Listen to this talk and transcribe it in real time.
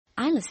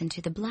I listen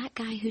to the Black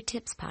Guy Who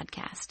Tips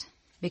podcast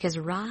because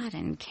Rod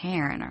and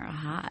Karen are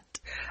hot.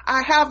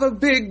 I have a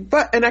big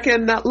butt and I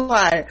cannot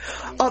lie.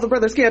 All the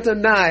brothers can't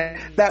deny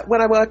that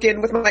when I walk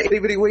in with my itty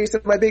bitty waist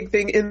and my big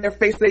thing in their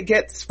face, they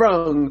get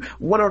sprung.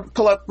 Wanna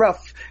pull up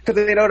rough because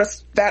they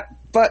notice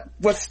that butt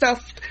was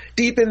stuffed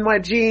deep in my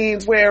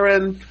jeans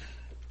wearing.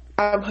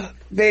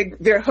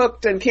 They're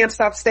hooked and can't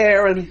stop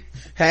staring.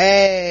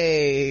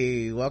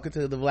 Hey, welcome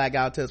to the Black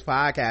Guy Who Tips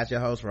podcast. Your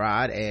host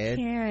Rod and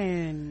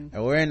Karen,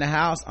 and we're in the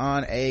house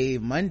on a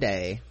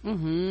Monday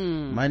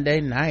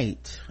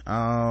night,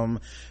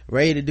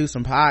 ready to do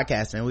some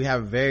podcasting. We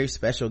have a very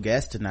special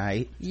guest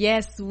tonight.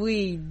 Yes,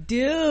 we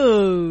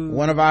do.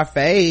 One of our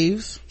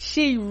faves.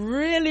 She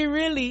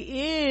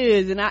really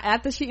is. And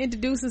after she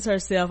introduces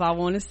herself, I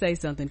want to say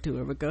something to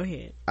her, but go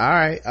ahead. All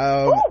right.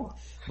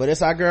 But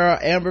it's our girl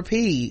Amber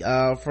P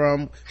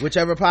from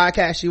whichever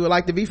podcast she would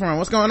like to be from.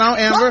 What's going on,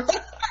 Amber?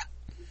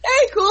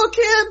 Hey, cool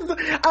kids.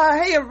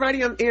 Hey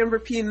everybody, I'm Amber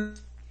P.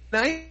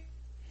 Knight.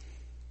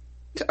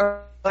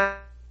 Oh,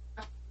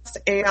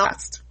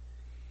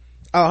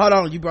 hold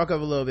on, you broke up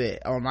a little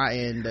bit on my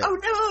end.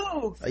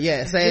 Oh no.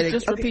 Yeah, say it.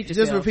 Just repeat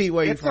yourself. Just repeat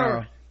where you're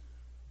from.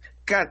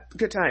 Got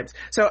good times.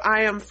 So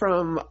I am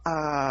from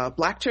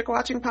Black Chick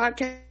Watching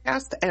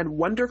podcast and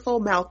Wonderful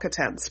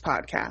Malcontents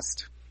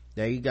podcast.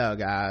 There you go,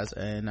 guys.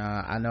 And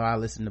I know I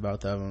listened to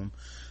both of them.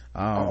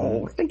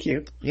 Thank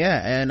you.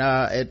 Yeah,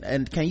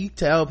 and can you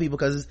tell people,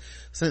 because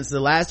since the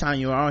last time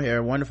you were on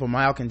here, Wonderful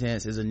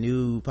Malcontents is a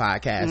new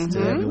podcast to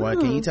everyone.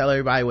 Can you tell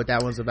everybody what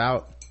that one's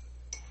about?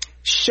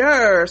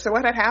 Sure. So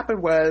what had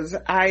happened was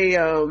I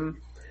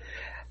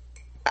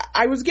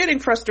was getting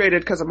frustrated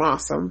because I'm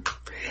awesome.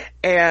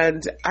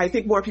 And I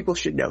think more people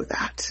should know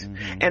that.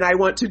 And I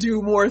want to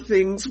do more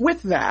things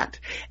with that.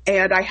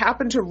 And I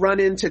happened to run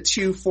into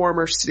two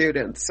former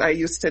students. I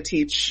used to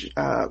teach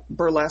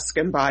burlesque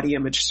and body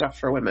image stuff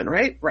for women,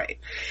 right? Right.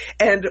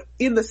 And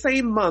in the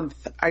same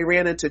month, I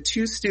ran into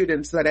two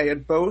students that I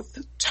had both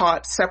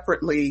taught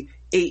separately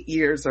 8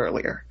 years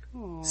earlier.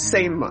 Aww.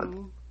 Same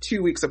month.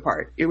 2 weeks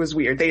apart. It was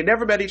weird. They had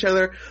never met each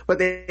other, but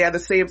they had the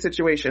same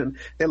situation.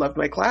 They loved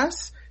my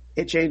class.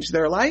 It changed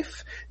their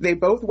life. They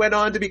both went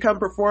on to become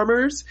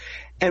performers,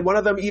 and one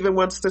of them even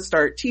wants to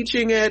start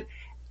teaching it.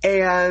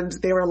 And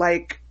they were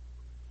like,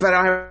 but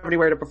I don't have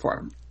anywhere to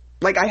perform.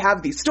 Like, I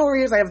have these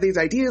stories, I have these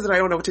ideas, and I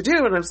don't know what to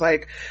do. And I was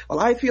like, well,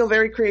 I feel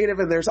very creative,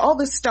 and there's all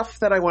this stuff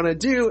that I want to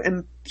do.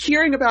 And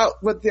hearing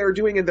about what they're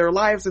doing in their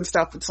lives and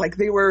stuff, it's like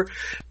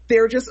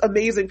they're just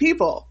amazing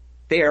people.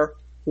 They're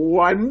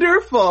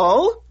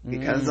wonderful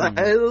because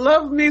I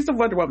love me some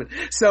Wonder Woman.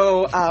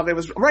 So it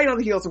was right on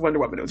the heels of Wonder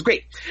Woman. It was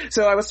great.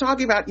 So I was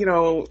talking about, you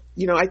know,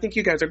 I think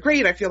you guys are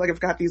great. I feel like I've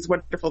got these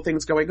wonderful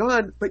things going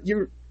on, but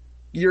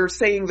you're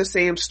saying the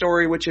same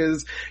story, which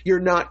is you're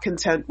not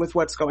content with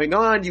what's going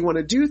on. You want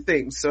to do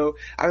things. So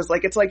I was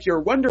like, it's like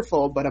you're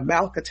wonderful, but a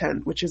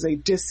malcontent, which is a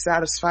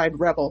dissatisfied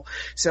rebel.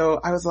 So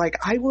I was like,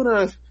 I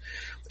want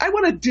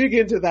to dig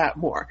into that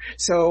more.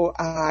 So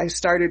I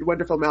started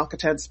Wonderful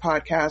Malcontents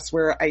podcast,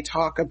 where I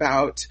talk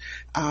about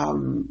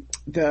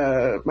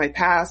my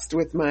past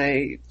with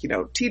my,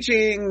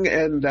 teaching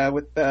and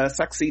with the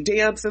sexy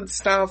dance and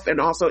stuff,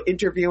 and also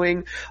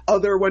interviewing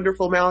other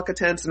wonderful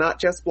malcontents, not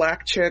just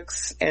black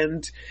chicks.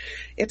 And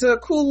it's a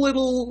cool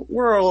little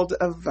world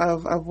of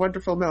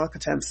wonderful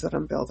malcontents that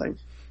I'm building.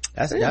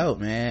 That's dope,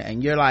 man.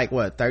 And you're like,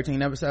 what,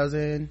 13 episodes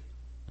in?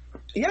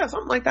 Yeah,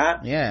 something like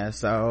that. Yeah,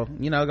 so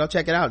go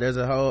check it out. There's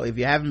a whole, if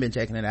you haven't been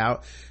checking it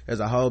out, there's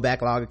a whole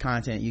backlog of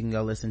content you can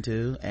go listen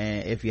to.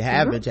 And if you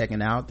have been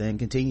checking it out, then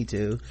continue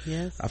to.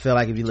 Yes, I feel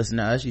like if you listen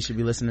to us, you should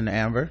be listening to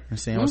Amber and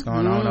seeing what's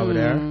going on over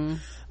there.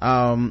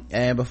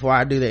 And before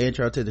I do the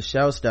intro to the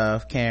show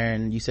stuff,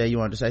 Karen, you said you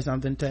wanted to say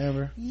something to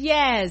Amber?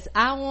 Yes,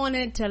 I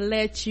wanted to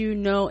let you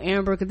know,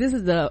 Amber, because this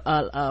is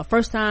the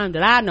first time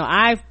that I know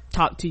I've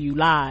talked to you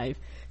live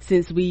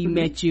since we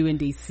met you in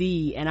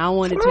DC, and I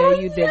want to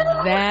tell you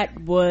that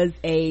was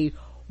a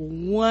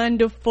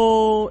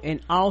wonderful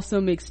and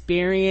awesome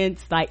experience.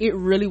 Like, it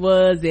really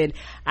was. And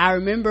I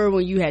remember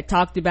when you had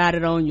talked about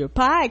it on your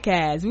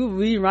podcast,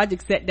 we and Roger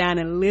sat down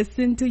and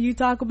listened to you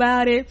talk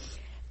about it,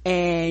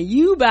 and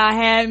you about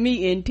had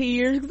me in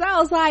tears, because I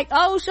was like,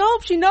 oh, she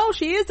hope she knows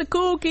she is a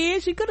cool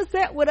kid. She could have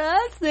sat with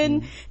us,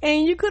 and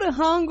you could have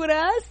hung with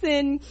us,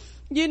 and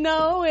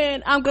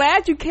and I'm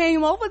glad you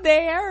came over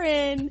there.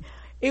 And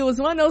it was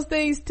one of those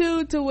things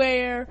too, to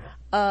where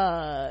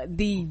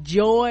the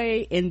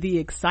joy and the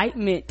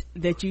excitement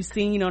that you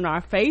seen on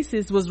our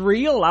faces was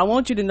real. I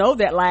want you to know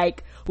that,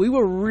 like, we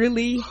were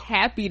really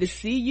happy to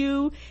see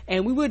you,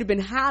 and we would have been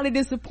highly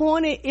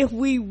disappointed if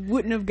we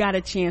wouldn't have got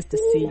a chance to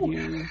see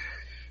you.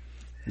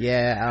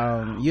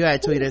 Yeah, you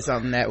had tweeted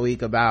something that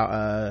week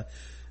about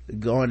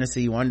going to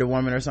see Wonder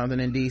Woman or something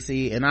in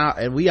DC,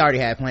 and we already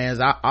had plans.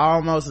 I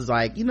almost was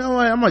like, you know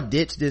what, I'm gonna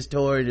ditch this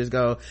tour and just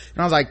go. And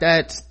I was like,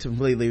 that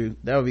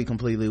would be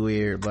completely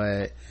weird,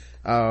 but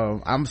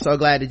I'm so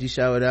glad that you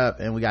showed up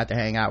and we got to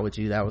hang out with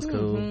you. That was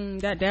cool.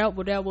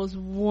 That was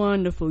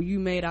wonderful. You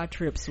made our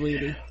trip,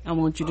 sweetie. I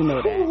want you to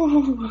know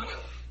that.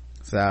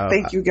 So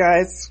thank you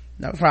guys.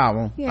 No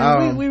problem.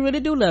 Yeah, we really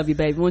do love you,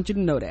 baby. We want you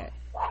to know that.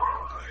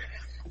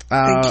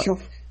 Thank you.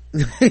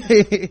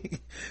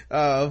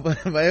 But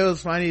it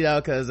was funny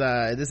though, cause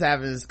this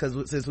happens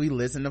since we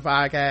listen to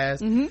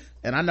podcasts,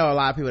 and I know a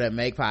lot of people that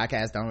make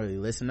podcasts don't really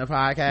listen to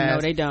podcasts.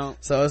 No, they don't.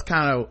 So it's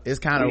kind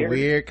of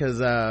weird,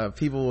 cause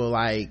people will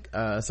like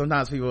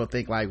sometimes people will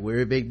think like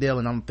we're a big deal,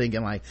 and I'm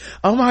thinking like,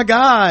 oh my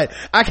god,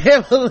 I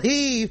can't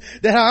believe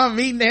that I'm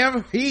meeting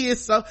Amber P.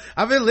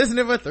 I've been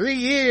listening for 3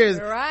 years,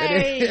 right?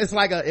 And it's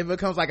like it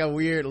becomes like a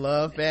weird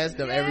love fest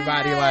of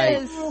everybody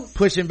like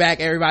pushing back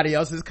everybody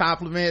else's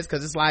compliments,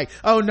 cause it's like,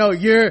 oh no,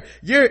 you're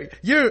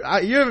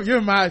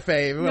my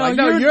fave. We're like,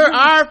 no, you're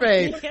our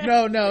fave.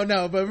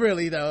 No, but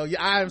really though,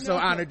 I'm so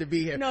honored to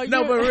be here. No,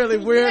 but really,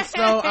 we're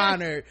so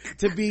honored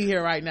to be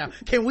here right now.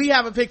 Can we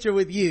have a picture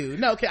with you?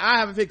 No, can I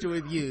have a picture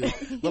with you?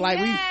 But like,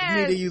 we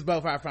need to use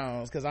both our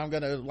phones, cause I'm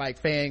gonna like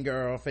fan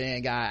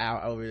guy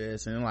out over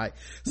this, and like,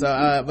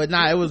 so, but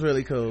nah, it was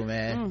really cool,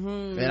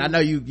 man. And I know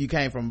you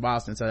came from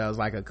Boston, so that was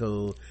like a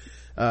cool,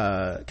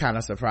 kind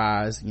of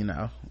surprise, you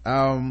know.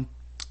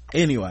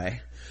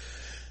 Anyway.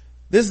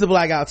 This is the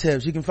Blackout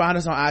Tips. You can find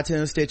us on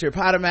iTunes, Stitcher,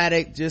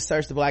 Podomatic. Just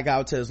search the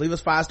Blackout Tips. Leave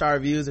us 5-star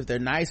reviews. If they're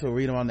nice, we'll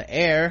read them on the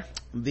air.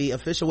 The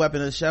official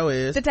weapon of the show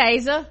is the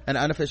taser. An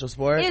unofficial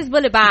sport is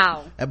bullet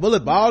ball. A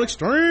bullet ball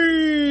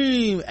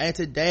extreme. And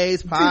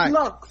today's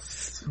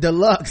deluxe.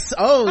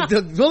 Oh,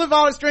 the bullet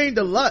ball extreme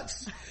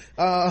deluxe.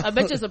 I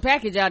bet you it's a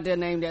package out there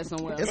named that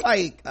somewhere. It's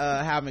like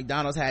how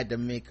McDonald's had the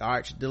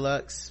McArch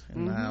Deluxe,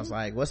 and I was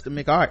like, what's the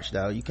McArch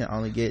though? You can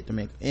only get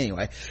the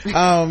anyway.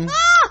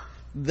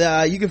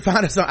 You can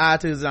find us on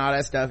iTunes and all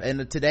that stuff,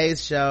 and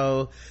today's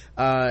show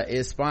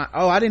is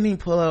I didn't even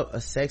pull up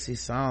a sexy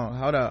song.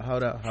 Hold up.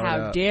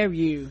 How dare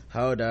you?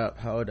 Hold up.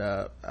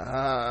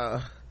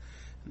 Now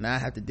I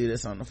have to do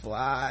this on the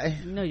fly.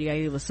 No, you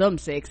gotta give us something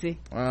sexy.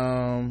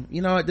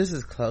 You know what, this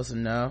is close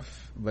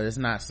enough, but it's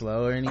not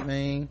slow or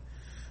anything.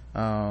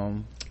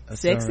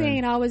 Sexy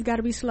ain't always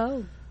gotta be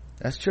slow.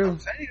 That's true.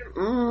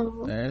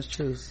 That's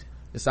true.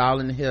 It's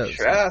all in the hips.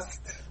 Trust.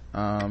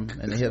 And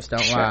the hips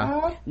don't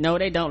lie. No,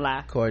 they don't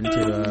lie, according to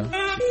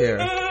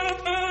Shakira.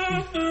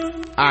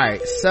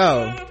 Alright,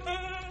 so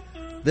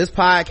this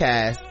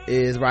podcast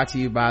is brought to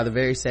you by the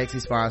very sexy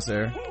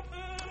sponsor,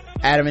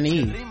 Adam and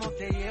Eve.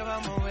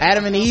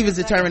 Adam and Eve is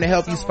determined to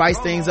help you spice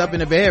things up in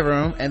the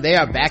bedroom, and they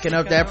are backing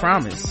up that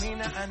promise.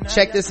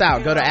 Check this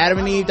out. Go to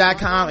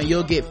adamandeve.com and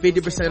you'll get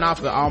 50% off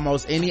of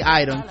almost any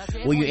item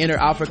when you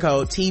enter offer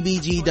code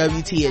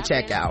TBGWT at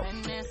checkout.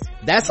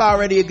 That's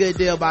already a good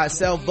deal by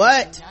itself,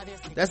 but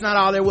that's not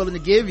all they're willing to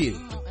give you.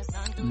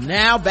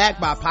 Now, backed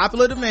by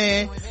popular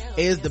demand,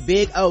 is the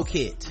Big O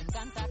Kit.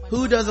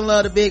 Who doesn't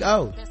love the Big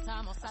O?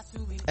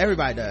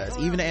 Everybody does,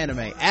 even the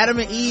anime. Adam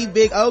and Eve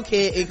Big O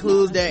Kit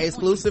includes their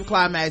exclusive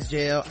climax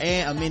gel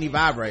and a mini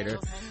vibrator.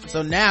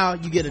 So now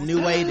you get a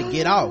new way to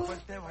get off.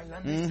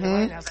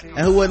 And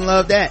who wouldn't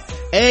love that?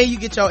 And you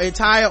get your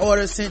entire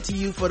order sent to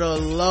you for the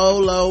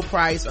low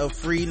price of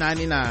free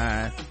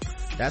 $99.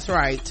 That's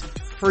right,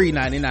 free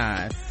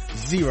 $99,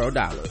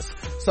 $0.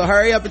 So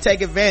hurry up and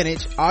take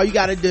advantage. All you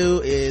gotta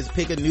do is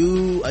pick a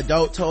new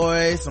adult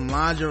toy, some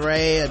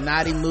lingerie, a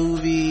naughty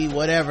movie,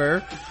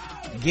 whatever.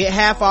 Get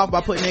half off by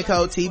putting in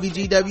code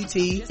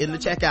TBGWT in the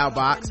checkout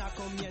box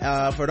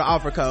for the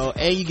offer code,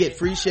 and you get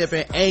free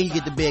shipping, and you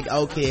get the Big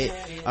O Kit,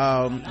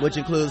 which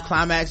includes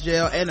climax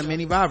gel and a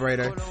mini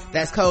vibrator.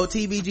 That's code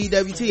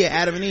TBGWT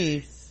at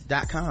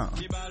adamandeve.com.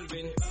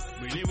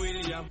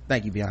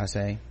 Thank you,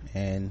 Beyonce,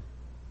 and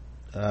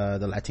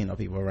the Latino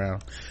people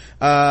around.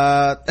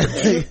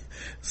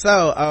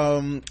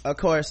 So of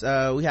course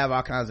we have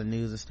all kinds of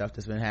news and stuff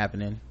that's been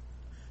happening,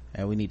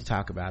 and we need to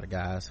talk about it,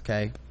 guys.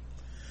 Okay.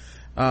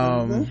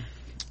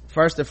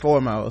 First and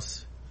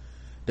foremost,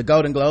 the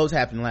Golden Globes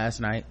happened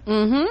last night.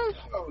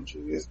 Oh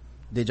jeez.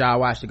 Did y'all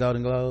watch the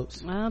Golden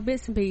Globes?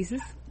 Bits and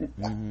pieces.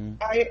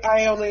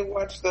 I only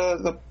watched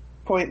the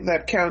point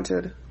that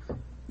counted.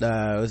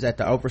 Was that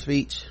the Oprah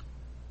speech?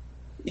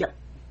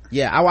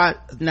 Yeah, I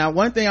watched. Now,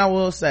 one thing I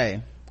will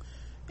say,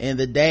 in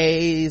the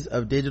days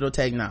of digital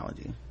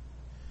technology,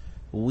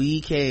 we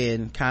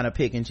can kind of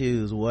pick and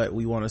choose what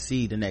we want to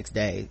see the next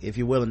day if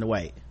you're willing to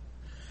wait.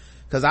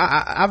 Because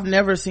I've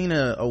never seen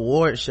an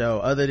award show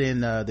other than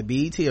the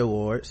BET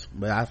Awards,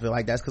 but I feel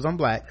like that's because I'm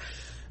black.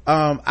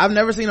 I've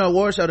never seen an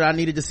award show that I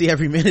needed to see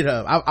every minute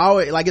of. I've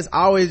always, like, it's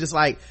always just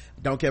like,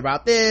 don't care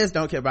about this,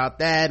 don't care about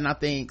that. And I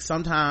think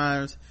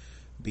sometimes,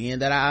 being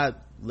that I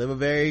live a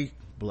very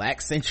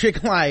black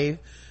centric life,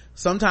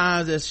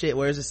 sometimes there's shit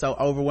where it's just so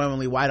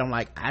overwhelmingly white, I'm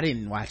like, I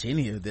didn't watch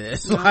any of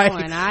this. No,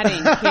 and I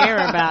didn't care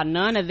about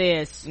none of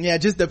this. Yeah,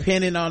 just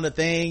depending on the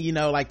thing, you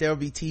know, like there'll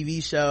be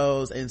TV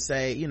shows and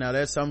say, you know,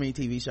 there's so many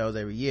TV shows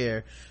every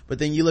year, but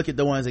then you look at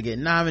the ones that get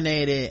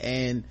nominated,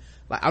 and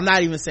like, I'm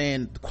not even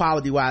saying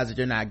quality wise that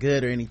they're not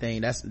good or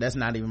anything, that's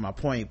not even my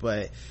point,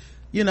 but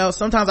you know,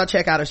 sometimes I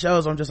check out of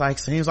shows, I'm just like,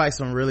 seems like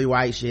some really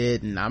white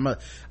shit, and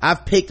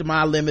I've picked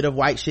my limit of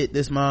white shit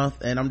this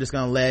month, and I'm just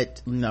gonna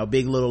let, you know,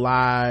 Big Little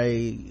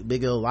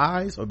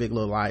Lies or Big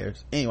Little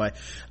Liars, anyway,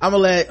 I'm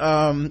gonna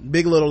let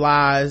Big Little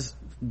Lies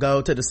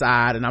go to the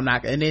side, and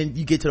and then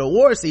you get to the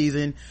award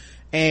season,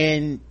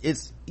 and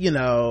it's, you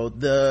know,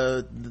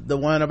 the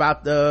one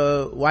about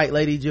the white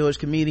lady Jewish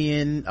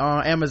comedian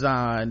on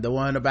Amazon, the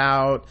one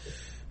about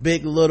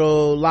Big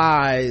Little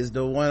Lies,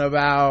 the one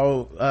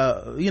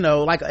about you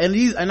know, like,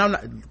 and I'm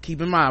not,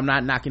 keep in mind, I'm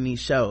not knocking these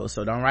shows,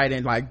 so don't write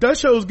in like, that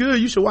show's good,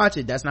 you should watch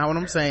it. That's not what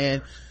I'm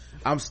saying.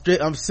 I'm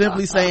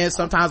simply saying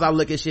sometimes I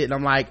look at shit and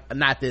I'm like,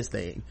 not this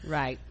thing,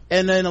 right?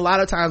 And then a lot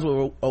of times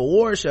with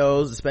award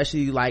shows,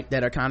 especially like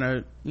that are kind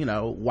of, you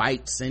know,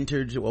 white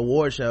centered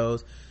award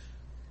shows,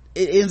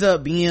 it ends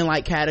up being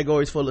like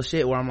categories full of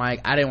shit where I'm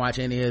like, I didn't watch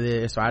any of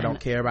this, so I don't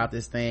care about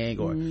this thing,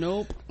 or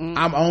nope.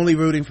 I'm only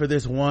rooting for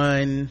this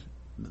one,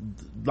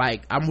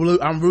 like I'm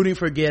rooting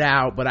for Get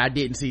Out, but I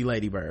didn't see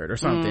Lady Bird or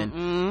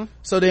something.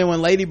 So then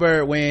when Lady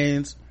Bird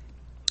wins,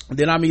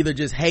 then I'm either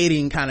just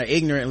hating kind of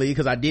ignorantly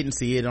because I didn't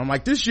see it, and I'm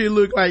like, this shit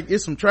look like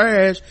it's some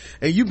trash,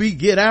 and you beat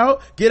Get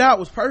Out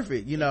was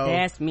perfect, you know.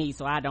 That's me,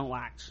 so I don't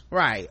watch.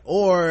 Right.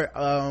 Or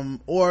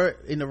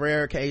in the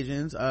rare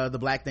occasions the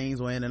black things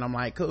win, and I'm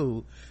like,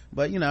 cool.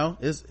 But you know,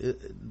 it's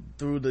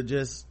through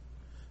just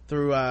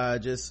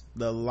the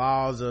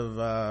laws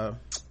of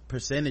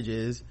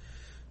percentages,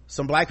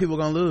 some black people are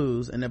gonna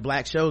lose, and the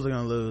black shows are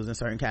gonna lose in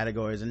certain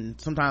categories,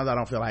 and sometimes I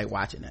don't feel like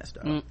watching that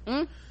stuff.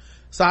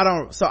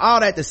 So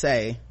all that to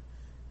say,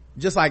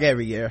 just like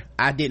every year,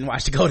 I didn't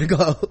watch the Golden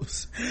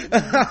Globes.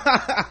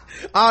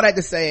 All that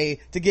to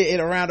say, to get in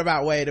a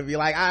roundabout way, to be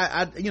like,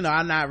 I you know,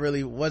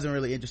 wasn't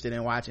really interested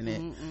in watching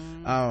it.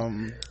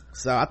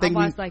 So I think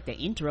I watched like the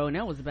intro, and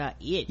that was about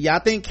it. Yeah, I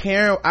think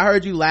Karen, I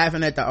heard you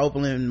laughing at the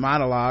opening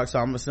monologue, so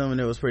I'm assuming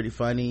it was pretty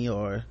funny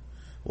or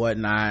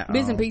whatnot.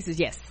 Bits and pieces,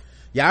 yes.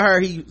 Yeah, I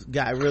heard he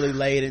got really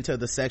laid into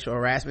the sexual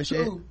harassment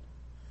shit.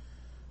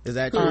 Is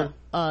that true?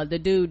 The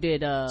dude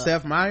did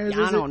Seth Meyers.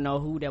 I don't know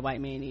who that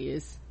white man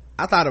is.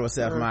 I thought it was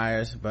Seth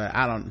Meyers, but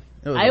I don't.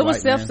 It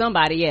was Seth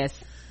somebody, yes.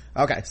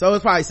 Okay, so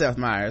it's probably Seth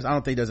Meyers. I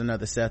don't think there's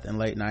another Seth in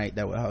late night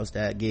that would host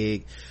that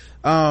gig.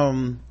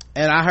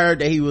 And I heard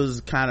that he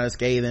was kind of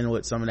scathing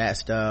with some of that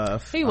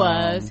stuff. He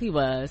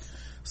was.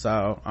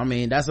 So, I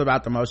mean, that's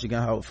about the most you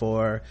can hope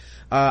for.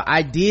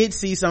 I did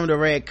see some of the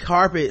red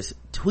carpet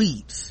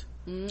tweets.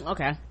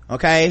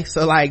 Okay,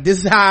 so like,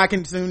 this is how I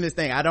consume this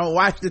thing. I don't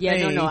watch the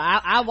thing. No,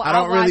 I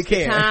don't really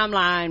care. The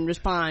timeline,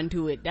 respond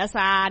to it. That's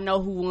how I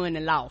know who won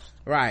and lost.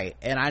 Right,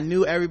 and I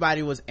knew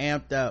everybody was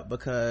amped up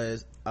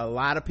because a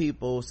lot of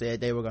people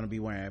said they were going to be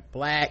wearing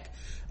black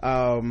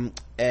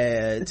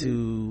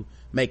to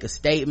make a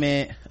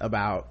statement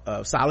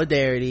about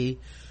solidarity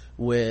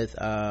with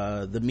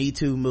the Me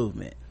Too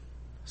movement.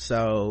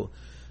 So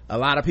a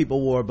lot of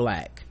people wore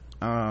black.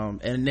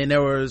 And then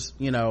there was,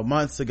 you know,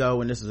 months ago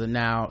when this was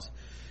announced,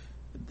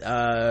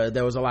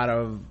 there was a lot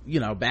of, you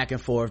know, back and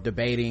forth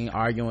debating,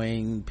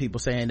 arguing, people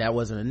saying that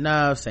wasn't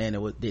enough, saying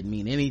it didn't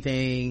mean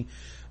anything,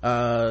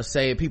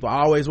 saying people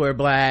always wear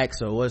black,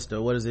 so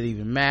what does it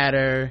even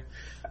matter?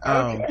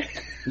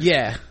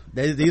 Yeah,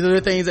 these are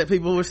the things that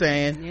people were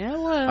saying. Yeah, it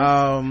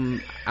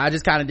was. I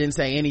just kind of didn't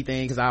say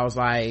anything because I was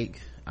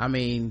like, I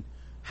mean,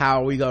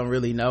 how are we gonna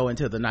really know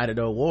until the night of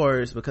the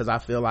awards? Because I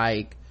feel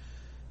like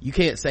you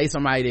can't say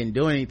somebody didn't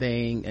do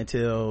anything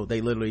until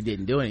they literally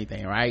didn't do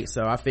anything, right?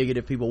 So I figured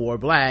if people wore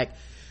black,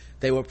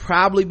 they would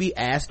probably be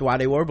asked why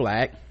they wore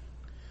black.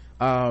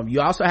 You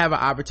also have an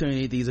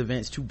opportunity at these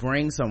events to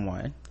bring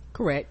someone.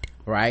 Correct.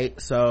 Right?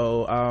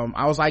 So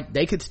I was like,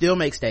 they could still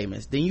make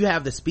statements. Then you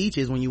have the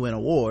speeches when you win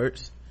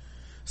awards.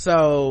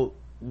 So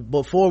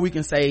before we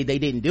can say they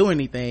didn't do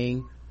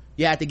anything,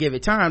 you have to give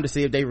it time to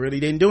see if they really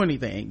didn't do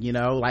anything, you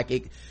know?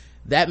 Like,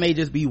 that may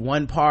just be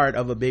one part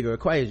of a bigger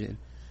equation.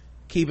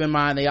 Keep in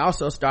mind, they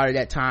also started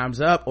that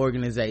Time's Up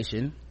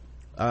organization,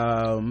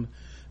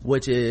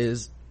 which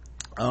is,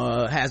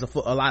 has a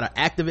lot of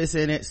activists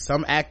in it,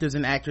 some actors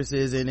and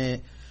actresses in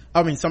it.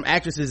 Some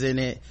actresses in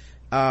it.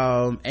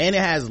 And it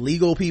has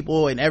legal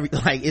people and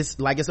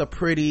it's a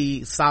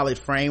pretty solid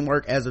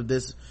framework as of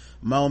this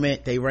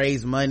moment. They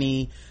raise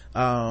money,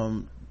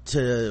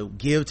 to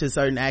give to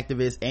certain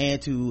activists and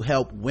to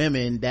help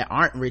women that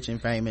aren't rich and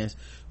famous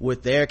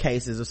with their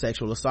cases of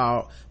sexual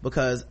assault,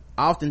 because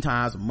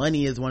oftentimes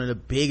money is one of the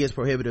biggest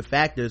prohibitive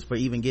factors for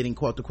even getting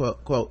quote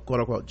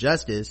unquote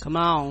justice. Come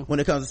on. When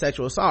it comes to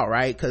sexual assault,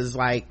 right? Because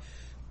like,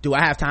 do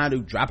I have time to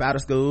drop out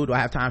of school? Do I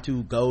have time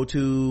to go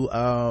to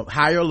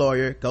hire a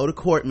lawyer, go to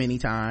court many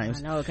times?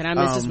 I know. Can I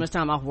miss this much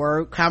time off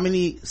work? How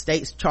many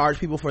states charge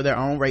people for their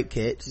own rape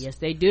kits? Yes,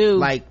 they do.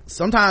 Like,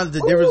 sometimes the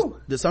difference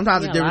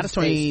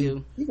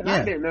between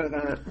I didn't know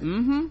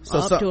that. So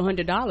up to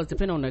 $100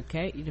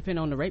 depending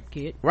on the rape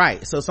kit.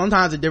 Right. So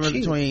sometimes the difference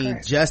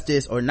between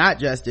justice or not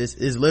justice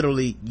is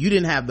literally, you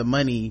didn't have the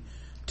money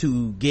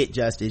to get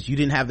justice, you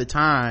didn't have the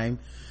time.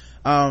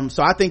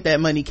 So I think that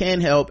money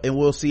can help, and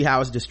we'll see how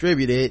it's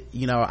distributed.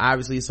 You know,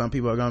 obviously some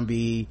people are going to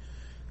be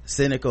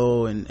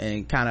cynical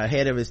and kind of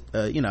ahead of his,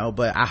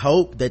 but I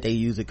hope that they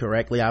use it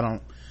correctly. I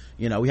don't,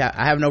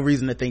 I have no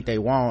reason to think they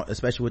won't,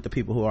 especially with the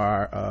people who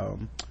are,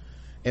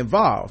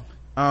 involved.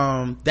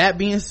 That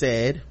being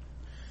said,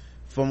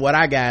 from what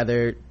I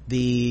gathered,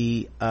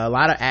 a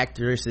lot of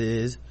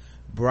actresses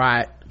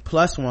brought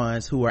plus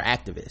ones who were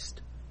activists.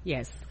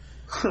 Yes.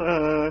 So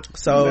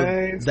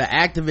nice. the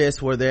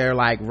activists were there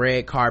like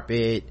red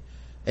carpet,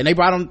 and they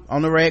brought them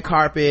on the red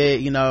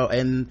carpet,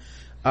 and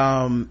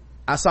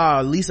I saw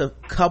at least a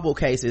couple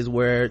cases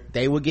where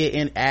they would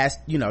get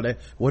asked,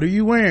 what are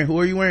you wearing, who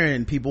are you wearing,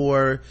 and people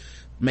were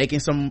making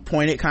some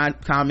pointed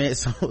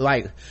comments.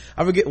 Like,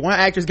 I forget, one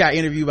actress got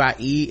interviewed by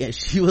E, and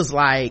she was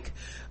like,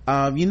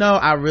 I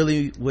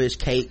really wish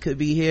Kate could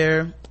be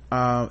here.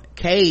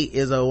 Kate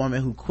is a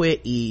woman who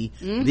quit E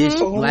this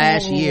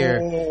last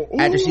year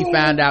after she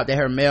found out that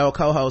her male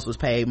co-host was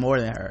paid more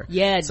than her.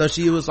 Yeah. So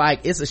she was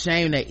like, it's a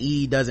shame that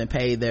E doesn't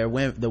pay the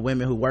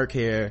women who work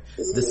here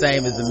the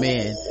same as the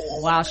men.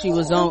 While she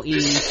was on E.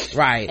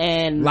 Right.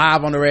 And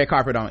live on the red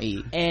carpet on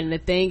E. And the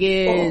thing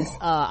is,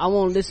 I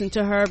won't listen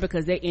to her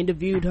because they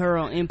interviewed her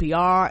on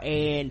NPR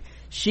and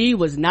she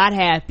was not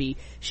happy.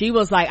 She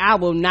was like, I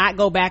will not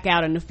go back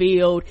out in the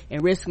field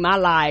and risk my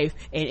life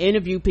and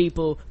interview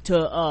people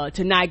to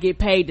not get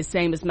paid the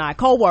same as my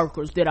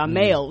coworkers that are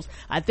males.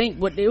 I think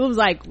what it was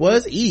like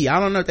was E. I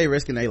don't know if they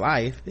risking their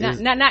life.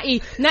 Not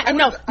E.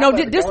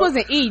 This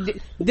wasn't E.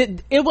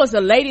 It was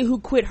a lady who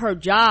quit her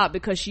job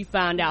because she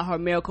found out her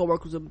male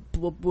coworkers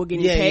were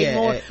getting paid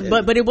more.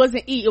 But it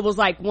wasn't E. It was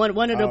like one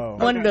of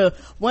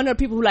the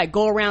people who like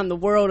go around the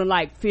world and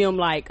like film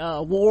like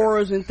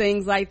wars and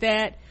things like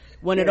that.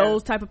 One of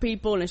those type of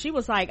people, and she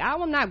was like,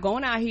 I'm not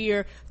going out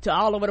here to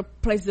all over the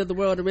places of the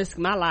world to risk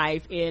my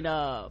life, and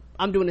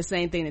I'm doing the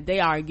same thing that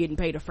they are, getting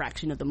paid a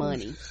fraction of the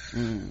money.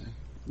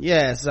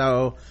 Yeah,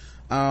 so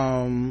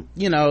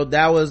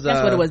that was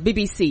that's what it was.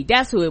 BBC,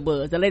 that's who it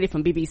was, the lady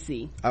from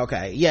BBC.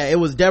 Okay, yeah, it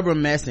was Deborah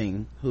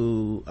Messing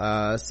who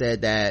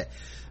said that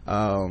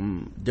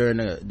during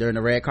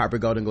the red carpet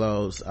Golden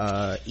Globes,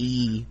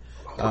 E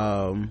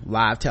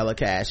live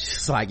telecast,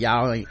 she's like,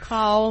 y'all ain't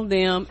call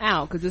them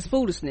out because it's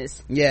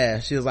foolishness. Yeah,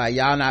 she was like,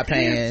 y'all not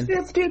paying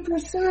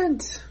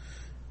 50%.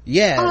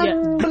 Yeah,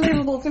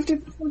 unbelievable.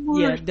 50% more.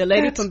 Yeah, the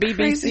lady That's from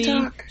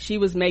BBC, she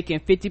was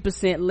making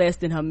 50% less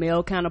than her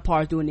male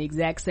counterparts doing the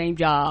exact same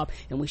job,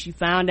 and when she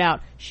found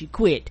out, she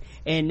quit.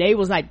 And they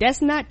was like, that's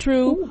not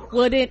true. Ooh.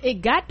 Well, then it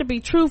got to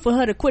be true for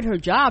her to quit her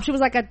job. She was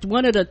like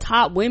one of the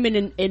top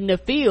women in the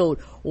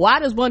field. Why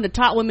does one of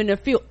the top women in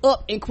the field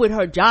up and quit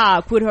her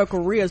job, quit her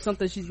career,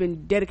 something she's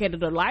been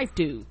dedicated her life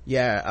to?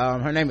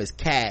 Yeah, her name is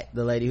Kat,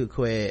 the lady who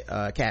quit,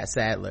 Kat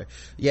Sadler.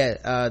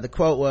 Yeah, the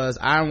quote was,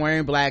 I'm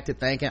wearing black to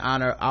thank and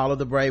honor all of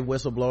the brave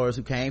whistleblowers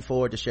who came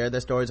forward to share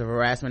their stories of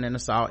harassment and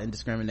assault and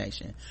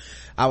discrimination.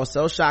 I was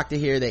so shocked to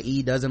hear that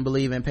E doesn't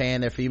believe in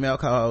paying their female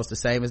co-hosts the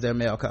same as their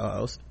male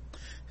co-hosts.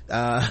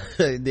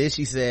 Then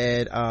she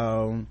said,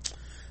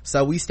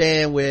 so we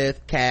stand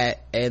with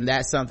Kat, and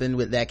that's something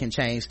that can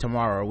change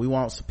tomorrow. We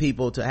want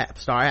people to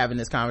start having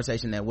this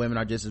conversation that women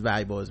are just as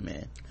valuable as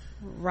men.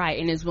 Right,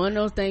 and it's one of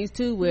those things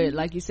too where,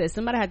 like you said,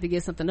 somebody had to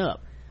get something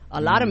up.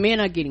 A lot of men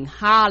are getting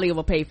highly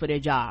overpaid for their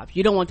jobs.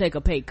 You don't want to take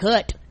a pay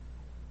cut,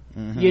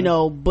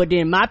 but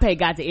then my pay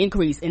got to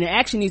increase, and it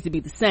actually needs to be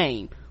the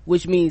same,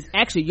 which means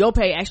actually your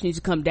pay actually needs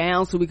to come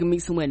down so we can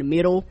meet somewhere in the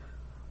middle.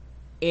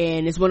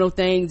 And it's one of those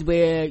things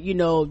where,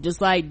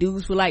 just like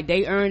dudes feel like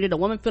they earned it, a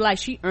woman feel like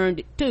she earned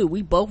it too.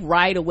 We both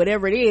right, or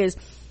whatever it is.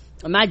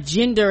 My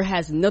gender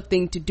has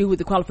nothing to do with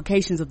the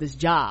qualifications of this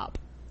job.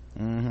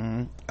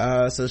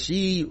 So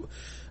she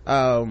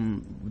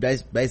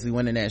basically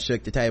went in there and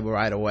shook the table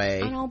right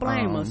away. I don't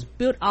blame her.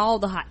 Spilled all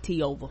the hot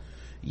tea over.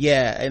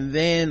 Yeah, and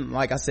then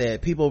like I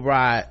said, people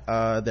brought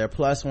their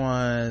plus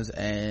ones,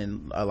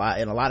 and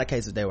in a lot of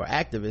cases they were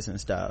activists and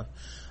stuff.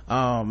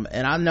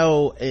 And I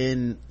know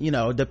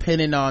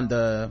depending on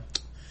the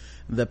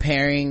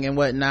pairing and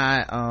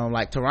whatnot,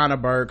 like Tarana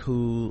Burke,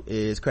 who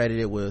is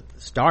credited with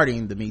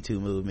starting the Me Too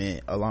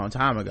movement a long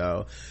time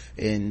ago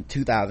in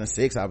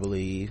 2006, I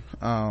believe,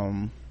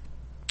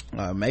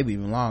 maybe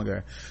even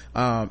longer.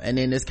 And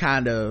then this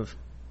kind of,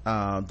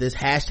 this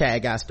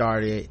hashtag got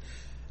started,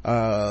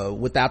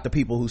 without the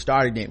people who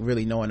started it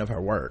really knowing of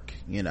her work,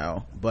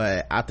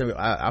 but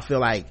I feel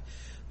like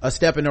a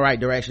step in the right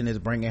direction is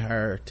bringing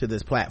her to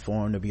this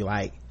platform to be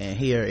like, and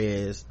here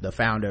is the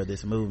founder of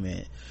this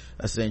movement,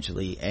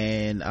 essentially.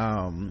 And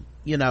and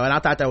I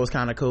thought that was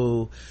kind of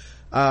cool.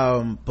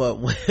 But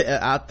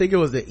I think it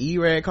was the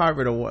E-Red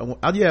carpet, it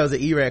was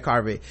the E-Red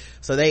carpet.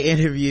 So they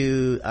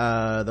interviewed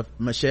the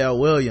Michelle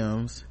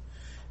Williams,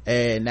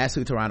 and that's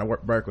who Tarana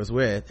Burke was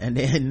with. And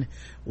then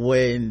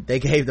when they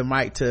gave the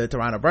mic to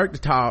Tarana Burke to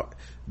talk,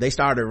 they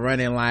started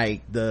running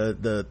like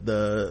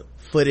the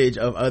footage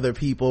of other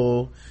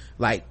people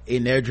like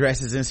in their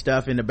dresses and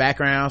stuff in the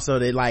background. So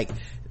they like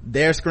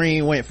their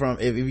screen went from,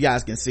 if you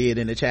guys can see it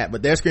in the chat,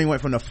 but their screen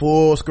went from the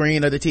full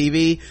screen of the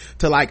TV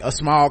to like a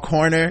small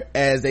corner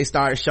as they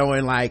started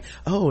showing like,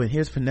 oh, and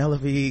here's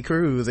Penelope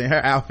Cruz and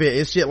her outfit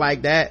and shit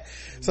like that.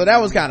 So that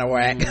was kind of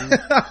whack.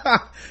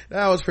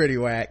 That was pretty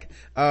whack.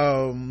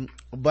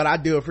 But I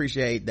do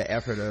appreciate the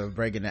effort of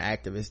bringing the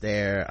activists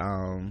there,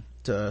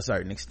 to a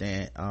certain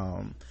extent.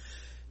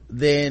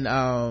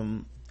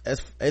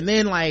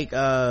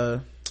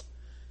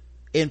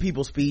 In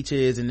people's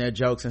speeches and their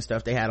jokes and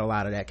stuff, they had a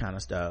lot of that kind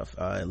of stuff,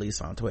 at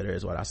least on Twitter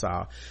is what I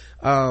saw.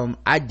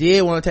 I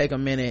did want to take a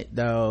minute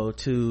though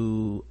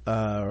to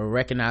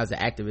recognize the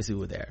activists who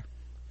were there,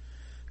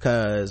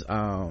 because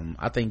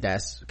I think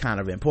that's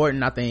kind of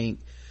important. I think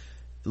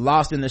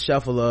lost in the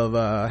shuffle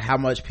of how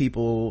much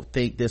people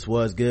think this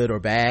was good or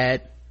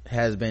bad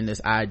has been this,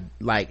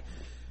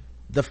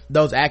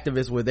 those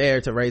activists were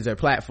there to raise their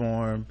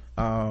platform,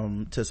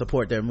 to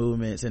support their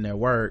movements and their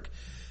work,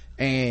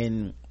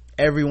 and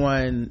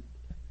everyone,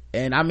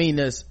 and I mean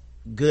this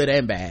good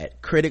and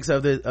bad, critics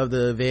of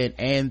the event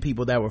and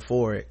people that were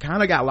for it,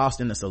 kind of got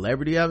lost in the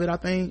celebrity of it, I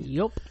think.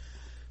 Yep.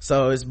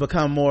 So it's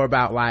become more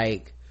about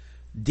like,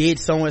 did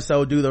so and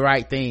so do the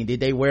right thing?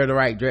 Did they wear the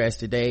right dress?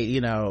 Did they,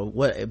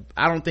 what?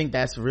 I don't think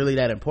that's really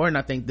that important.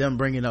 I think them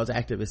bringing those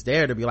activists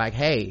there to be like,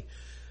 hey,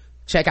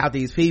 check out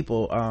these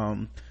people.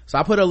 So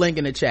I put a link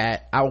in the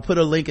chat. I will put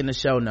a link in the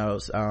show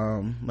notes.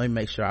 Let me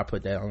make sure I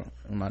put that on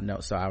my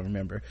notes so I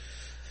remember.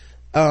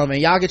 And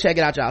y'all can check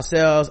it out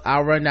yourselves.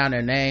 I'll run down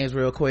their names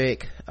real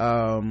quick.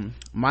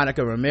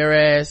 Monica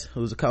Ramirez,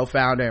 who's a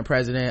co-founder and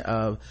president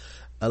of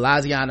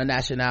Alaziana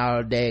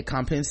Nacional de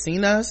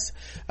Campesinas,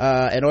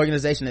 an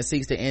organization that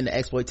seeks to end the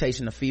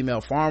exploitation of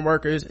female farm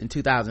workers. In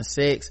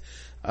 2006,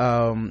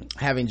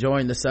 having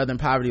joined the Southern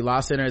Poverty Law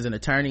Center as an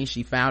attorney,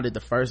 she founded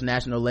the first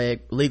national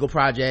legal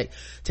project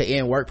to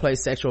end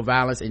workplace sexual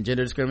violence and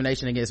gender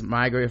discrimination against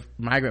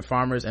migrant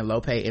farmers and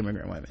low-paid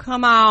immigrant women.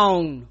 Come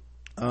on.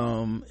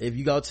 If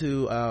you go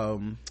to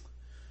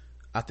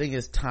I think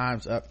it's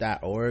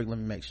timesup.org, let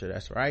me make sure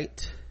that's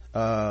right.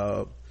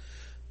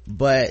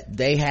 But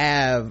they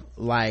have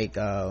places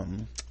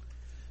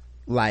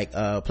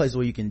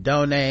where you can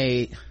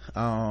donate,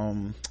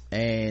 and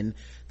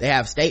they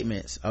have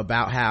statements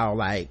about how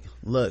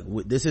look,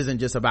 this isn't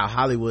just about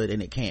Hollywood,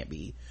 and it can't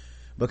be,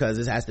 because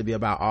this has to be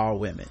about all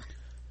women,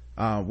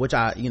 which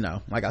I,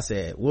 like I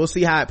said, we'll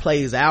see how it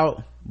plays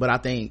out, but I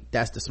think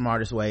that's the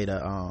smartest way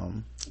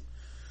to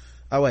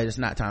oh wait, it's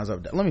not Time's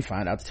Up. Let me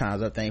find out the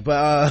Time's Up thing.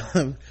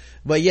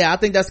 But yeah, I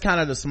think that's kind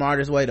of the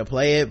smartest way to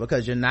play it,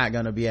 because you're not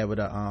going to be able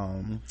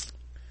to,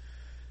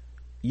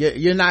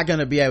 you're not going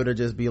to be able to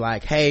just be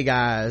like, hey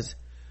guys,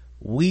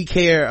 we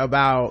care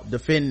about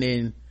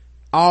defending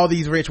all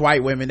these rich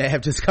white women that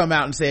have just come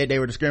out and said they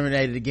were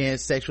discriminated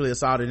against, sexually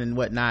assaulted and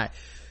whatnot,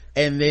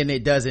 and then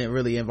it doesn't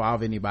really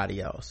involve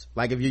anybody else.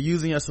 Like, if you're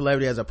using your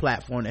celebrity as a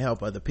platform to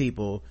help other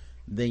people,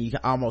 then you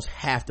almost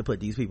have to put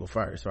these people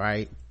first,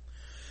 right?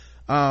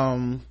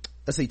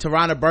 Let's see,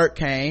 Tarana Burke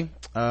came,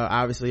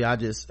 obviously I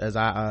just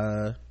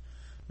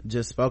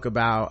spoke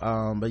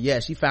about, but yeah,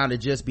 she founded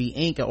Just Be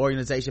Inc., an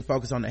organization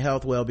focused on the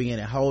health, well-being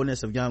and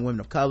wholeness of young women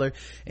of color,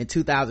 in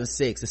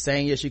 2006. The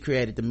same year she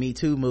created the Me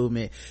Too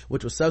movement,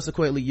 which was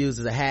subsequently used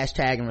as a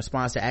hashtag in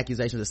response to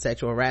accusations of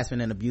sexual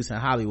harassment and abuse in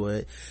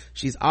Hollywood.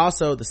 She's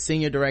also the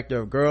senior director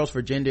of Girls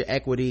for Gender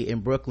Equity in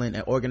Brooklyn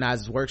and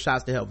organizes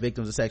workshops to help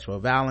victims of sexual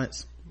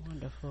violence.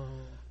 Wonderful.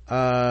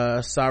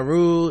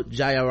 Saru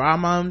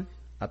Jayaraman,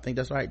 I think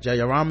that's right,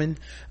 Jayaraman.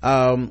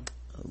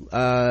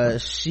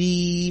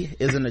 She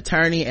is an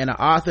attorney and an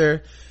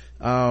author,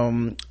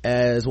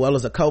 as well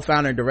as a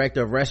co-founder and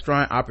director of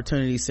Restaurant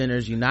Opportunity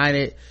Centers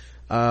United,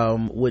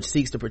 which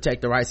seeks to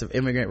protect the rights of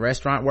immigrant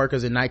restaurant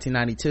workers in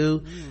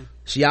 1992.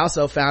 She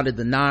also founded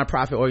the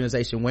non-profit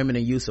organization Women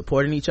and Youth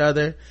Supporting Each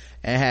Other,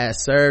 and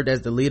has served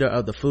as the leader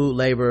of the Food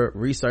Labor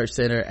Research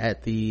Center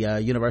at the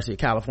University of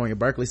California,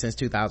 Berkeley since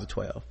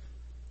 2012.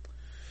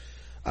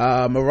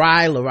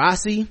 Mariah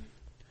Larasi,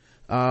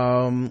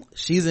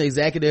 she's an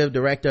executive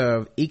director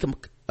of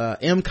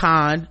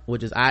MCAN,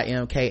 which is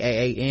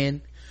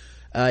IMKAAN,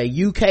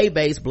 a UK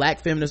based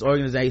black feminist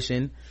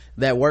organization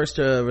that works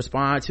to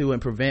respond to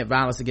and prevent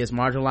violence against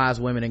marginalized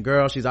women and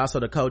girls. She's also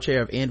the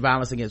co-chair of End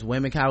Violence Against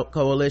Women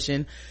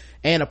Coalition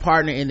and a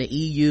partner in the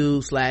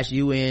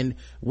EU/UN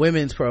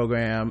Women's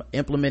Program,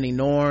 Implementing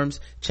Norms,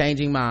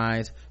 Changing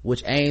Minds,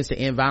 which aims to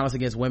end violence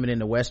against women in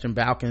the Western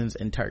Balkans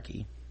and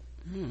Turkey.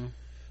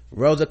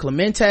 Rosa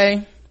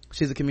Clemente,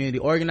 she's a community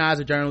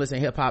organizer, journalist,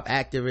 and hip-hop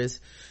activist.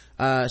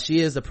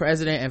 She is the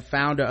president and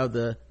founder of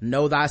the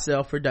Know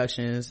Thyself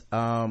Productions,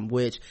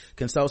 which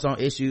consults on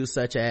issues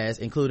such as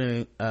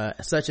including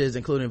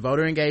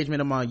voter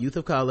engagement among youth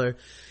of color,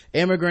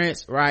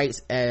 immigrants'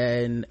 rights,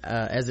 and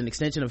as an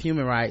extension of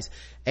human rights,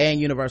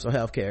 and universal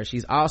health care.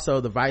 She's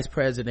also the vice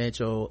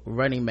presidential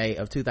running mate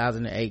of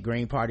 2008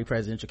 Green Party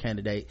presidential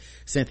candidate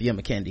Cynthia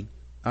McKinney.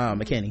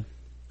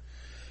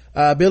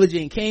 Billie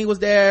Jean King was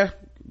there,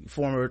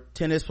 former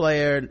tennis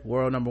player,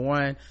 world number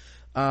one.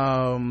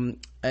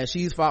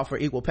 She's fought for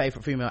equal pay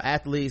for female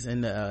athletes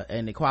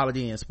and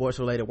equality in sports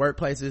related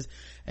workplaces,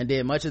 and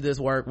did much of this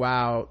work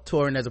while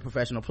touring as a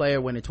professional player,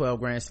 winning 12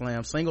 Grand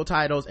Slam single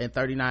titles and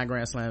 39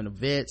 Grand Slam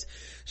events.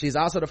 She's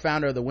also the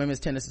founder of the Women's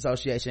Tennis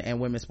Association and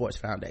Women's Sports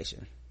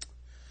Foundation.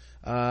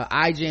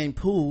 Ai-jen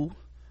Poo,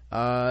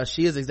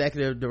 she is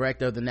executive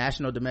director of the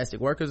National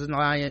Domestic Workers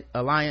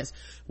Alliance,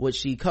 which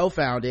she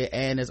co-founded,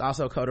 and is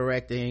also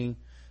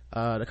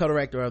the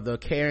co-director of the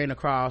Caring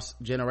Across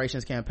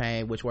Generations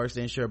campaign, which works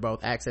to ensure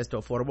both access to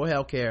affordable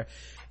health care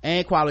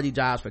and quality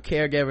jobs for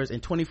caregivers. In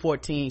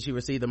 2014, she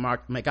received the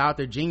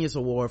MacArthur Genius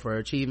Award for her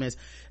achievements,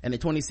 and in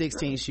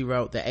 2016, she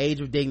wrote The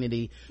Age of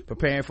Dignity,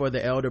 Preparing for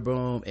the Elder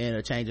Boom in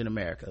a Changing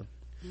America.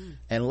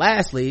 And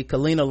lastly,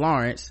 Kalina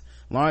Lawrence.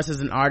 Lawrence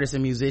is an artist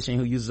and musician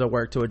who uses her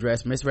work to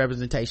address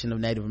misrepresentation of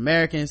Native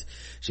Americans.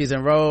 She's an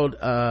enrolled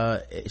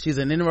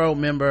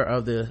member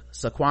of the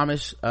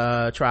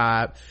Suquamish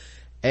tribe,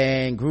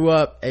 and grew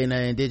up in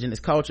an indigenous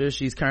culture.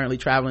 She's currently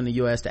traveling the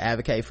U.S. to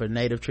advocate for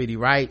Native treaty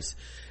rights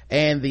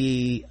and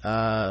the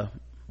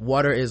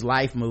Water is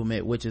Life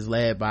movement, which is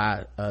led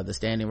by the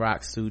Standing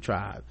Rock Sioux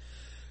tribe.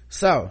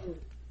 So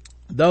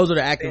those are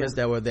the activists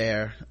that were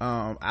there.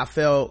 I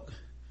felt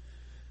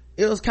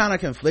it was kind of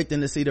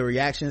conflicting to see the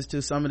reactions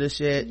to some of this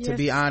shit. Yes, to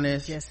be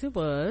honest. Yes, it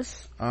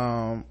was.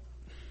 I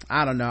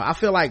don't know. I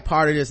feel like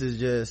part of this is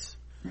just,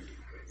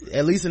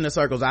 at least in the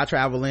circles I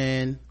travel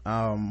in,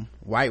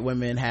 white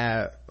women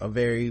have a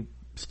very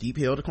steep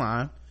hill to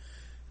climb,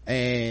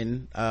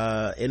 and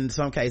in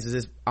some cases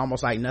it's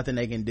almost like nothing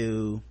they can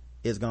do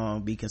is going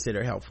to be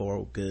considered helpful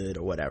or good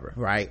or whatever,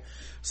 right?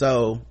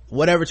 So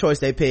whatever choice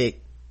they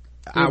pick,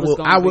 I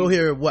will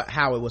hear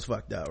how it was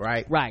fucked up,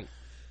 right?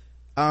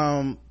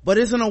 But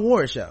it's an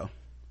award show.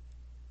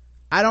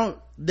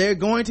 They're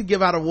going to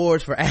give out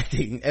awards for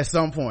acting at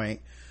some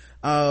point.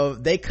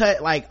 They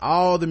cut like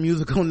all the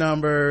musical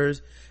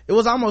numbers. It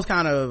was almost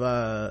kind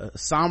of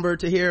somber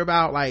to hear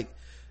about, like,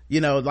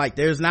 you know, like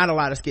there's not a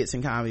lot of skits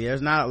in comedy.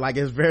 There's not, like,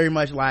 it's very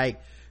much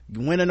like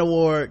win an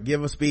award,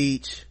 give a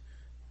speech,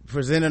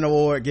 present an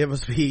award, give a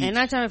speech. And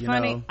that's kind of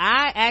funny, know.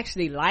 I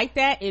actually like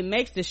that. It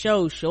makes the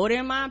show shorter,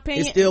 in my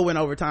opinion. It still went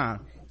over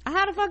time.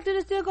 How the fuck did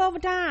it still go over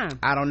time?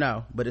 I don't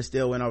know, but it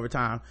still went over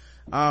time.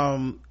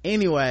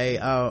 Anyway,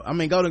 I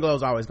mean, Golden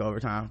Globes always go over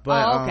time,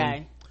 but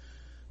okay.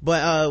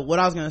 But what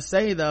I was gonna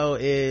say though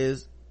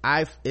is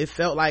it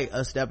felt like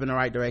a step in the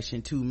right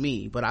direction to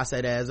me, but I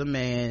say that as a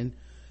man,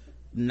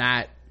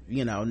 not,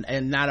 you know,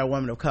 and not a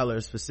woman of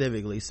color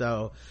specifically.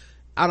 So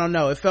I don't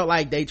know, it felt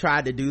like they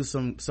tried to do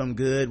some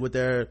good with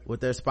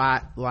their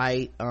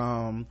spotlight.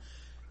 I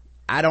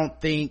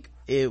think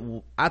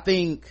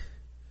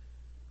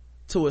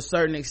to a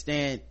certain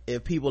extent,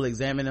 if people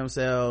examine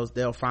themselves,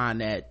 they'll find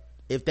that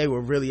if they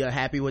were really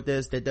unhappy with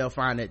this, that they'll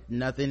find that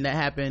nothing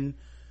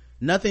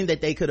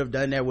that they could have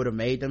done there would have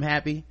made them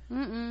happy.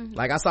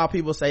 Like, I saw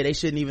people say they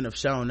shouldn't even have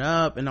shown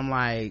up, and I'm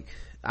like,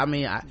 I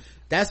mean,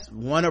 that's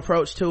one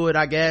approach to it,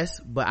 I guess,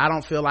 but I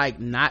don't feel like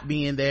not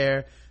being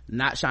there,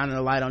 not shining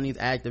a light on these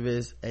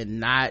activists, and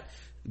not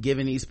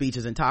giving these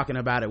speeches and talking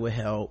about it would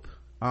help.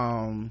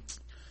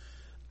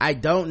 I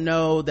don't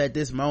know that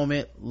this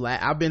moment,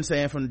 I've been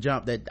saying from the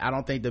jump that I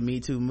don't think the Me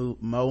Too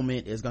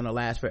moment is going to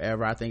last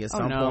forever. I think at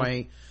some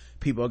point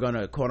people are going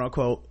to quote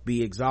unquote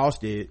be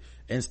exhausted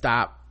and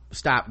stop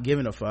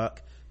giving a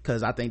fuck,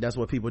 because I think that's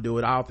what people do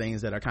with all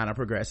things that are kind of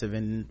progressive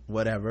and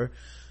whatever.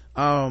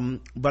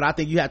 But I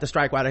think you have to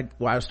strike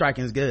while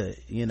striking is good,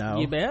 you know.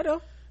 You better.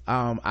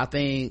 I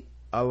think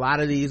a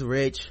lot of these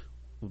rich,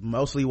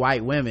 mostly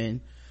white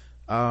women,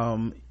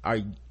 are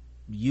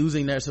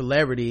using their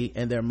celebrity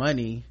and their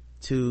money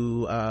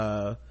to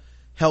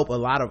help a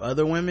lot of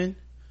other women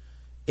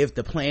if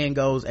the plan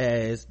goes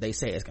as they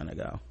say it's gonna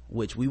go,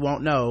 which we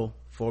won't know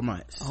for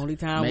months, only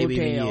time maybe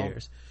will even tell.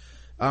 years.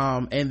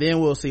 And then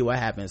we'll see what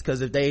happens,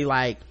 because if they,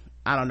 like,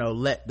 I don't know,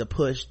 let the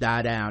push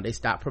die down, they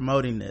stop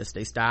promoting this,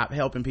 they stop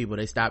helping people,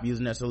 they stop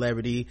using their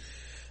celebrity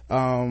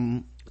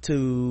to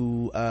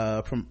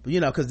you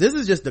know, because this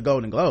is just the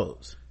Golden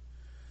Globes.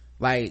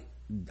 Like,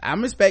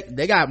 I'm expecting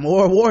they got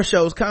more award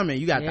shows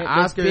coming. You got the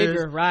Oscars,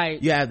 bigger,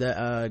 right? You have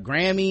the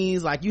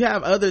Grammys, like, you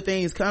have other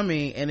things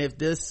coming. And if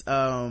this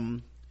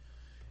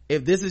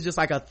is just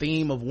like a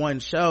theme of one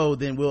show,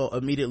 then we'll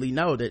immediately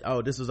know that,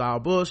 oh, this was all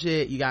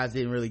bullshit, you guys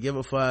didn't really give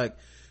a fuck.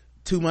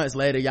 2 months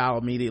later, y'all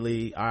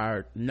immediately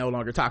are no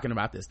longer talking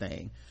about this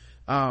thing.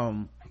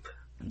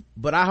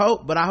 But I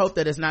hope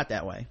that it's not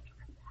that way.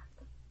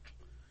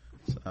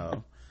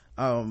 So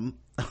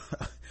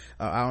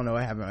I don't know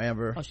what happened,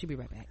 Amber. Oh, she'll be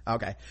right back.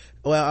 Okay.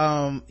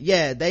 Well,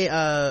 yeah, they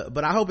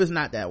but I hope it's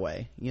not that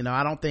way. You know,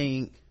 I don't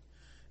think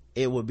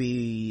it would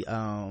be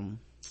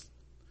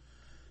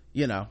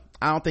you know,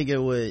 I don't think it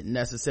would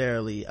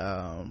necessarily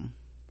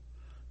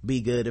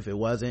be good if it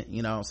wasn't,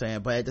 you know what I'm saying?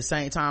 But at the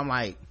same time,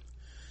 like,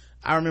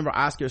 I remember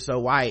Oscar So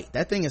White,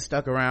 that thing has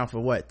stuck around for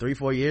what,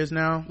 3-4 years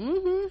now.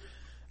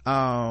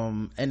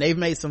 And they've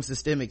made some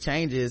systemic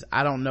changes.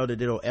 I don't know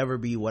that it'll ever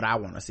be what I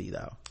want to see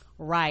though.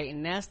 Right,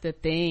 and that's the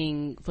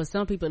thing. For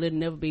some people, it'll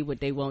never be what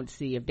they want to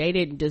see. If they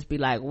didn't just be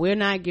like, we're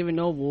not giving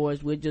no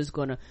awards, we're just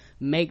gonna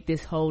make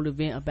this whole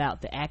event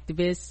about the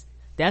activists.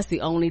 That's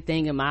the only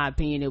thing, in my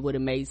opinion, that would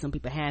have made some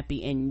people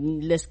happy.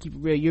 And let's keep it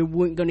real, you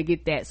weren't gonna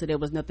get that, so there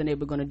was nothing they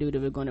were gonna do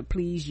that were gonna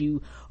please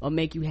you or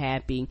make you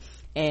happy.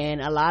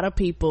 And a lot of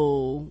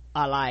people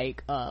are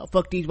like,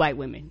 fuck these white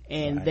women,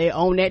 and they're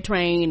on that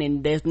train,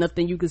 and there's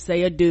nothing you can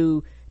say or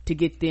do to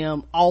get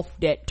them off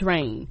that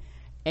train.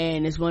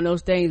 And it's one of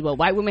those things where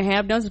white women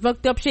have done some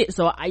fucked up shit,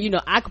 so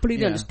I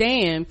completely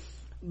understand,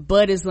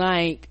 but it's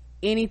like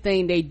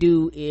anything they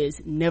do is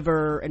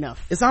never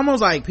enough. It's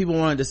almost like people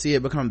wanted to see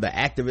it become the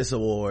activist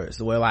awards,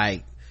 where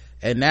like,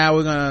 and now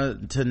we're gonna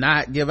to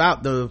not give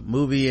out the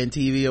movie and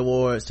TV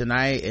awards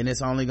tonight, and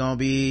it's only gonna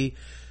be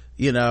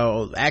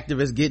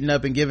activists getting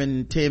up and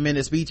giving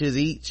 10-minute speeches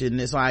each,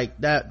 and it's like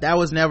that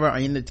was never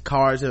in the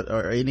cards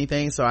or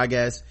anything. So I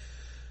guess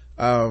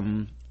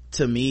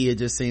to me it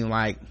just seemed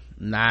like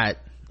not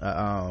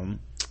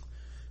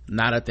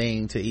a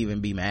thing to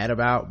even be mad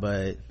about.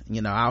 But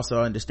I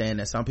also understand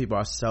that some people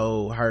are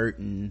so hurt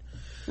and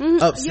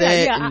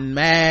upset and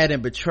mad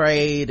and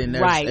betrayed, and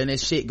and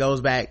this shit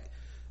goes back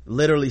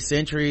literally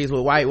centuries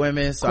with white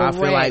women. So I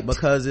feel like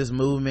because this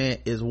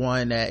movement is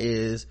one that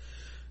is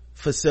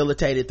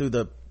facilitated through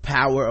the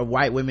power of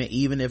white women,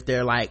 even if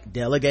they're like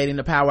delegating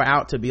the power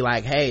out to be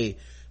like, hey,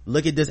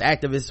 look at this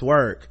activist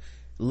work,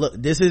 look,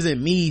 this isn't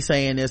me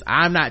saying this,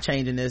 I'm not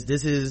changing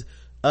this is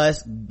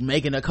us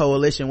making a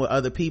coalition with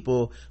other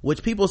people,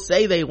 which people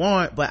say they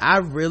want, but I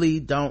really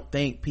don't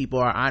think people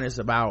are honest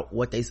about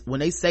when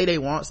they say they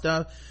want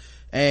stuff.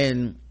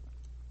 And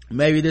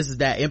maybe this is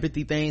that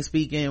empathy thing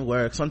speaking,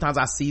 where sometimes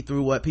I see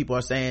through what people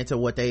are saying to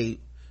what they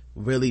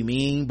really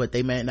mean, but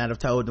they may not have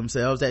told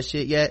themselves that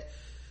shit yet.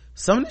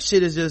 Some of the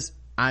shit is just,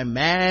 I'm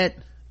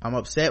mad, I'm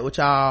upset with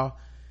y'all,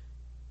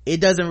 it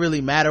doesn't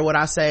really matter what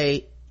I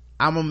say,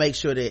 I'm gonna make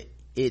sure that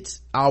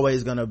it's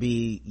always gonna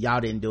be,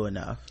 y'all didn't do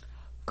enough.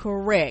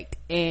 Correct.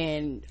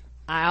 And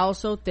I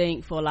also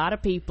think for a lot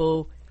of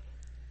people,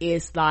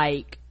 it's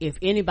like, if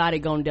anybody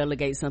gonna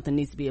delegate something, it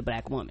needs to be a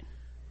black woman,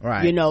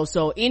 right?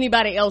 So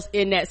anybody else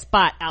in that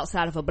spot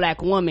outside of a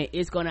black woman,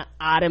 it's gonna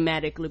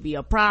automatically be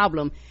a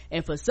problem.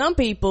 And for some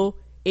people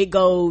it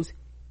goes,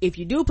 if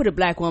you do put a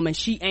black woman,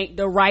 she ain't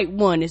the right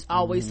one, it's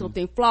always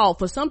something flawed.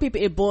 For some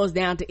people it boils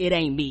down to, it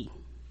ain't me.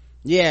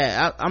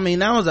 I mean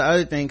that was the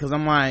other thing, because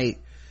I'm like,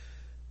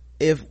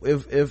 if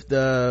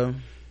the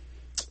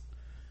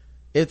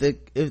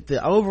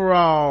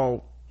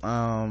overall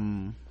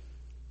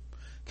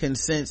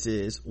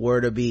consensus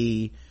were to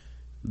be,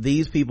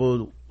 these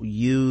people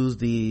use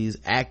these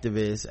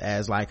activists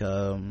as like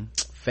a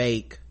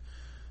fake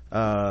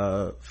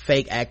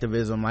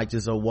activism, like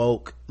just a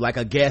woke, like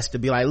a guest to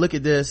be like, look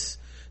at this,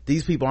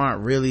 these people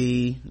aren't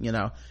really,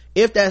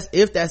 if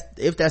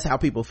that's how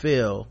people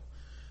feel,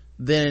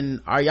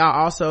 then are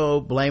y'all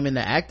also blaming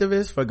the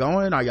activists for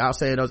going? Are y'all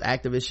saying those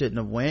activists shouldn't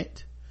have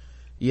went?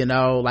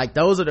 Like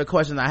those are the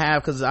questions I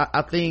have, because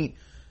I think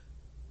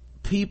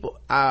people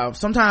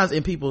sometimes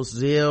in people's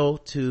zeal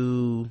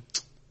to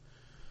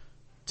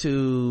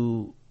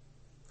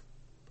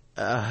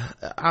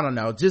I don't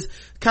know, just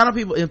kind of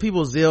people in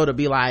people's zeal to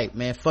be like,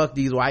 man, fuck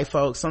these white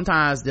folks,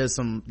 sometimes there's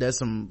some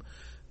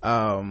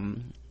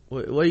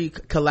what do you,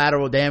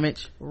 collateral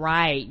damage,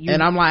 right?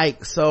 And I'm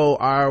like, so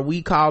are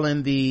we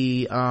calling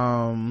the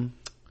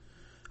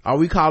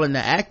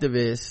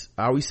activists,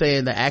 are we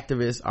saying the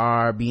activists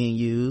are being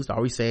used?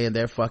 Are we saying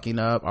they're fucking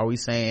up? Are we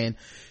saying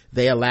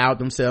they allowed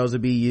themselves to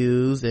be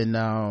used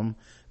and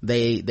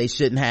they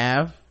shouldn't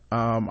have?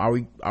 Are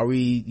we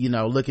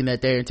looking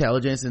at their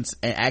intelligence and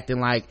acting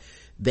like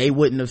they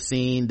wouldn't have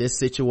seen this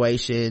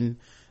situation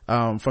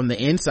from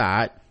the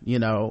inside,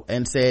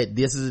 and said,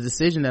 this is a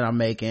decision that I'm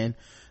making,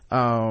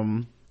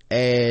 and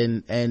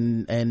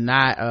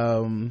not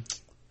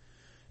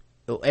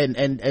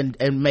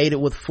and made it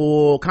with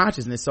full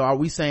consciousness? So are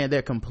we saying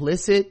they're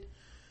complicit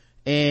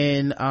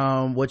in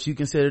what you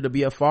consider to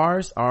be a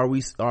farce? Are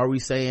we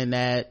saying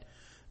that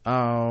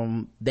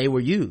they were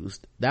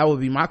used? That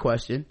would be my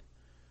question,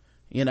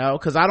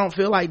 because I don't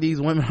feel like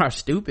these women are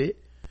stupid,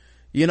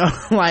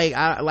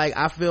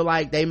 I feel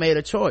like they made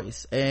a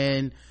choice.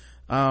 And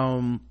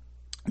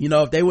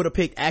if they would have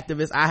picked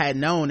activists I had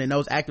known, and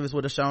those activists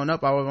would have shown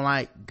up, I would have been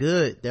like,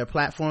 good, their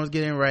platform's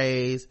getting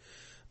raised,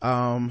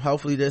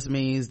 hopefully this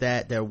means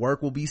that their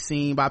work will be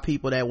seen by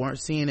people that weren't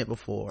seeing it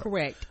before.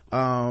 Correct.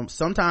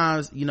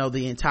 Sometimes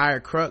the entire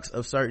crux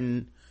of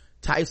certain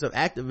types of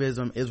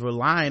activism is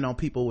relying on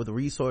people with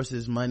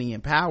resources, money,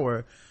 and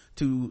power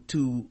to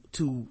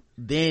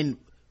then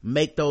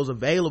make those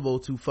available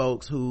to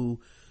folks who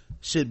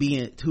should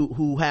be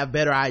who have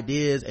better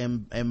ideas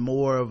and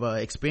more of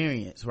a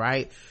experience,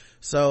 right?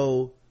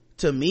 So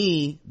to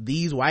me,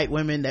 these white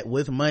women that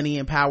with money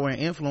and power and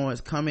influence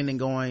coming and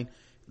going,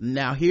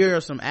 now here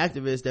are some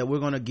activists that we're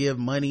going to give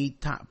money,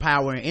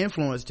 power, and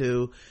influence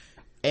to,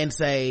 and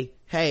say,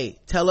 hey,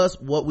 tell us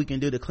what we can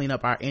do to clean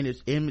up our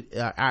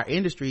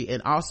industry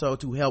and also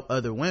to help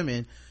other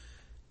women.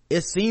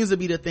 it seems to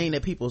be the thing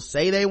that people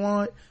say they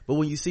want, but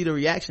when you see the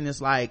reaction,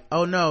 it's like,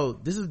 oh no,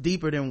 this is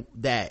deeper than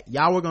that.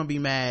 Y'all were gonna be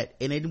mad,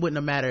 and it wouldn't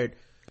have mattered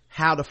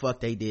how the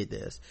fuck they did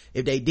this.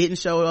 If they didn't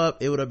show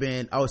up, it would have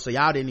been, oh, so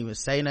y'all didn't even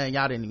say nothing,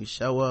 y'all didn't even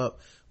show up,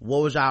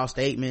 what was y'all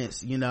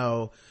statements?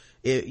 I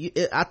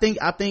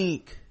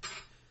think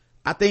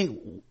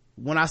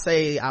when I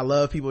say I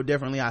love people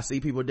differently, I see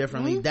people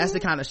differently, that's the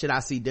kind of shit I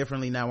see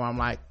differently now, where I'm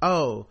like,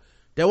 oh,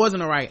 there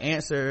wasn't a right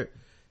answer,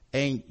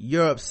 and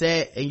you're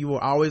upset, and you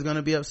were always going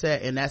to be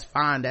upset, and that's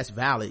fine, that's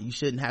valid. You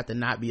shouldn't have to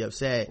not be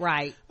upset,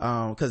 right?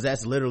 Because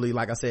that's literally,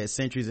 like I said,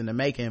 centuries in the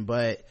making.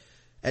 But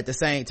at the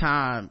same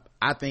time,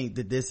 I think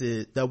that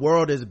the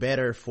world is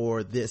better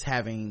for this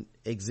having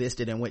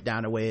existed and went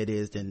down the way it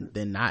is than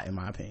not, in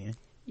my opinion.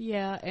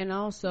 Yeah, and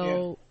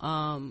also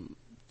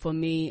for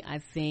me, I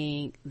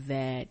think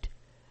that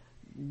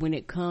when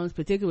it comes,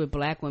 particularly with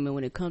black women,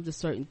 when it comes to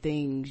certain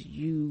things,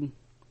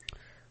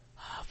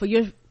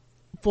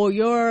 for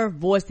your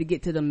voice to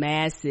get to the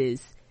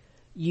masses,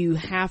 you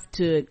have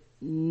to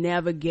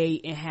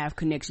navigate and have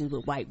connections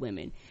with white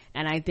women.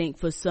 And I think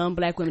for some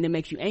black women, it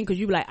makes you angry, because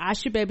you be like, I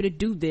should be able to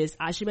do this,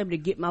 I should be able to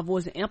get my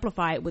voice and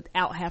amplify it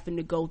without having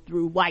to go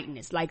through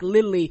whiteness. Like,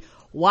 literally,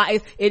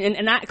 why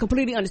and I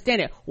completely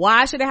understand it.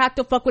 Why should I have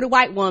to fuck with a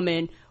white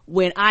woman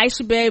when I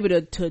should be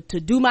able to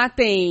do my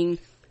thing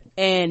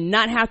and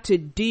not have to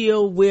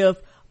deal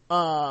with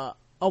a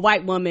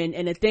white woman?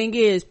 And the thing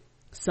is,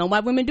 some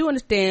white women do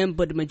understand,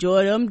 but the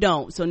majority of them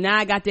don't. So now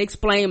I got to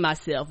explain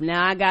myself.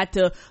 Now I got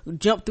to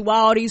jump through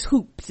all these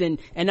hoops, and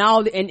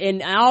all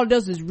it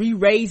does is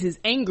re-raise his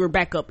anger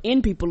back up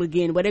in people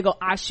again, where they go,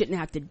 I shouldn't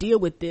have to deal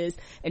with this.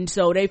 And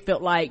so they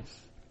felt like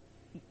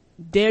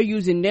they're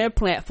using their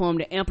platform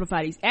to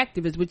amplify these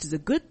activists, which is a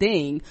good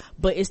thing,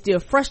 but it's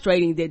still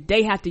frustrating that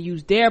they have to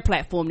use their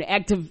platform to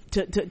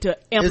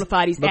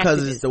amplify these activists.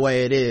 Because it's the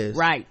way it is.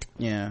 Right.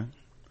 Yeah.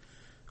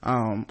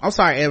 I'm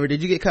sorry, Ever,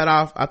 did you get cut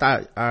off? I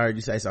thought I heard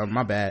you say something.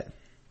 My bad.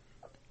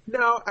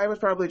 No, I was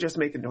probably just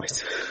making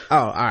noise. Oh,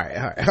 all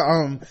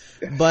right.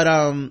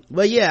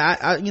 But yeah,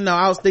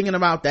 I was thinking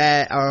about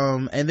that.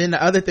 And then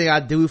the other thing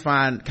I do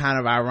find kind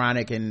of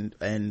ironic and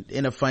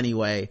in a funny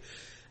way,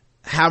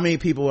 how many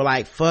people were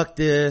like, fuck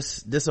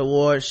this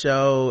award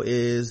show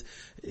is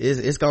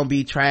it's gonna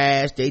be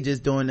trash. They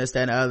just doing this,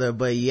 that, and the other.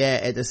 But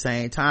yet at the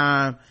same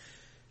time,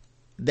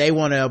 they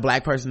wanted a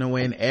black person to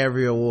win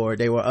every award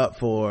they were up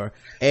for,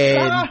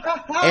 and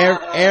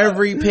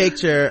every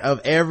picture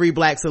of every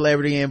black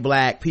celebrity in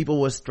black,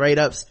 people were straight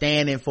up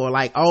standing for,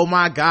 like, oh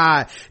my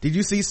god, did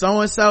you see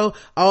so and so,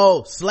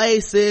 oh, slay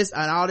sis,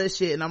 and all this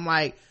shit. And I'm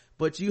like,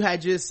 but you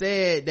had just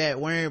said that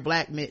wearing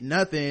black meant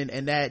nothing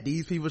and that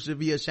these people should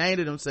be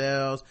ashamed of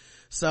themselves.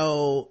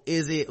 So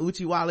is it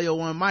Uchiwali or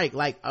One Mic?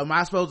 Like, am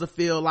I supposed to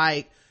feel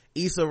like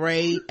Issa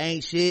Rae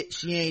ain't shit,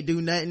 she ain't do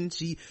nothing,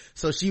 she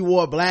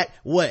wore black,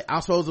 what,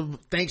 I'm supposed to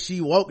think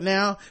she woke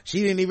now?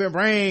 She didn't even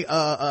bring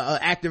a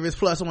activist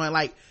plus one.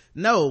 Like,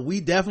 no, we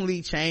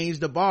definitely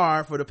changed the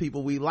bar for the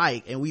people we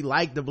like, and we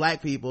like the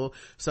black people.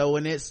 So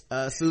when it's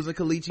Susan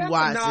Kalichi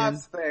Watson, a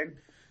Nas thing.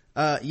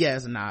 Yeah,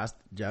 it's a Nas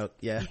joke,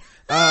 yeah.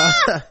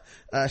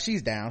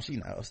 She's down, she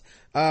knows.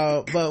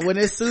 But when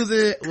it's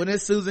Susan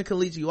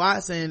Kalichi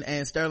Watson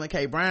and Sterling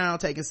K. Brown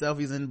taking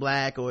selfies in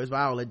black, or it's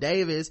Viola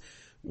Davis,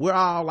 we're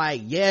all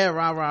like, yeah,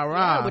 rah rah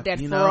rah, yeah, with that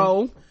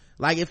fro.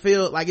 Like,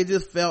 it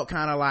just felt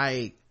kind of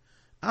like,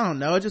 I don't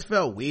know, it just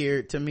felt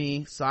weird to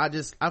me. So it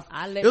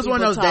was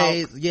one of those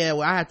days, yeah,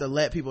 where I had to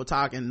let people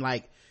talk, and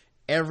like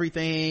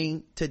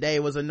everything today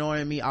was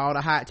annoying me, all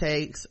the hot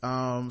takes. So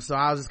I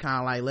was just kind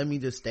of like, let me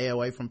just stay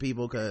away from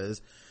people,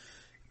 because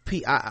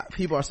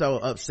people are so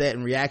upset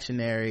and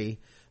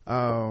reactionary,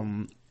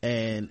 and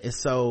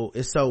it's so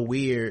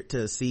weird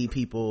to see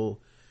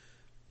people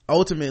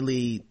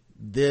ultimately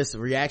this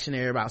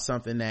reactionary about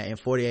something that in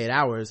 48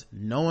 hours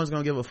no one's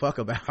gonna give a fuck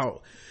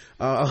about.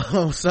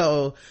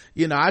 So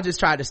I just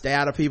tried to stay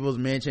out of people's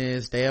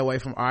mentions, stay away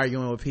from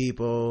arguing with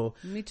people.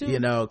 Me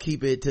too.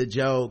 Keep it to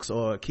jokes,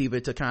 or keep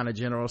it to kind of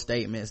general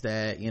statements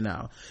that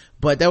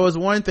but there was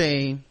one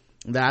thing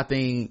that I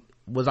think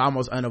was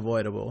almost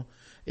unavoidable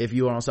if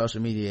you were on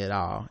social media at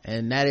all,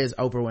 and that is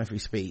Oprah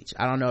Winfrey's speech.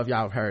 I don't know if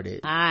y'all have heard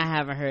it. I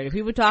haven't heard it.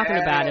 People talking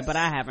about it, but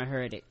I haven't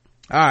heard it.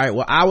 All right,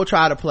 well, I will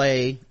try to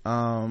play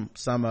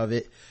some of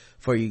it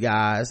for you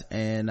guys,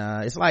 and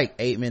it's like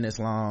 8 minutes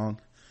long,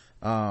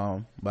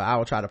 but I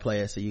will try to play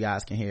it so you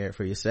guys can hear it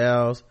for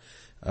yourselves.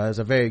 It's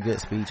a very good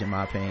speech in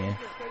my opinion.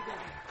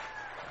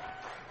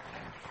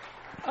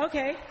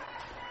 Okay.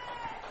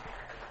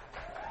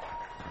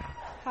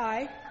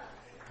 Hi.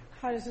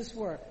 How does this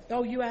work?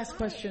 Oh, you ask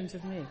questions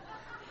of me.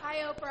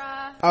 Hi,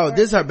 Oprah. Oh,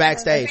 this is her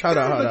backstage. Hold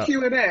on.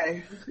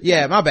 Q&A.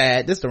 Yeah, my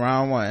bad. This is the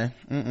wrong one.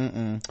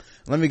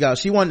 Let me go.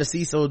 She won the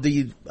Cecil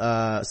B.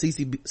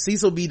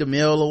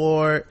 DeMille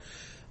Award,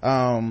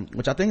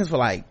 which I think is for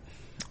like,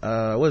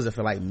 what is it,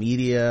 for like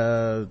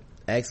media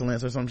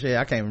excellence or some shit?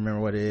 I can't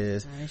remember what it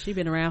is. She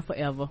been around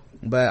forever.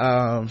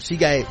 But she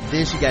gave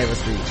a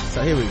speech.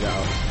 So here we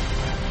go.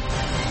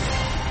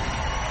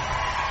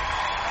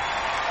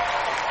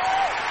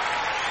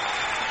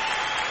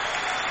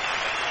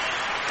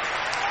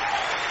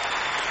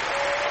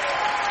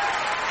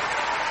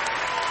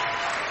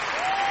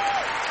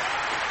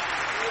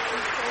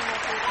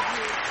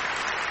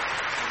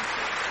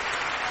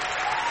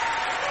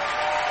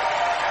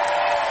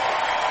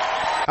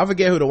 I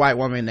forget who the white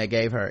woman that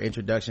gave her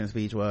introduction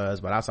speech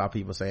was, but I saw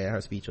people saying her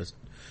speech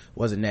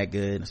wasn't that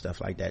good and stuff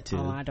like that too.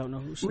 Oh, I don't know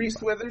who she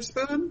Reese was.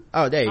 Witherspoon.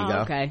 Oh, there you go.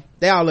 Okay.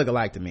 They all look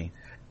alike to me.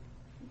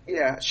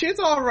 Yeah, she's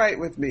all right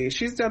with me.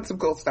 She's done some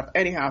cool stuff.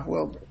 Anyhow,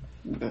 well,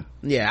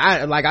 yeah,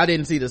 I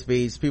didn't see the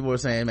speech. People were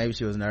saying maybe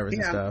she was nervous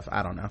and stuff.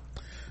 I don't know.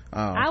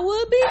 I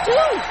would be too.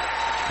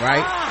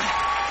 Right?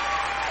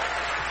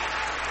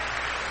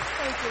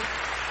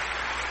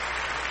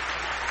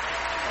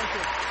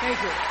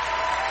 Thank you.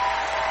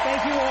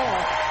 Thank you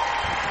all.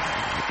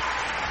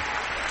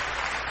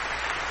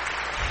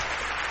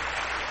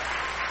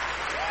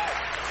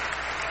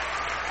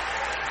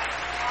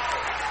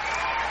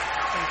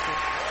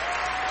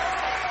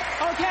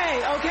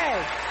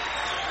 Okay.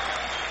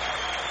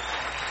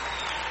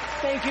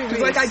 Thank you,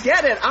 Reese. she's like, I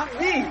get it. I'm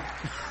me.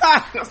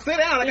 Now sit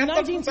down. I In got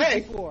something to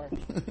say. 1964,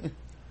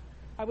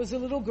 I was a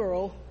little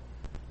girl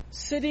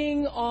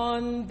sitting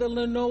on the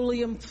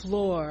linoleum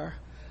floor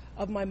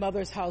of my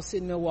mother's house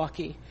in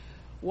Milwaukee,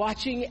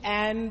 watching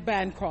Anne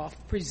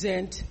Bancroft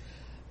present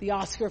the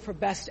Oscar for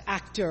Best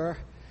Actor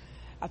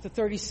at the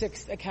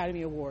 36th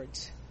Academy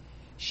Awards.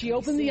 She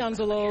opened the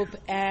envelope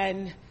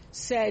and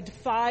said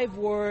 5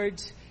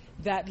 words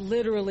that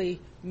literally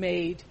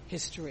made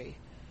history.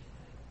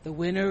 The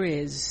winner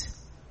is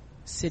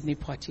Sidney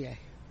Poitier.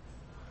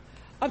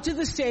 Up to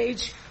the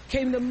stage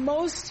came the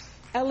most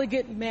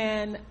elegant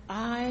man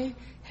I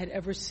had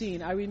ever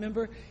seen. I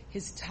remember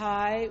his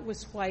tie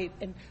was white,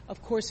 and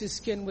of course his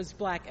skin was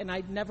black, and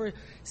I'd never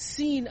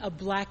seen a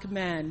black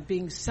man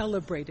being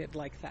celebrated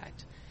like that.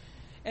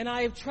 And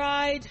I have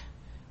tried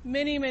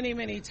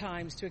many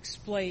times to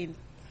explain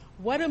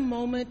what a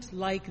moment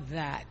like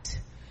that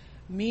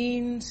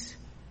means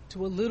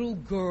to a little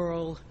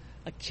girl,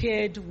 a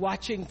kid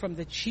watching from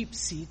the cheap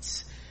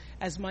seats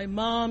as my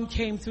mom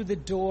came through the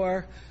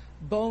door,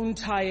 bone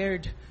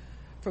tired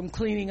from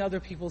cleaning other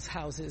people's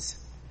houses.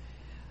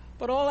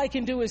 But all I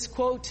can do is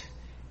quote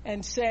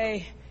and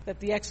say that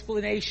the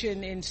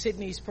explanation in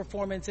Sidney's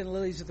performance in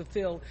Lilies of the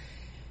Field,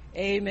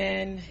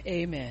 amen,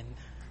 amen,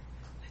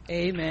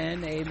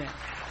 amen, amen.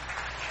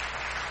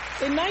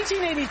 In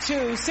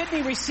 1982,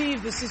 Sidney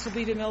received the Cecil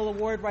B. DeMille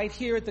Award right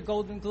here at the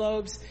Golden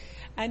Globes,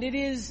 and it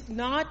is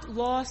not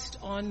lost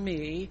on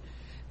me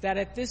that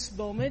at this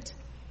moment,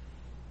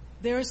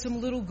 there are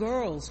some little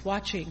girls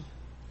watching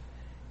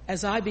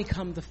as I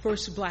become the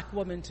first black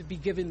woman to be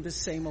given the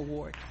same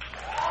award.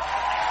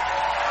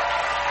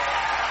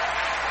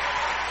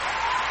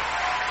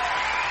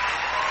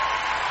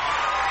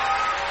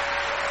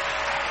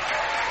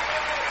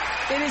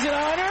 It is an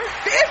honor.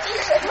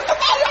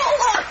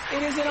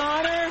 It is an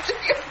honor,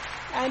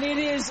 and it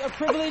is a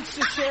privilege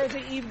to share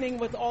the evening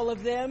with all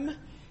of them,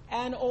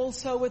 and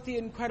also with the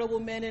incredible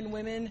men and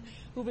women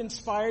who've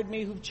inspired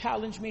me, who've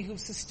challenged me, who've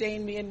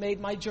sustained me, and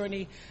made my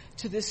journey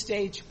to this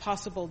stage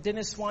possible.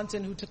 Dennis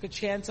Swanson, who took a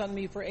chance on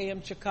me for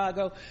AM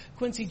Chicago.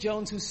 Quincy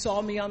Jones, who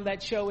saw me on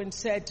that show and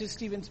said to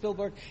Steven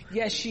Spielberg,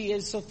 yes, she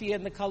is Sophia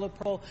in The Color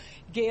Purple.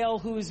 Gail,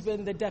 who's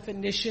been the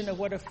definition of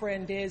what a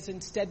friend is,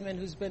 and Stedman,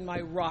 who's been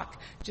my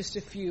rock, just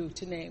a few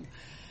to name.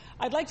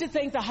 I'd like to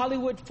thank the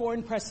Hollywood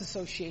Foreign Press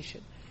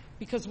Association,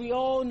 because we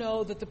all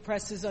know that the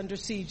press is under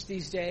siege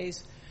these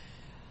days.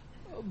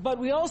 But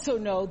we also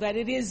know that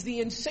it is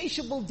the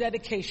insatiable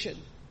dedication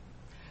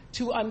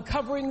to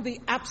uncovering the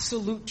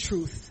absolute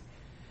truth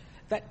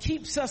that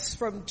keeps us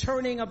from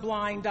turning a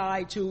blind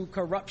eye to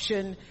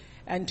corruption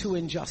and to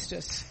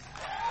injustice.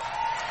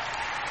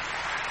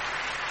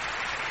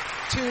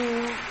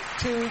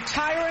 To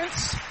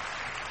tyrants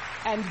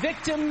and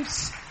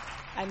victims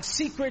and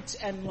secrets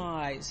and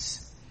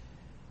lies.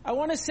 I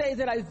want to say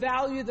that I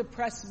value the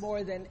press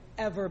more than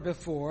ever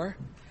before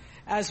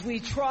as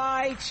we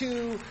try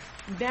to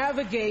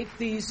navigate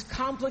these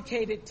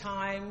complicated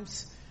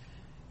times,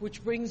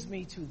 which brings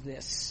me to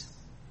this.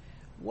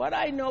 What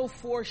I know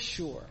for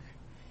sure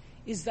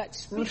is that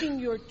speaking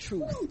your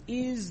truth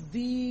is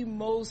the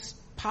most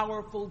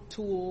powerful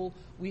tool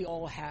we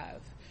all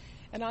have.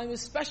 And I'm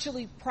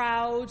especially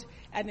proud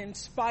and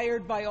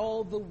inspired by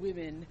all the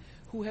women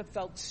who have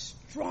felt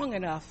strong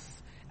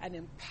enough and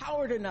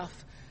empowered enough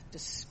to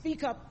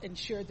speak up and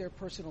share their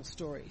personal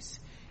stories.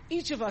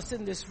 Each of us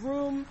in this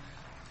room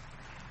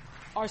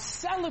are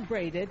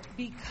celebrated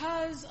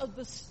because of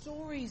the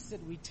stories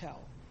that we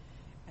tell.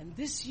 And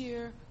this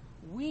year,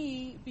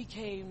 we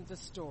became the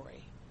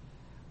story.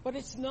 But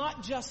it's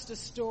not just a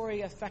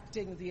story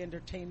affecting the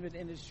entertainment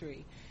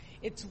industry.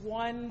 It's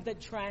one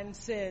that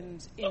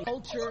transcends in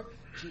culture,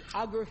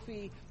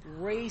 geography,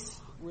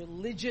 race,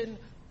 religion,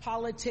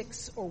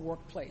 politics, or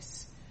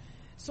workplace.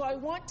 So I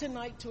want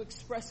tonight to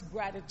express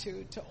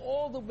gratitude to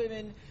all the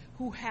women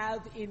who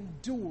have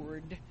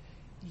endured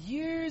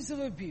years of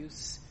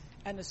abuse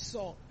and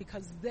assault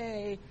because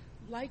they,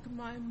 like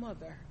my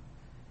mother,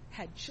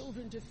 had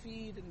children to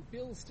feed and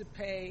bills to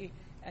pay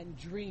and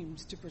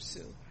dreams to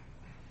pursue.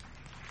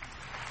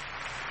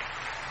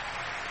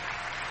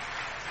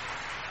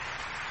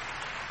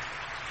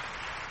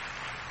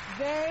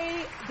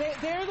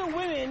 They're the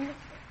women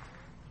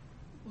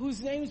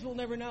whose names we'll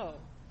never know.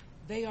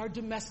 They are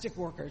domestic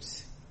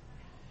workers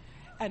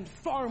and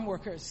farm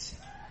workers.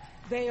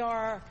 They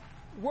are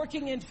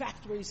working in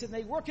factories, and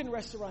they work in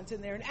restaurants,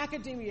 and they're in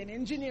academia and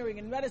engineering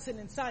and medicine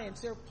and science.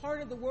 They're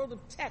part of the world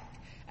of tech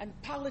and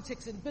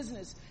politics and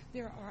business.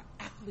 There are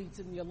athletes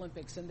in the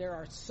Olympics, and there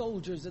are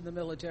soldiers in the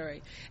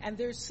military. And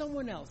there's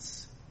someone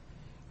else,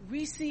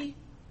 Recy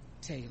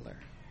Taylor.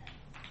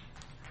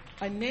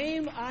 A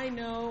name I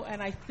know,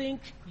 and I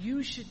think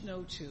you should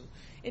know too.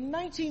 In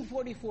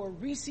 1944,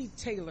 Recy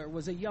Taylor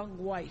was a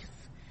young wife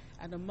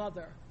and a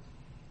mother.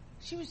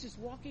 She was just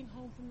walking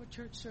home from a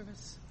church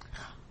service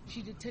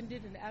she'd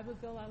attended in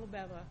Abbeville,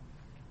 Alabama,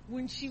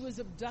 when she was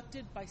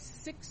abducted by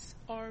 6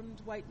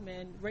 armed white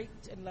men,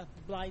 raped and left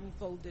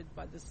blindfolded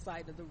by the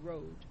side of the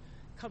road,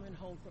 coming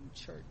home from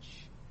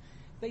church.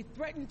 They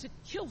threatened to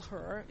kill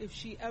her if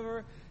she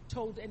ever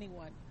told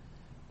anyone.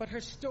 But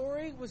her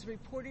story was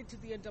reported to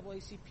the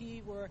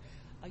NAACP, where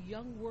a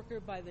young worker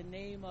by the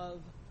name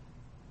of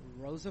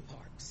Rosa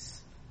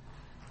Parks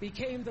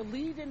became the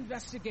lead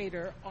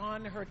investigator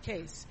on her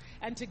case.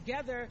 And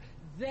together,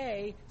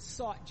 they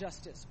sought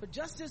justice. But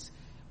justice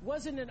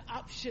wasn't an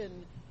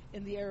option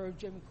in the era of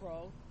Jim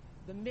Crow.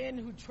 The men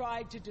who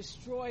tried to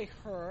destroy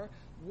her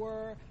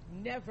were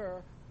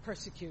never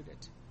persecuted.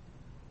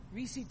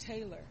 Recy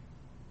Taylor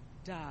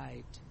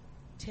died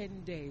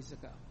 10 days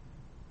ago,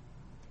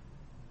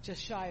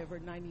 just shy of her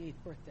 98th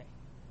birthday.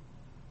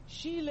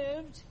 She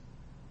lived,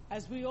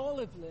 as we all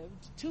have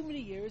lived, too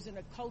many years in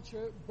a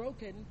culture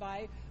broken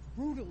by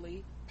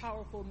brutally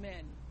powerful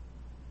men.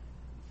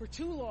 For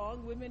too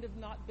long, women have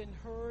not been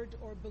heard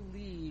or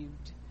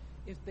believed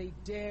if they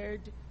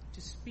dared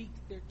to speak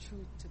their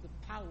truth to the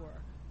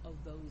power of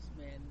those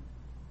men.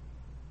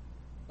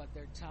 But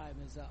their time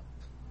is up.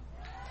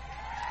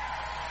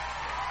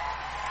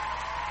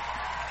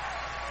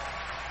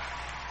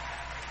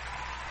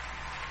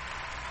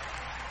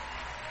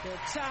 Their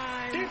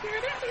time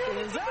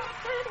is up.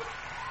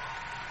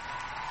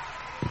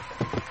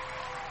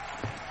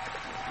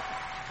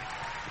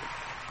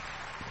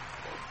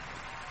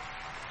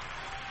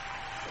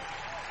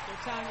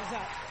 Time is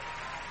up.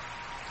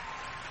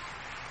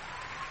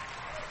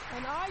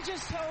 And I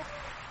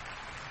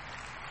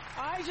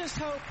just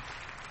hope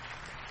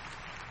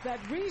that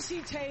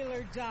Recy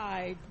Taylor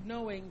died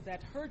knowing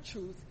that her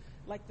truth,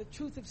 like the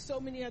truth of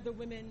so many other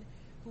women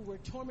who were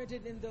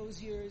tormented in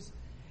those years,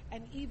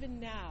 and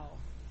even now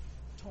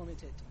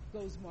tormented,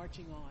 goes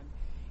marching on.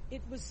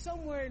 It was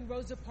somewhere in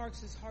Rosa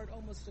Parks' heart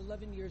almost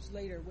 11 years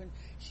later when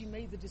she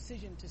made the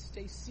decision to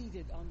stay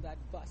seated on that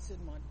bus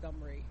in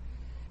Montgomery.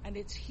 And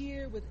it's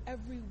here with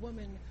every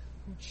woman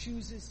who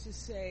chooses to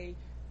say,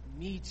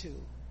 me too.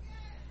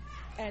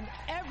 And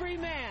every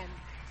man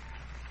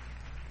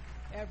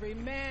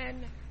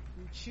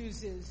who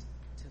chooses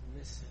to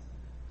listen.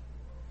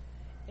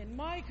 In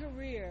my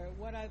career,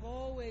 what I've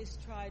always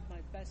tried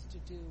my best to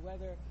do,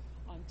 whether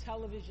on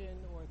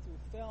television or through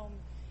film,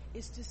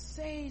 is to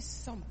say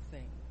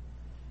something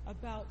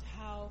about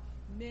how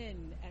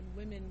men and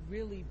women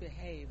really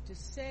behave, to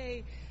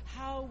say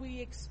how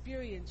we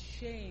experience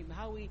shame,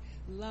 how we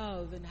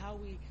love and how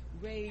we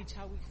rage,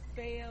 how we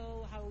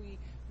fail, how we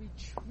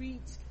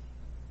retreat,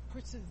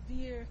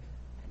 persevere,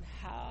 and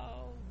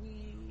how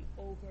we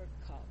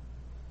overcome.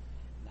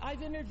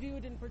 I've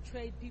interviewed and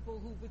portrayed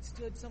people who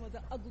withstood some of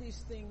the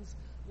ugliest things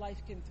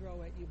life can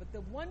throw at you, but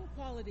the one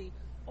quality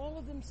all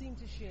of them seem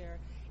to share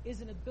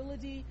is an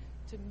ability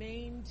to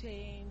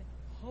maintain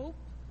hope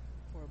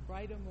for a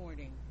brighter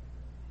morning,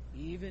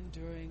 even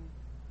during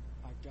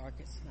our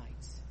darkest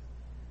nights.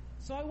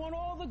 So I want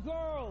all the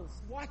girls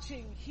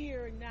watching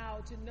here and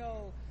now to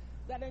know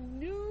that a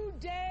new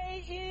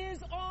day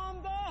is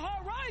on the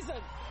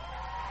horizon.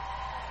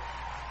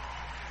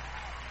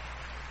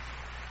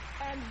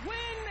 And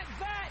when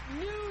that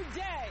new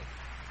day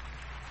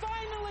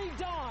finally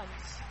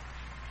dawns,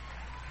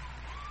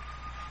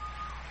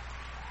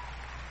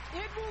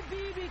 it will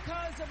be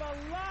because of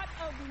a lot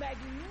of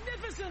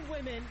magnificent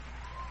women,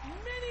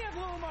 many of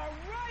whom are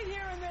right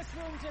here in this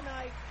room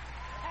tonight,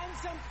 and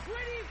some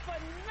pretty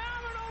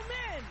phenomenal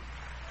men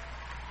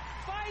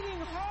fighting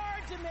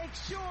hard to make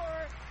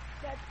sure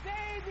that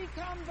they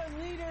become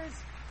the leaders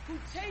who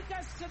take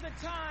us to the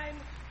time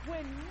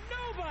when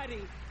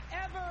nobody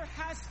ever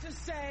has to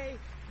say,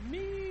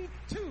 me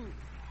too,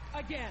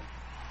 again.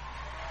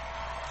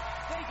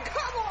 Thank you.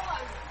 Come on!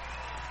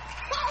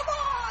 Come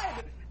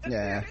on!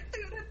 Yeah.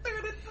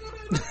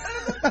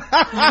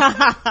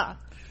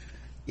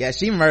 Yeah,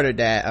 she murdered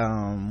that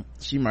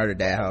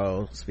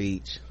whole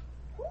speech.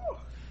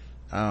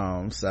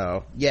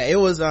 So yeah, it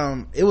was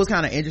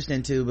kind of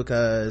interesting too,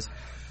 because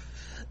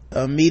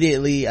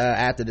immediately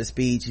after the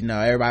speech,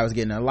 everybody was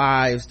getting their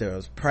lives, there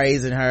was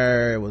praising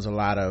her, it was a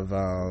lot of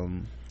a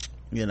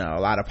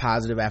lot of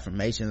positive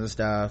affirmations and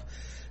stuff.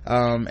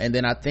 And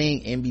then I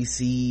think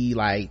NBC,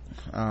 like,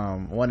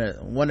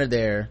 one of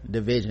their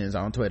divisions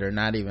on Twitter,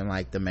 not even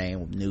like the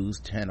main news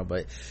channel,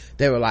 but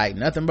they were like,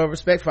 nothing but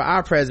respect for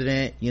our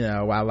president, you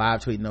know, while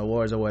live tweeting the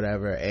awards or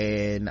whatever,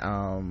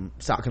 and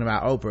talking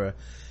about Oprah.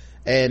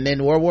 And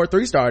then World War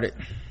III started,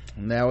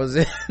 and that was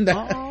it.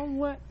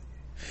 What?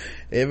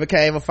 It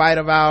became a fight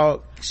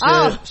about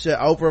should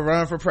Oprah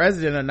run for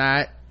president or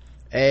not,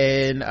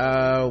 and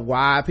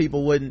why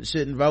people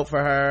shouldn't vote for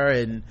her,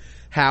 and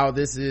how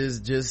this is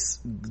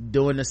just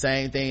doing the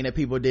same thing that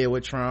people did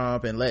with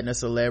Trump and letting a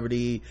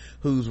celebrity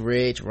who's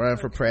rich run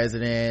for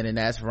president, and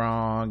that's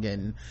wrong,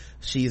 and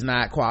she's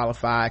not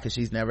qualified because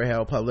she's never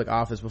held public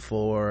office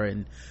before,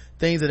 and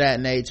things of that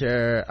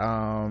nature.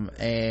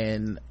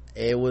 And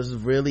it was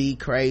really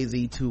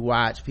crazy to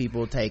watch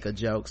people take a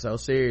joke so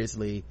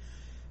seriously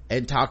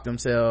and talk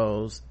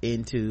themselves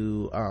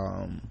into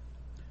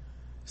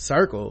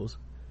circles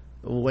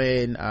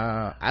when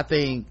I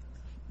think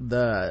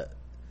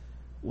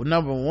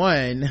number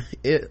one,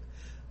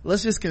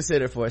 let's just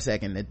consider for a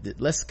second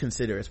let's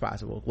consider as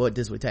possible what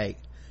this would take.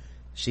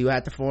 She would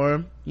have to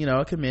form, you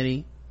know, a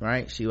committee,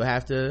 right? She would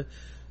have to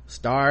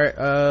start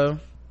her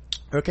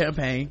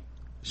campaign.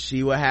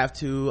 She would have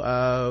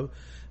to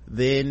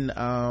then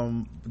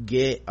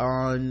get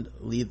on,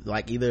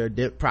 like, either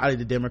probably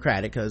the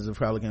Democratic, because the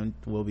Republican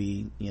will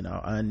be, you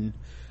know,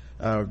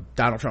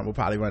 Donald Trump will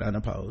probably run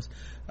unopposed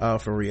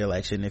for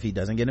re-election if he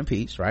doesn't get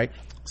impeached, right?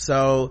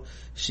 So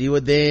she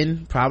would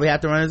then probably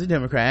have to run as a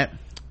Democrat.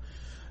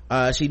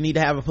 She'd need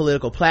to have a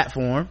political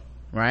platform,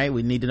 right?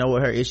 We need to know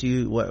what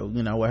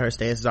what her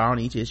stances are on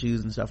each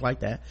issues and stuff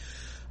like that.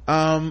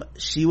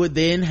 She would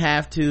then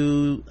have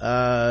to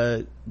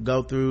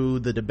go through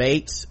the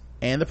debates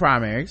and the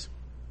primaries,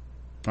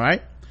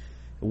 right?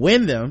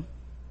 Win them,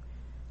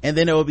 and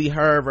then it will be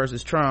her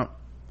versus Trump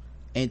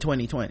in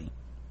 2020.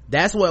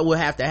 That's what will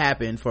have to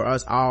happen for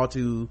us all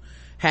to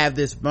have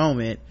this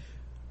moment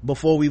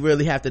before we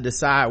really have to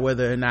decide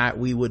whether or not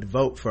we would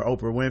vote for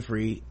Oprah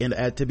Winfrey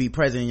to be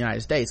president of the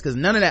United States, because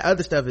none of that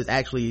other stuff is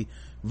actually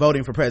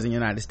voting for president of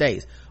the United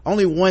States.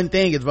 Only one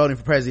thing is voting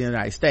for president of the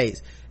United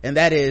States, and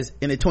that is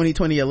in the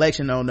 2020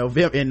 election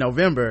in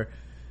November,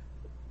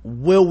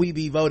 will we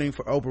be voting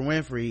for Oprah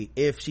Winfrey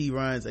if she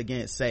runs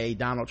against, say,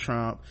 Donald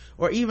Trump,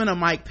 or even a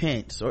Mike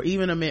Pence, or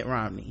even a Mitt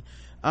Romney?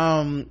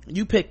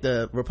 You pick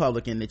the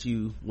Republican that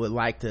you would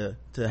like to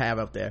have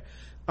up there.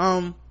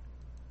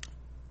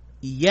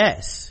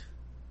 Yes.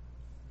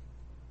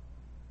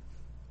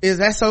 Is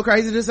that so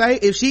crazy to say?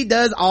 If she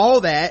does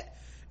all that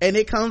and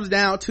it comes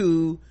down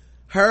to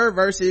her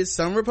versus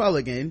some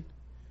Republican,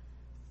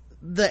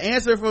 the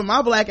answer for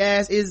my black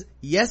ass is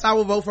yes, I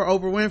will vote for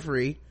Oprah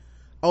Winfrey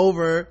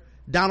over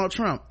Donald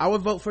Trump. I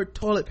would vote for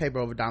toilet paper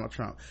over Donald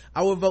Trump.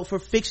 I would vote for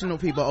fictional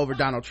people over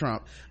Donald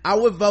Trump. I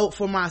would vote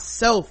for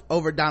myself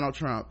over Donald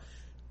Trump.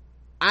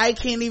 I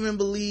can't even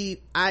believe,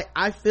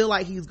 I feel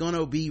like he's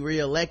gonna be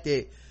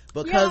reelected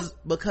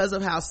because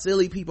of how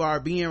silly people are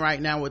being right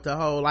now with the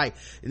whole, like,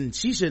 and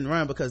she shouldn't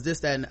run because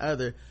this, that, and the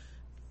other.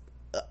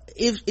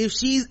 If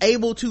she's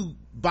able to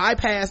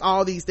bypass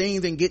all these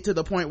things and get to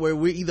the point where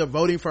we're either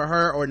voting for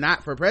her or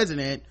not for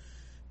president,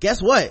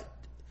 guess what?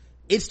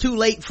 It's too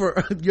late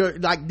for your,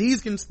 like,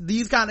 these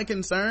kind of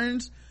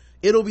concerns.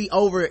 It'll be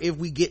over if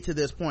we get to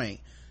this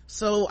point.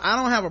 So I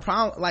don't have a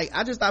problem. Like,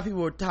 I just thought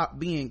people were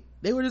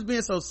they were just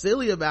being so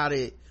silly about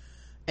it.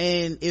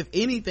 And if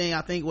anything, I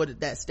think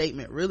what that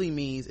statement really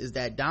means is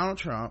that Donald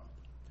Trump,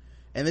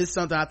 and this is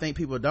something I think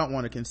people don't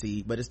want to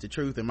concede, but it's the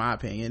truth in my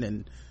opinion,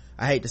 and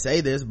I hate to say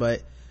this,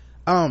 but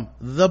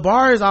the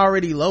bar is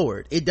already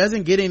lowered. It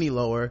doesn't get any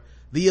lower.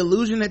 The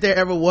illusion that there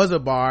ever was a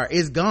bar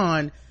is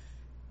gone.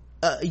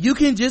 You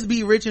can just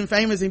be rich and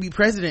famous and be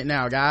president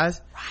now,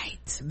 guys.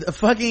 Right. The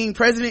fucking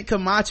President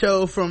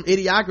Camacho from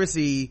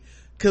Idiocracy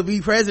could be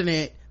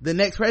the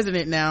next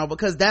president now,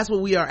 because that's what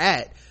we are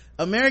at.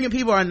 American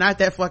people are not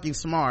that fucking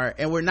smart,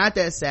 and we're not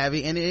that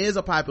savvy, and it is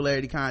a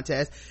popularity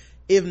contest.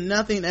 If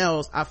nothing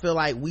else, I feel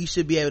like we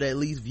should be able to at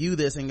least view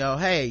this and go,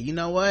 hey, you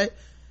know what?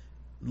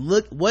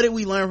 Look, what did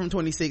we learn from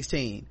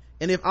 2016?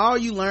 And if all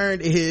you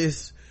learned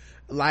is,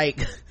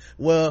 like,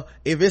 well,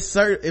 if it's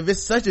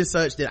such and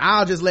such, then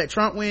I'll just let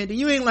Trump win, then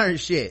you ain't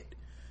learned shit.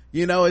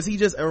 You know, as he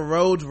just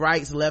erodes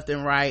rights left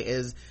and right,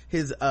 as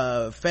his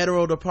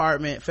federal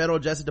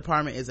justice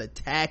department is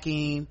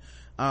attacking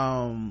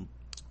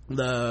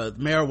the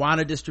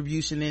marijuana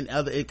distribution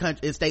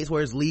in states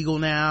where it's legal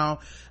now,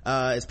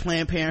 as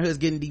Planned Parenthood is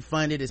getting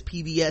defunded, as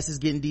PBS is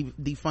getting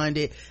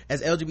defunded,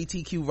 as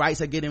LGBTQ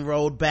rights are getting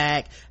rolled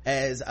back,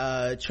 as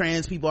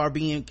trans people are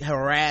being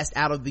harassed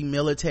out of the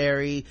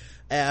military,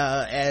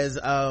 as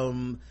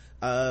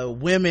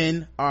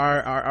women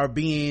are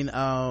being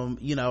on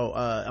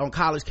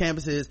college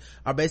campuses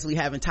are basically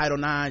having Title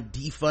IX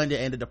defunded,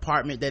 and the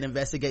department that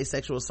investigates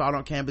sexual assault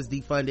on campus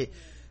defunded.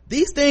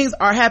 These things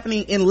are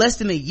happening in less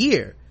than a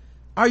year.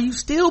 Are you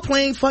still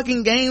playing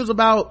fucking games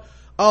about,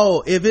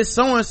 oh, if it's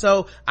so and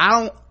so,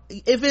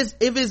 if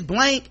it's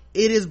blank,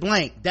 it is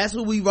blank. That's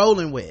what we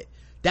rolling with.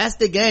 That's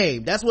the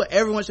game. That's what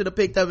everyone should have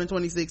picked up in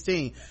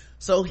 2016.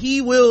 So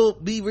he will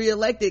be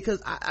reelected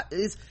because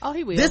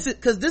he will. This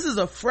is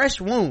a fresh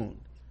wound,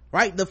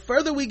 right? The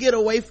further we get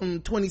away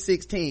from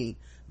 2016,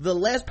 the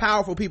less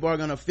powerful people are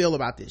going to feel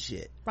about this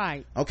shit.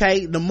 Right.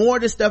 Okay. The more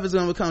this stuff is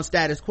going to become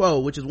status quo,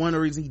 which is one of the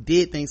reasons he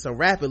did things so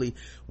rapidly.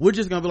 We're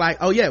just going to be like,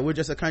 oh yeah, we're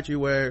just a country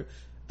where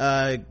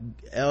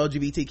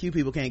LGBTQ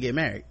people can't get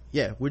married.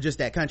 Yeah, we're just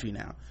that country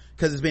now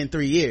because it's been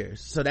 3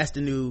 years. So that's the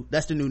new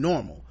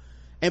normal.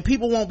 And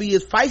people won't be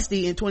as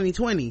feisty in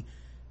 2020.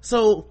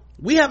 So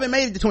we haven't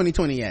made it to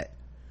 2020 yet.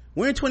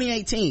 We're in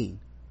 2018.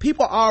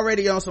 People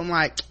already on some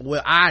like,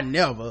 well, I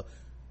never.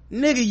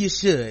 Nigga, you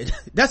should.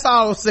 That's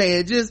all I'm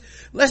saying. Just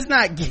let's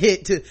not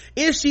get to,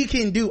 if she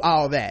can do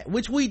all that,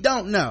 which we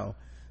don't know.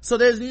 So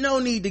there's no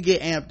need to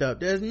get amped up.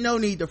 There's no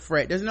need to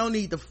fret. There's no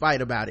need to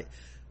fight about it.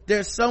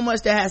 There's so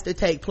much that has to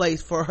take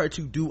place for her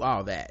to do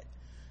all that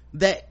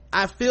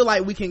I feel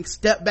like we can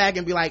step back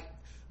and be like,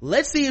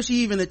 let's see if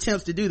she even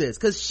attempts to do this,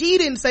 because she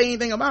didn't say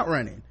anything about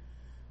running.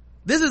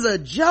 This is a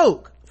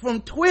joke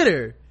from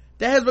Twitter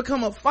that has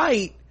become a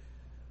fight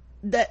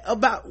that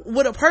about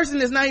what a person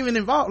that's not even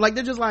involved. Like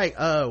they're just like,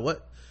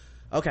 what?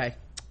 Okay,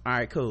 all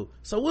right, cool.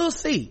 So we'll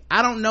see.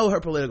 I don't know her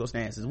political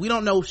stances. We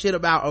don't know shit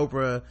about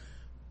Oprah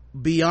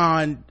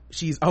beyond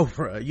she's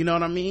Oprah. You know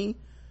what I mean?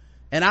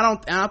 And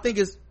I think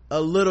it's a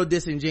little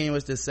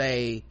disingenuous to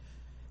say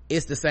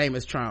it's the same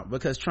as Trump,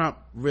 because Trump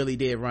really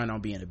did run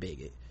on being a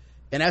bigot.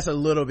 And that's a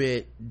little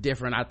bit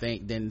different, I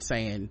think, than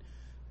saying,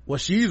 well,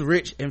 she's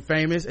rich and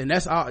famous and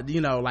that's all,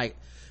 you know, like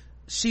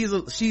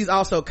she's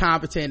also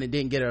competent and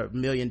didn't get $1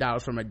 million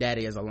from her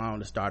daddy as a loan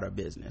to start her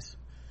business.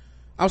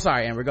 I'm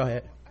sorry, Amber, go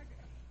ahead.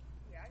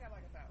 Yeah, I got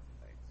like 1,000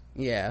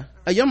 things. Yeah.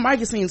 Your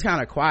mic seems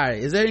kind of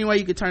quiet. Is there any way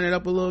you could turn it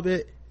up a little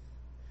bit?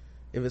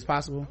 If it's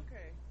possible?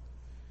 Okay.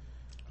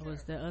 Oh,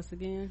 is that us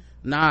again?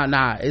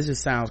 Nah. It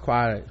just sounds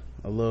quiet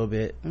a little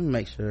bit. Let me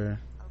make sure.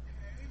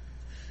 Okay.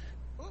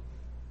 Oop.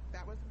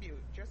 That was mute.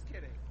 Just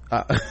kidding.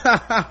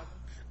 All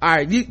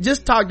right. You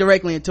just talk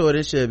directly into it.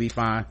 It should be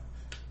fine.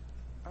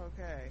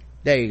 Okay.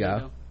 There you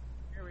go.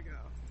 Here we go.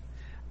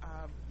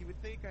 You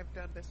would think I've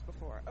done this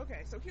before.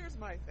 Okay, so here's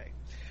my thing.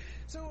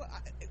 So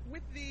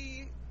with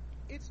the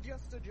it's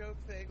just a joke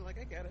thing, like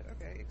I get it.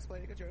 Okay,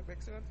 explaining a joke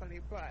makes it unfunny,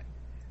 but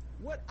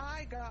what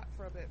I got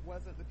from it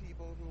wasn't the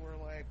people who were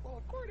like,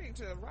 well, according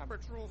to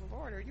Robert's Rules of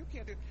Order, you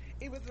can't do...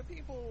 It was the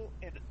people,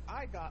 and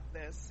I got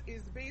this,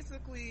 is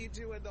basically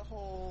doing the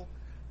whole,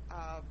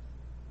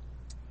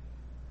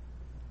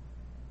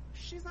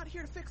 she's not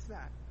here to fix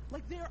that.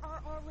 Like, there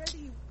are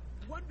already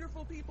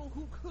wonderful people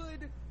who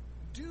could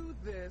do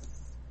this.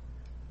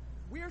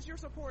 Where's your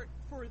support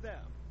for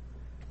them?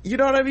 You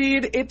know what I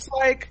mean? It's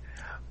like...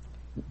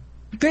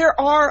 There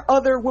are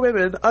other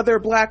women, other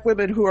black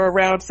women who are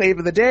around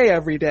saving the day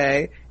every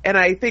day, and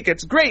I think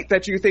it's great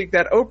that you think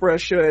that Oprah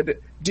should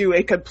do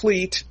a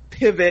complete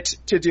pivot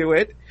to do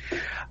it.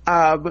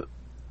 But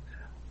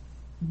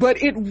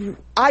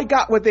I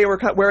got what they were,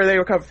 where they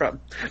were coming from,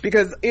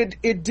 because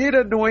it did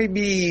annoy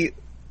me.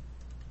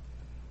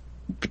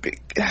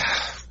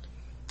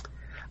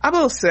 I'm a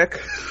little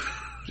sick.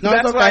 No,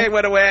 that's okay. why I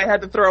went away. I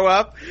had to throw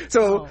up.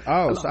 So,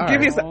 sorry.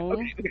 Give me a second.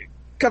 Okay.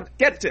 Come,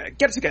 get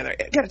it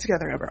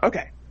together, Amber.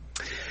 Okay.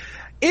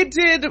 It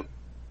did.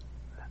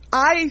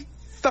 I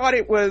thought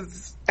it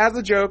was, as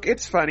a joke,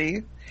 it's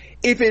funny.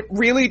 If it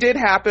really did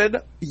happen,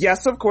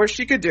 yes, of course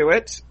she could do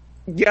it.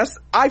 Yes,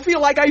 I feel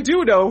like I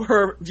do know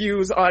her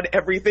views on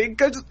everything,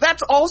 because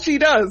that's all she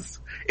does,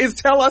 is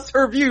tell us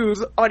her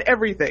views on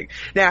everything.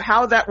 Now,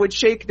 how that would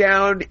shake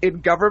down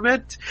in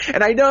government,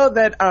 and I know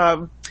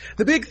that,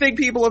 the big thing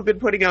people have been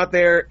putting out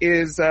there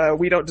is,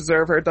 we don't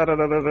deserve her,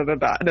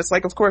 da-da-da-da-da-da. And it's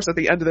like, of course, at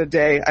the end of the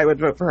day, I would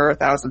vote for her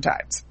 1,000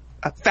 times.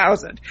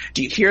 1,000.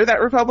 Do you hear that,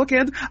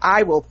 Republicans?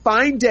 I will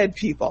find dead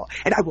people,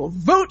 and I will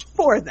vote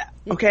for them,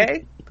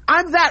 okay?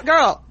 I'm that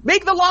girl.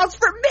 Make the laws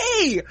for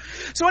me!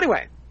 So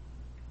anyway,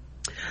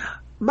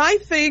 my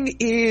thing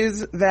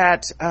is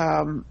that,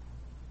 the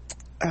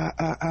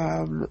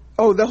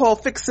whole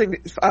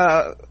fixing,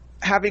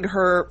 having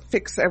her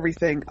fix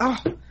everything. Oh,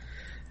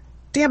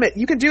 damn it.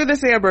 You can do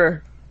this,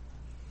 Amber.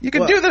 You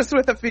can do this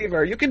with a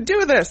fever. You can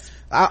do this.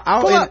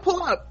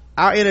 Pull up.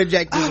 I'll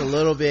interject just a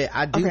little bit.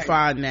 I do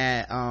find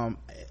that,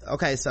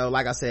 okay, so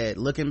like I said,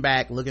 looking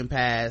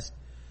past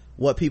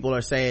what people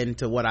are saying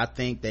to what I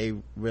think they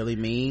really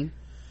mean,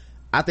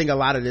 I think a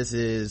lot of this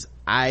is,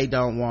 I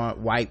don't want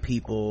white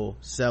people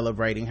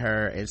celebrating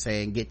her and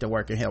saying, get to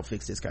work and help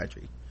fix this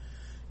country.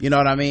 You know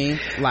what I mean?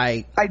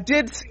 Like, I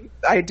did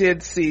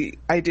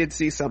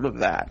see some of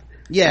that.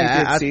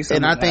 Yeah, I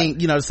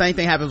think, you know, the same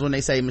thing happens when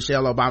they say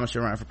Michelle Obama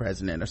should run for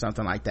president or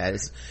something like that.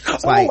 It's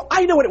like,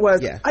 I know what it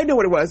was. Yeah. I know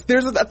what it was.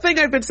 There's a thing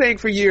I've been saying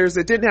for years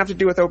that didn't have to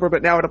do with Oprah,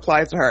 but now it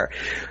applies to her.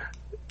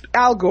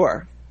 Al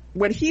Gore,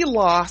 when he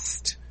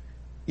lost,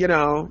 you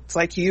know, it's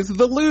like he's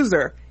the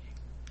loser.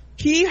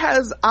 He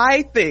has,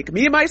 I think,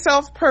 me,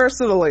 myself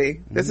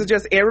personally, this is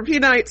just Amber P.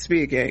 Knight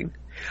speaking,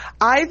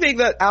 I think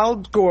that Al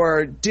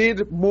Gore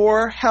did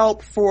more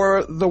help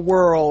for the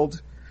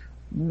world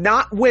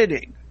not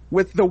winning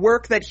with the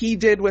work that he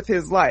did with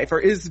his life or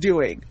is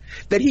doing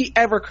that he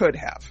ever could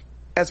have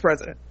as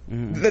president.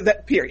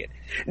 That period.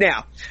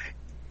 Now,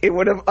 it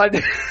would have,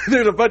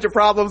 there's a bunch of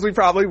problems we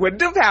probably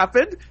wouldn't have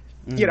happened,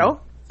 you know,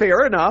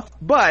 fair enough,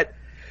 but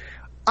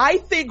I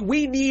think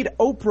we need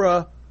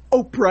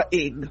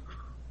Oprah-ing.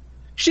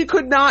 She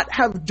could not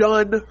have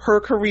done her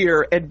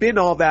career and been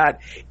all that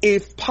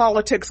if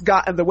politics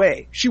got in the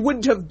way. She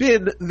wouldn't have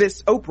been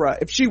this Oprah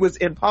if she was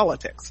in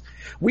politics.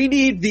 We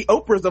need the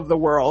Oprahs of the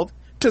world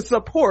to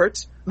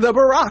support the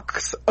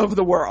Baracks of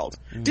the world.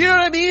 Do you know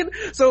what I mean?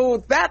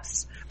 So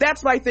that's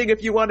my thing.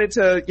 If you wanted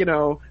to, you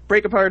know,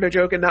 break apart a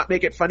joke and not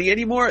make it funny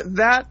anymore,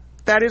 that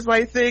is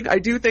my thing. I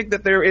do think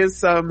that there is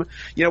some,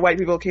 you know, white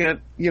people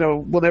can't, you know,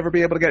 will never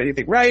be able to get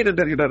anything right and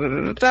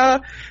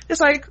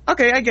It's like,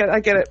 okay, I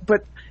get it.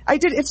 But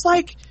it's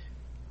like,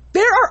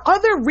 there are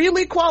other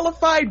really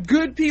qualified,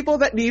 good people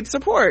that need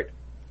support.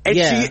 And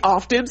she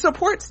often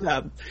supports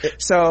them.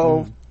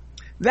 So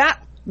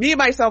me,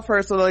 myself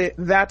personally,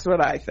 that's what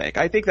I think.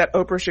 I think that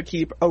Oprah should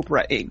keep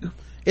Oprah-ing.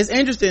 It's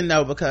interesting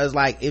though, because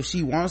like, if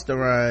she wants to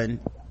run,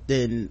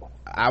 then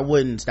I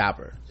wouldn't stop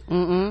her.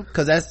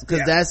 Cause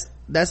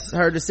that's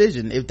her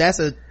decision. If that's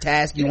a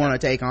task you want to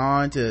take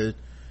on to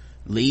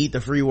lead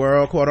the free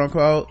world, quote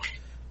unquote,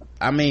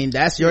 I mean,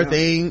 that's your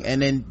thing.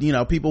 And then, you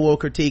know, people will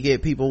critique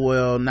it, people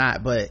will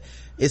not, but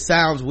it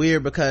sounds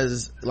weird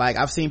because like,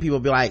 I've seen people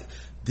be like,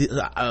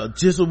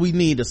 just what we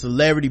need, a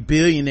celebrity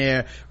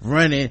billionaire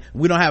running.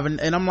 We don't have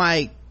and I'm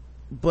like,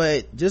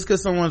 but just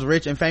because someone's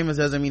rich and famous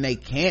doesn't mean they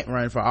can't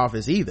run for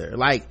office either.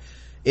 Like,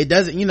 it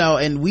doesn't, you know,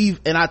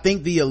 and I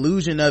think the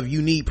illusion of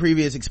you need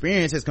previous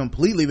experience has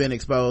completely been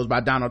exposed by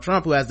Donald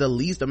Trump, who has the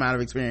least amount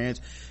of experience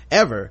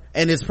ever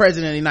and is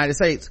president of the United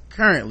States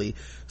currently.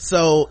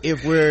 So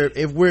if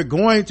we're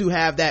going to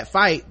have that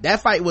fight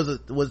was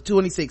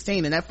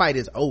 2016 and that fight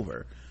is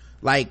over.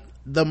 Like,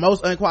 the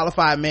most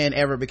unqualified man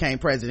ever became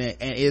president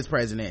and is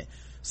president.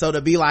 So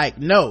to be like,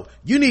 no,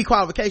 you need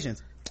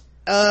qualifications.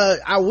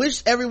 I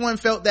wish everyone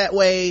felt that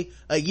way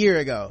a year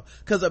ago,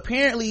 because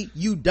apparently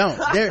you don't.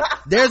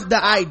 There's the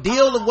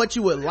ideal of what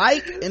you would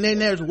like, and then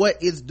there's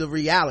what is the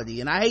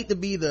reality. And I hate to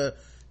be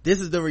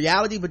this is the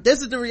reality, but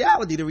this is the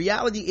reality. The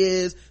reality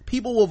is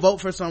people will vote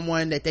for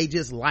someone that they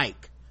just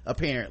like,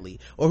 apparently,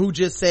 or who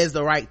just says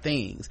the right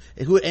things,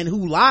 and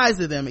who lies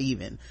to them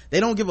even. They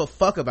don't give a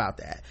fuck about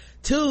that.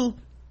 2,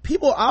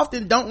 people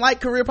often don't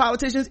like career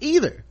politicians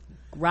either.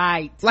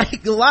 Right.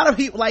 Like, a lot of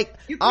people, like,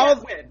 you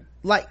can't win.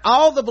 Like,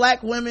 all the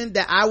black women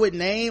that I would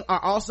name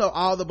are also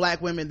all the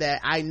black women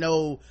that I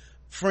know,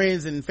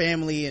 friends and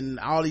family and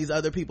all these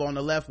other people on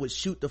the left would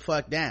shoot the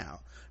fuck down.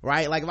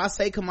 Right? Like, if I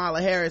say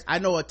Kamala Harris, I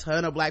know a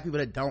ton of black people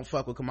that don't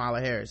fuck with Kamala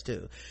Harris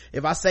too.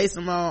 If I say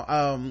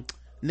Simone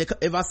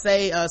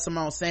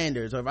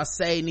Sanders, or if I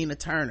say Nina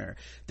Turner,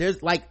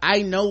 there's like,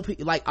 I know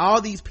like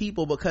all these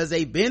people, because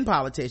they've been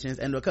politicians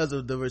and because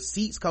of the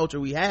receipts culture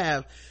we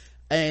have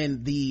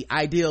and the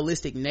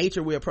idealistic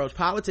nature we approach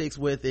politics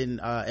with, in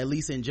at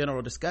least in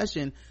general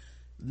discussion,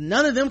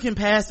 none of them can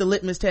pass the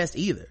litmus test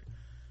either.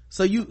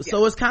 So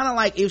it's kind of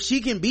like, if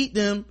she can beat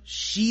them,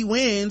 she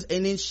wins,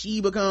 and then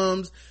she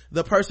becomes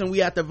the person we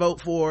have to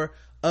vote for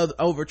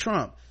over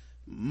Trump.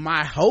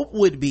 My hope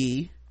would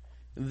be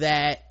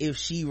that if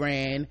she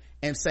ran,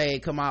 and say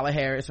Kamala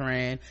Harris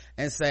ran,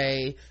 and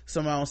say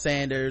Simone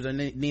Sanders or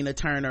Nina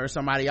Turner or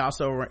somebody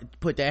also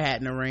put their hat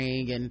in the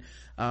ring, and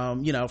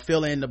you know,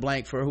 fill in the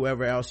blank for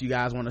whoever else you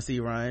guys want to see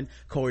run,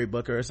 Cory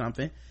Booker or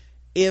something.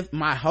 If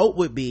my hope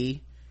would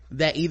be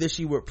that either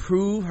she would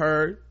prove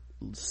her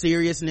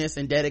seriousness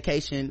and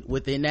dedication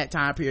within that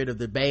time period of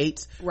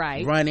debates,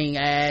 right, running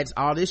ads,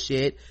 all this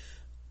shit,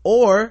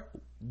 or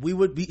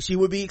she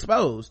would be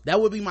exposed. That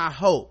would be my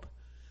hope.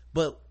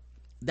 But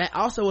that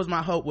also was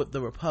my hope with the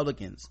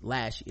Republicans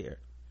last year.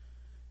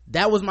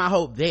 That was my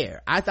hope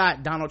there. I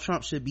thought Donald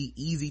Trump should be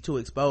easy to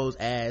expose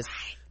as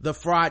the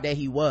fraud that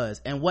he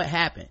was. And what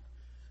happened?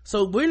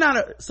 So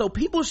so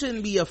people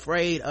shouldn't be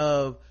afraid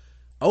of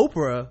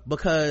Oprah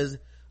because,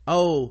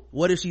 oh,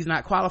 what if she's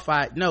not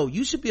qualified? No,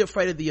 you should be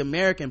afraid of the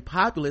American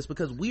populace,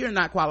 because we are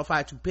not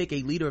qualified to pick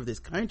a leader of this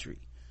country.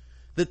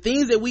 The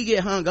things that we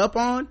get hung up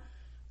on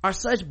are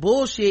such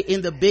bullshit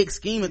in the big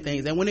scheme of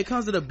things. And when it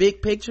comes to the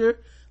big picture,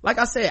 like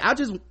I said, I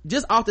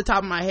just off the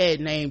top of my head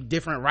name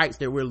different rights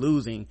that we're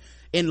losing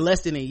in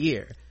less than a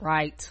year.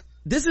 Right.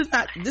 This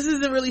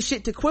isn't really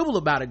shit to quibble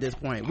about at this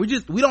point.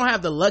 We don't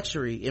have the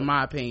luxury, in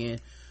my opinion,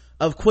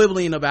 of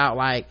quibbling about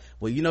like,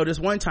 well, you know, this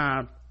one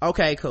time,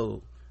 okay,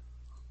 cool.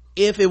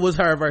 If it was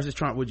her versus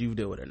Trump, would you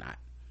do it or not?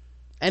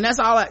 And that's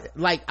all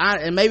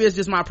and maybe it's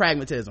just my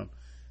pragmatism.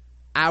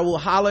 I will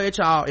holler at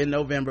y'all in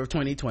November of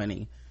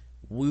 2020.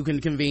 We can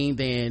convene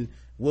then.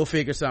 We'll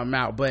figure something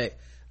out. But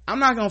I'm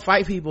not gonna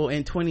fight people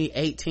in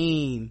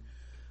 2018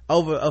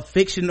 over a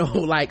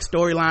fictional like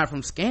storyline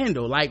from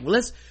Scandal. Like,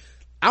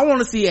 I want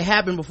to see it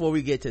happen before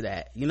we get to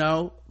that, you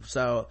know?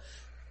 So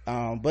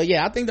But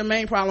yeah, I think the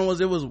main problem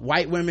was it was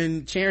white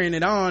women cheering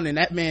it on, and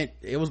that meant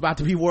it was about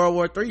to be World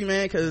War III,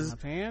 man, cause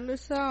apparently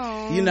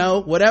so. You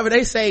know, whatever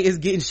they say is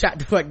getting shot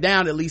the fuck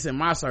down, at least in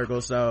my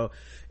circle. So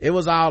it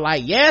was all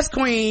like, yes,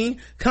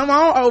 queen, come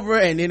on over.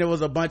 And then there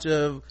was a bunch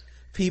of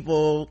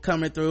people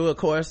coming through. Of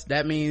course,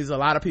 that means a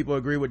lot of people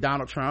agree with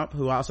Donald Trump,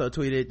 who also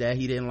tweeted that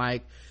he didn't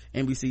like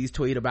NBC's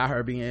tweet about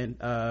her being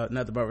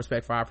nothing but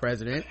respect for our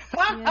president.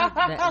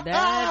 Yeah,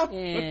 that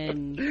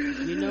and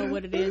you know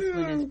what it is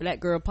when it's Black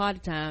Girl Party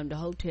time, the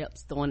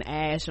hoteps throwing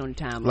ash on the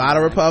timeline. A lot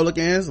of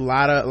Republicans, a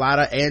lot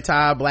of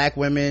anti-black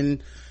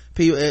women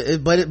people,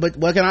 but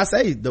what can I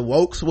say? The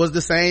wokes was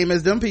the same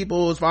as them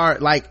people, as far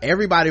like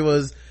everybody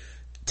was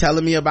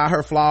telling me about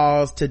her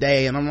flaws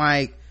today, and I'm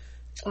like,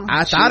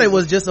 I thought it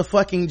was just a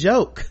fucking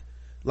joke.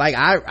 Like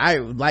I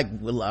like,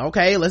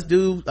 okay, let's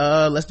do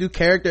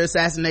character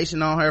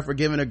assassination on her for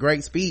giving a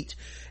great speech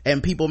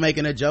and people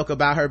making a joke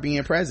about her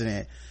being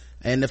president,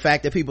 and the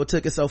fact that people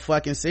took it so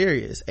fucking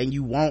serious. And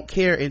you won't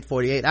care in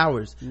 48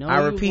 hours. No,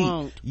 I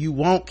repeat, you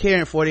won't care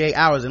in 48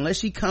 hours unless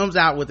she comes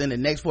out within the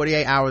next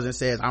 48 hours and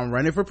says, I'm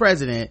running for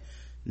president.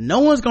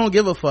 No one's gonna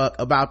give a fuck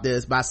about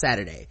this by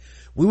Saturday.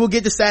 We will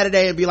get to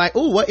Saturday and be like,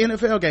 ooh, what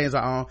NFL games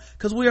are on?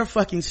 Cause we are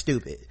fucking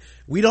stupid.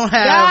 We don't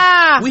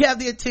have, we have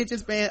the attention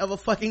span of a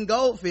fucking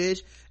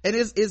goldfish. And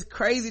it's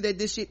crazy that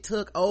this shit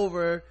took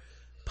over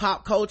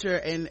pop culture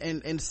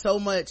and so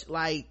much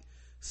like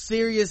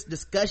serious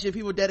discussion.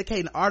 People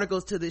dedicating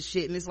articles to this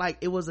shit. And it's like,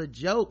 it was a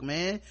joke,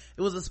 man.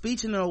 It was a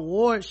speech in an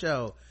award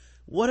show.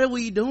 What are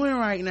we doing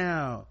right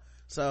now?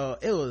 So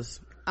I was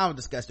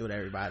disgusted with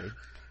everybody.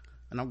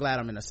 And I'm glad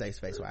I'm in a safe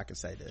space where I can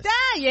say this.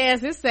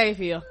 Yes, it's safe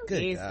here.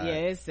 Good God. Yeah,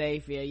 it's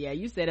safe here. Yeah,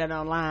 you said that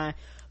online.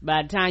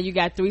 By the time you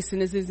got 3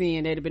 sentences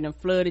in, they'd have been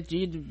flooded.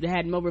 You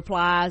had more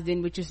replies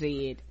than what you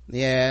said.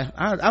 Yeah,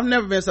 I've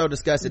never been so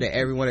disgusted at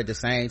everyone at the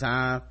same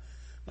time.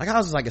 Like, I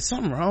was just like, is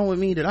something wrong with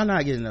me? Did I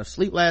not get enough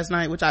sleep last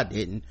night? Which I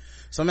didn't.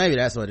 So maybe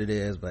that's what it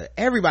is. But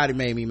everybody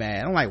made me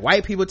mad. I'm like,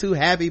 white people too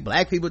happy,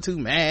 black people too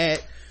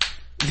mad.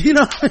 You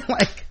know,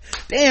 like,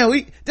 damn,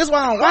 this is why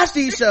I don't watch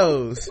these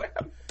shows.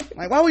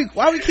 Like, why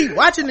we keep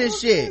watching this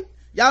shit?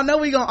 Y'all know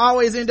we gonna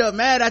always end up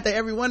mad after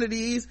every one of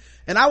these.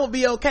 And I would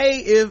be okay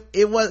if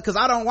it was, cause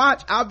I don't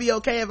watch, I'll be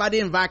okay if I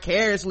didn't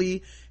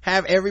vicariously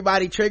have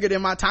everybody triggered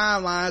in my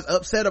timelines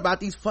upset about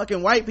these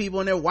fucking white people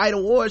and their white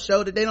award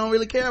show that they don't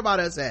really care about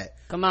us at.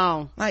 Come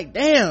on. Like,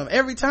 damn,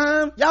 every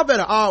time. Y'all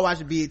better all watch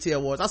the BET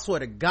Awards. I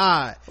swear to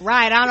God.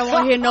 Right, I don't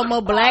want to hear no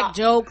more black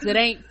jokes that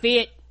ain't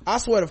fit. I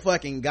swear to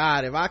fucking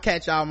God, if I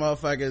catch y'all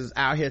motherfuckers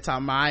out here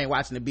talking about I ain't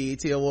watching the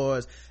BET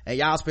Awards and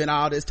y'all spend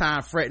all this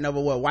time fretting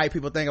over what white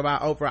people think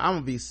about Oprah, I'm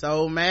gonna be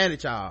so mad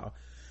at y'all.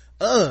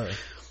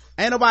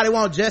 Ain't nobody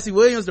want Jesse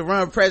Williams to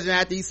run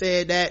president after he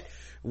said that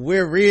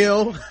we're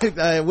real,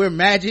 we're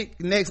magic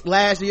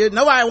last year.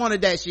 Nobody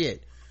wanted that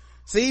shit.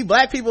 See,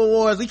 Black People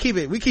Awards, we keep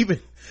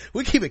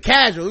it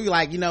casual. We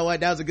like, you know what,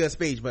 that was a good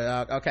speech,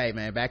 but okay,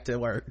 man, back to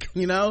work.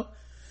 You know,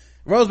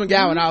 Rose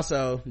McGowan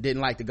also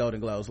didn't like the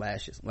Golden Globes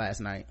last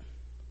night.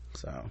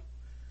 So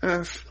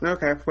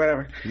okay,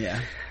 whatever. Yeah.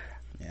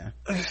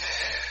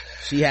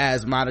 She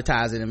has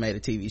monetized it and made a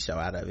TV show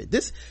out of it.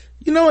 This,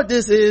 you know what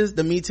this is?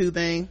 The Me Too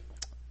thing.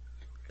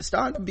 It's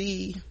starting to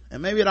be,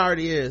 and maybe it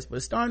already is, but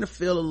it's starting to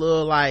feel a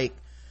little like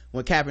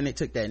when Kaepernick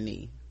took that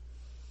knee.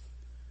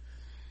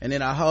 And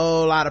then a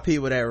whole lot of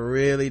people that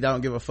really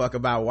don't give a fuck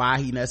about why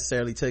he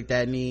necessarily took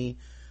that knee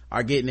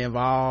are getting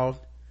involved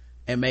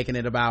and making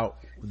it about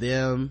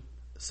them.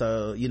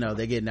 So, you know,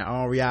 they're getting their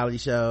own reality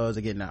shows,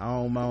 they're getting their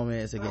own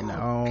moments, they're getting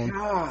their own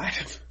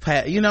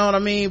God. You know what I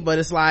mean? But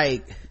it's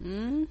like,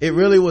 it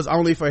really was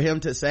only for him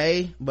to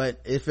say, but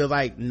it feels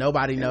like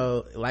nobody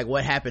know like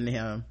what happened to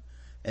him.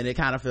 And it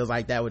kind of feels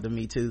like that with the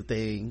Me Too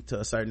thing to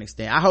a certain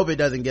extent. I hope it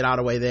doesn't get all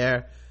the way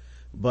there,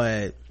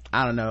 but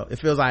I don't know. It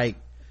feels like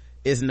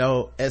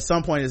at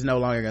some point it's no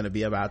longer going to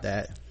be about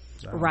that.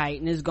 So. Right.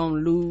 And it's going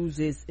to lose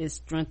its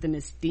strength and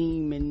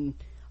esteem, and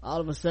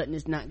all of a sudden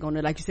it's not going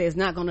to, like you say, it's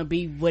not going to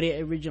be what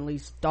it originally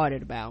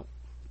started about.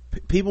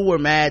 People were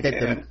mad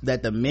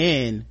that the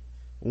men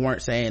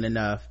weren't saying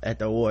enough at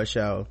the award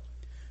show,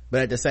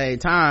 but at the same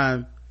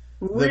time,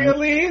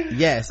 really?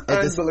 Yes.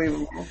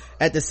 Unbelievable.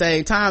 At the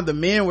same time, the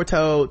men were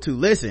told to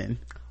listen.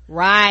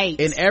 Right.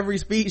 In every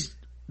speech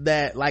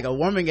that like a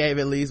woman gave,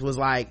 at least, was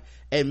like,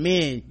 and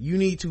men, you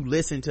need to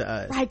listen to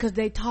us. Right, because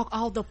they talk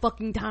all the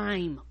fucking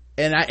time.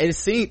 And it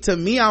seemed to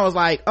me, I was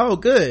like, oh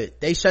good,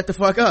 they shut the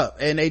fuck up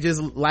and they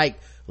just like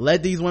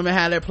let these women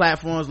have their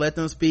platforms, let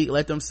them speak,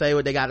 let them say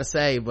what they gotta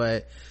say.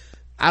 But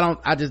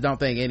I just don't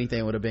think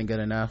anything would have been good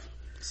enough.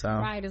 So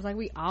right, it's like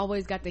we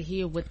always got to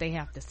hear what they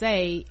have to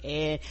say.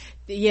 And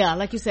yeah,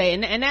 like you say,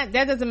 and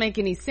that doesn't make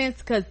any sense,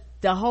 because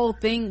the whole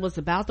thing was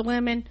about the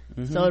women.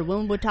 So the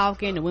women were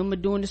talking, the women were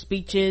doing the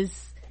speeches.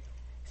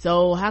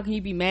 So how can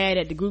you be mad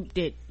at the group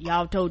that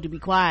y'all told to be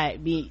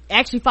quiet, be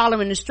actually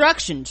following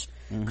instructions?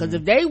 Because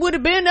if they would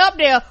have been up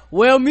there,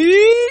 well, me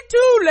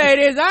too,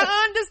 ladies,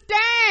 I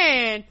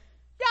understand,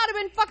 y'all have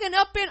been fucking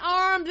up in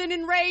arms and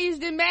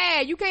enraged and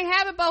mad. You can't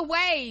have it both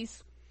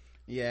ways.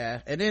 Yeah.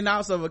 And then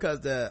also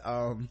because the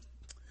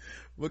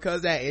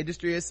because that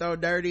industry is so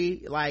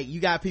dirty, like you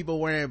got people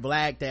wearing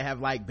black that have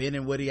like been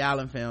in Woody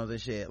Allen films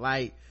and shit.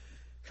 Like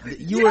was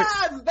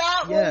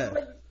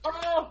like,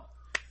 oh.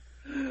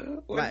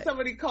 When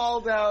somebody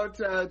called out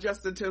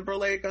Justin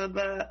Timberlake on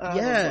that, I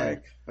was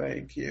like,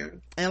 thank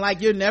you. And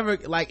like you're never,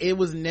 like it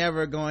was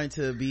never going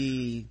to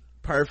be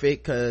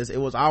perfect because it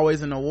was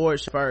always an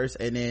award first,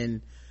 and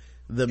then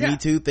the Me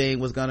Too thing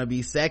was gonna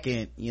be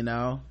second, you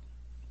know.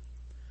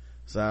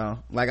 So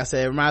like I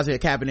said, it reminds me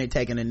of Kaepernick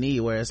taking a knee,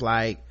 where it's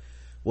like,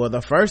 well,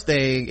 the first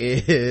thing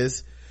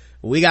is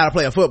we gotta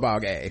play a football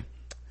game.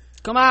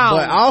 Come on.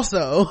 But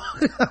also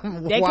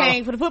they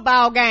came for the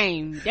football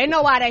game. They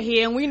know why they're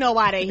here and we know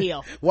why they're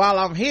here. While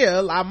I'm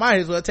here, I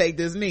might as well take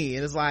this knee.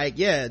 And it's like,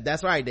 yeah,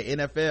 that's right. The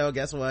NFL,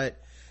 guess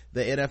what?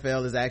 The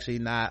NFL is actually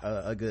not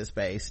a good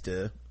space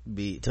to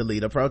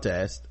lead a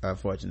protest,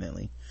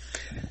 unfortunately.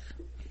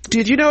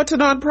 Did you know it's a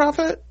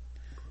nonprofit?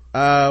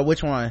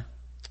 Which one?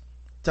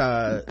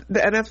 The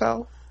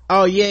NFL?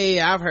 Oh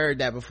yeah, I've heard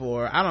that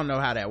before. I don't know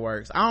how that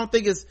works. I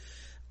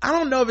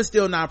don't know if it's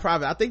still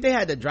nonprofit. I think they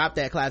had to drop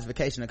that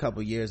classification a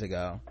couple years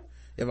ago,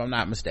 if I'm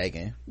not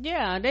mistaken.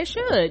 Yeah, they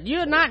should.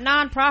 You're not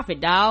nonprofit,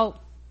 dog.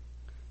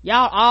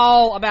 Y'all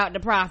all about the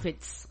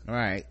profits.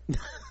 Right.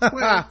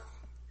 Well,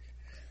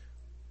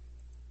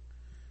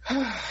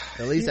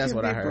 at least that's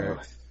what I heard.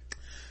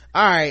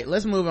 All right,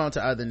 let's move on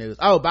to other news.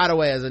 Oh, by the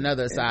way, as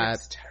another aside,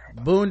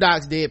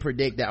 Boondocks did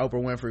predict that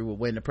Oprah Winfrey would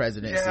win the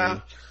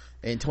presidency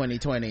in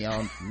 2020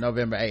 on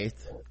November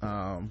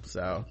 8th.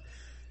 So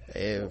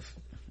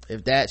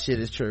if that shit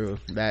is true,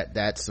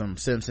 that's some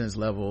Simpsons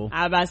level.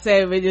 I was about to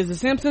say, if there's the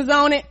Simpsons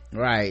on it.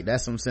 Right,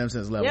 that's some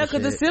Simpsons level shit. Yeah,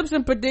 because the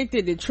Simpsons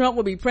predicted that Trump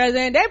would be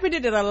president. They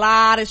predicted a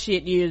lot of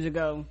shit years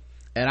ago.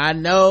 And I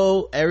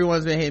know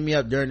everyone's been hitting me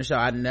up during the show.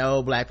 I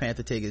know Black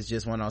Panther tickets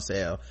just went on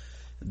sale.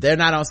 They're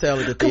not on sale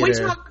at the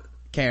theater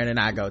Karen and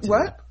I go to.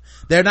 What?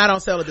 They're not on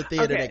sale at the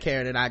theater that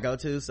Karen and I go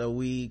to, so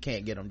we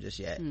can't get them just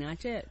yet.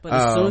 Not yet, but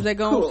as soon as they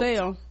go on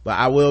sale. But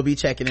I will be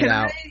checking it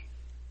out.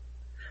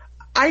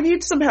 I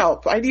need some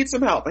help.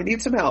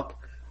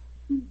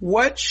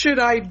 What should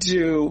I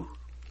do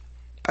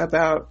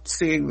about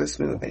seeing this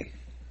movie?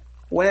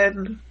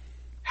 When?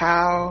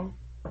 How?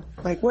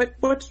 Like,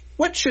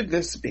 what should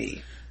this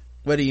be?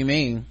 What do you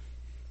mean?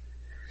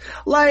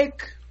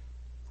 Like,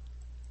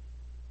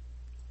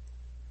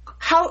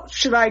 how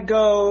should I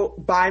go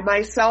by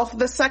myself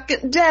the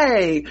second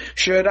day?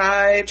 Should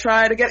I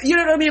try to get, you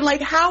know what I mean?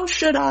 Like, how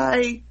should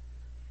I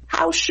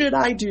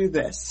do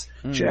this?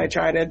 Should I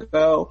try to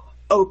go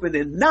open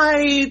in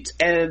night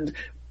and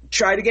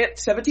try to get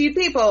 17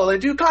 people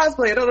and do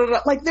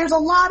cosplay? Like, there's a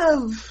lot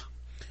of,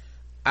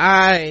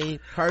 I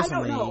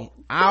personally,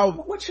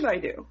 what should I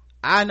do?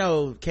 I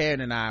know Karen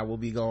and I will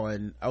be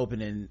going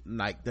opening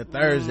like the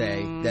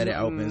Thursday that it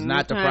opens,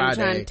 not the Friday. I'm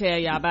trying to tell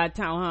y'all about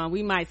time,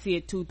 we might see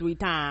it 2-3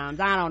 times.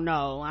 I don't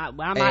know.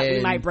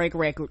 We might break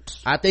records.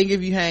 I think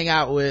if you hang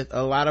out with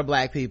a lot of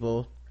Black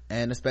people,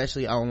 and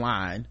especially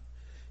online,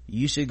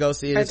 you should go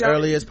see it as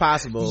early as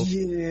possible,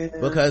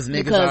 because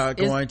niggas are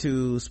going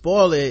to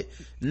spoil it,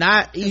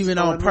 not even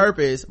on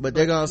purpose, but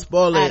they're going to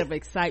spoil it out of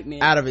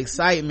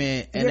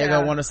excitement, and they're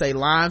going to want to say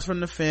lines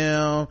from the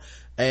film.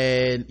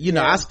 And you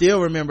know, I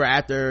still remember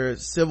after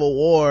Civil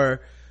War,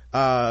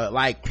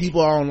 like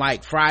people on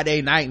like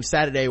Friday night and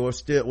Saturday were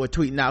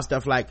tweeting out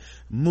stuff like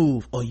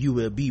 "move or you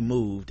will be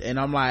moved," and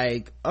I'm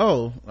like,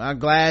 oh, I'm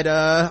glad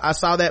I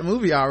saw that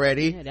movie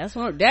already. Yeah,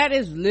 that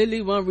is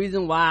literally one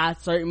reason why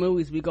certain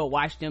movies we go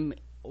watch them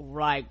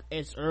like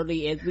as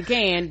early as we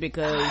can,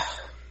 because,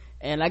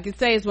 and like you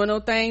say, it's one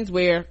of those things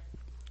where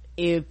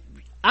if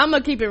I'm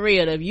gonna keep it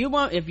real.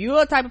 If you're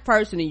a type of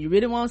person and you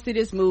really want to see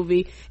this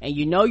movie and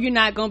you know you're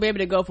not gonna be able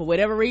to go for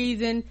whatever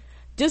reason,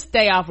 just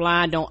stay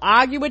offline. Don't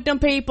argue with them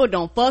people.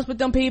 Don't fuss with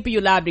them people.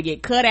 You're liable to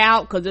get cut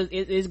out, because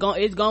it's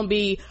gonna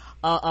be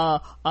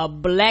a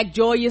black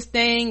joyous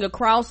thing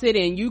across it,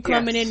 and you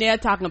coming in there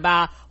talking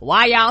about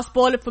why y'all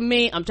spoil it for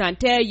me. I'm trying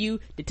to tell you,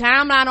 the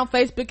timeline on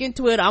Facebook and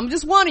Twitter, I'm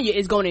just warning you,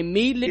 it's going to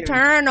immediately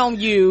turn on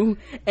you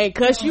and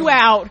cuss you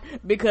out,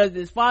 because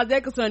as far as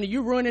they're concerned,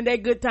 you ruining their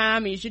good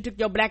time and you should took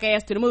your black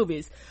ass to the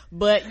movies.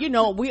 But you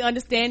know, we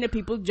understand that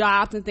people's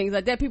jobs and things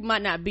like that, people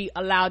might not be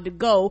allowed to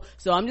go.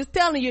 So I'm just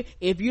telling you,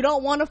 if you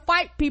don't want to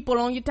fight people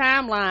on your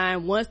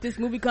timeline once this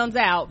movie comes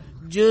out,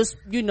 just,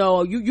 you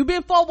know, you've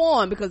been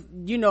forewarned, because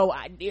you know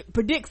it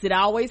predicts, it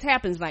always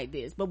happens like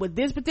this. But with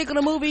this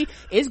particular movie,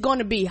 it's going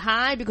to be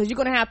high, because you're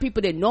going to have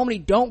people that normally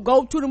don't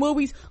go to the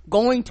movies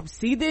going to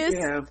see this.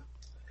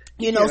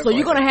 You know, so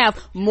you're gonna have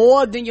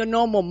more than your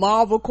normal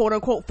Marvel quote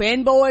unquote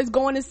fanboys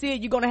going to see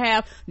it. You're gonna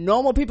have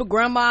normal people,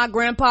 grandma,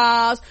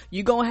 grandpas.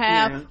 You're gonna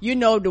have, you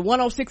know, the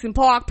 106 in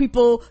Park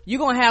people. You're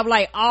gonna have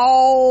like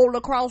all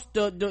across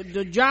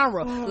the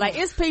genre. Like,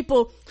 it's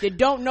people that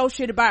don't know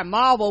shit about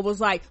Marvel was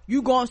like,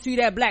 you gonna see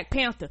that Black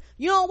Panther.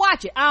 You don't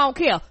watch it, I don't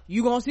care.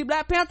 You gonna see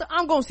Black Panther,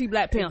 I'm gonna see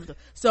Black Panther.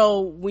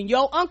 So when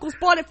your uncle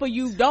spoiled it for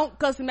you, don't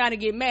cuss him out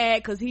and get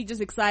mad, cause he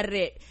just excited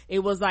that it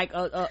was like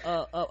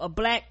a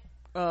black,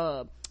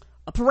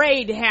 a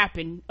parade that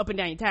happened up and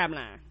down your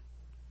timeline.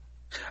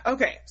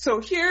 Okay,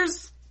 so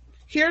here's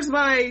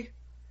I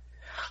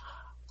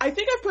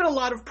think I've put a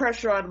lot of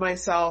pressure on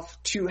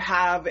myself to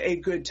have a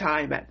good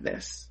time at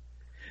this.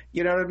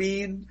 You know what I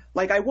mean?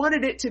 Like, I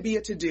wanted it to be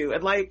a to-do,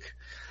 and like,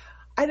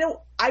 I don't,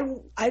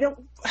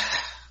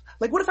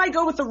 like, what if I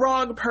go with the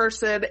wrong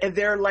person and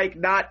they're like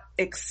not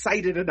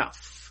excited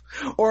enough?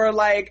 Or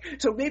like,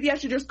 so maybe I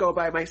should just go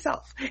by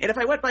myself. And if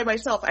I went by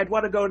myself, I'd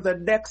want to go the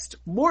next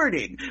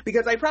morning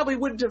because I probably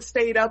wouldn't have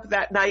stayed up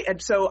that night.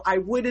 And so I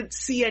wouldn't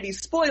see any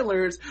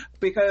spoilers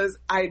because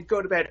I'd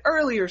go to bed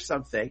early or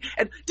something.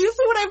 And do you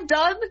see what I've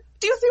done?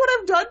 Do you see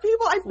what I've done,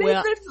 people? I've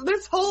made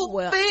this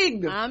whole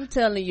thing. I'm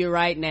telling you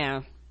right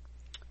now,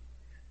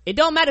 it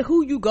don't matter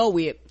who you go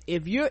with.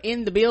 If you're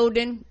in the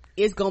building,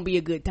 it's gonna be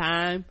a good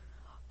time.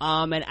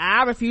 And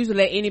I refuse to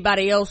let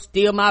anybody else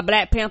steal my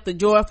Black Panther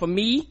joy from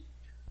me.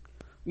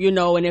 You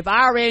know, and if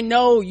I already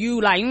know you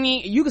like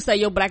me, you can stay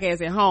your black ass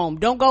at home.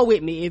 Don't go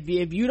with me.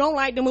 If you don't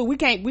like the movie,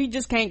 we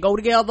just can't go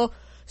together.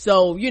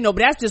 So, you know,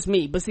 but that's just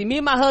me. But see, me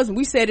and my husband,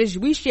 we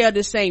share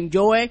the same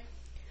joy.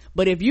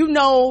 But if you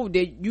know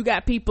that you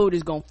got people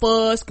that's gonna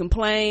fuss,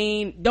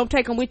 complain, don't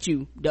take them with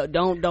you.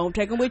 Don't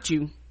take them with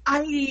you.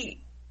 I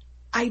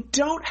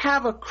don't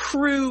have a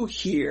crew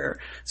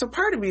here. So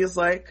part of me is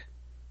like,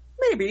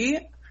 maybe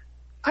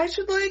I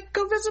should like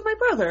go visit my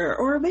brother,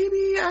 or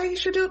maybe I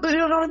should do, you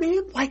know what I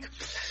mean? Like,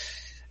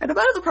 and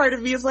another part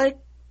of me is like,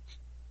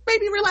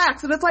 maybe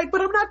relax. And it's like,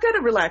 but I'm not good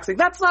at relaxing.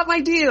 That's not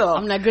my deal.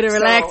 I'm not good at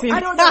relaxing. I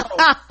don't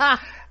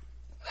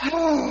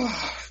know.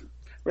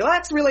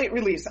 Relax, relate,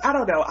 release. I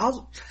don't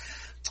know.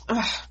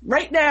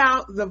 Right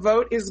now, the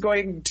vote is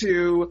going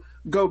to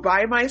go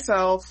by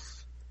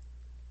myself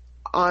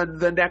on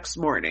the next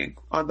morning,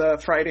 on the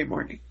Friday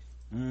morning.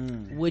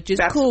 Which is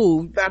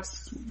cool.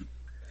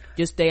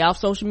 Just stay off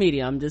social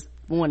media. I'm just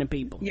warning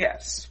people.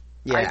 Yes.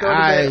 Yeah, I go to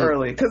bed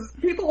early because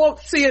people won't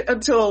see it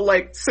until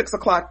like 6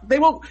 o'clock. I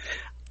won't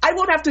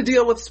have to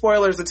deal with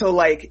spoilers until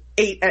like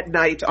 8 at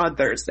night on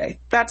Thursday.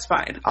 That's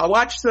fine. I'll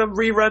watch some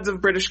reruns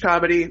of British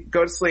comedy,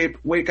 go to sleep,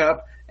 wake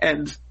up,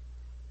 and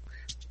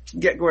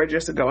get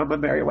gorgeous and go on my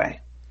merry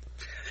way.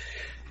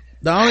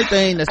 The only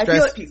thing that's I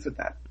feel at peace with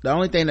that. The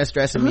only thing that's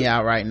stressing me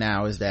out right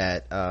now is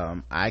that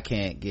I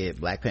can't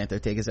get Black Panther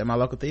tickets at my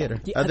local theater.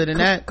 Other than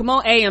that, come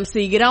on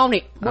AMC, get on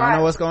it. I don't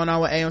know what's going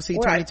on with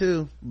AMC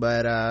 22,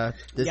 but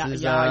this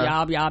is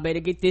y'all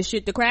better get this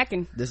shit to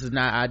cracking. This is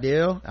not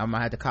ideal. I'm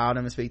gonna have to call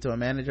them and speak to a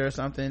manager or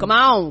something. Come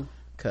on,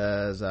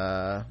 because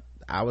I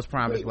was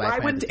promised Black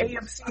Panther. Why wouldn't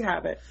AMC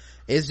have it?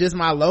 It's just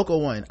my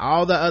local one.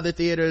 All the other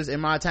theaters in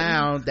my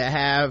town that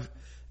are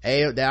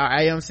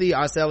AMC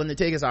are selling the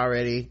tickets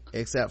already,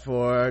 except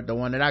for the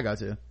one that I go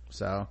to.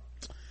 So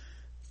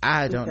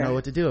I don't know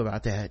what to do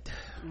about that.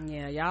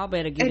 Yeah, y'all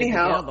better get it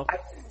together.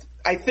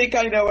 I think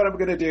I know what I'm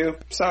gonna do.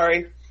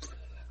 Sorry.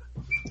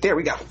 There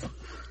we go.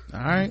 All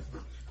right.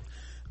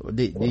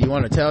 Do you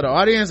want to tell the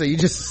audience, or you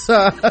just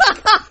I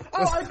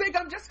think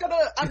I'm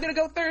gonna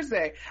go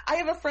Thursday. I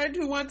have a friend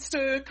who wants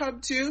to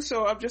come too,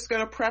 so I'm just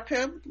gonna prep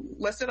him.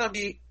 Listen, I'm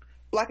the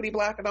blackity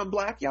black and I'm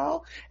black,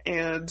 y'all,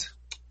 and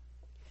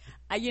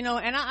you know,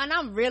 and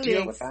I'm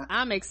really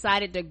I'm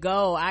excited to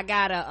go. I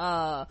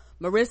got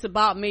Marissa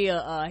bought me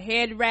a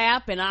head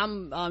wrap, and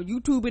I'm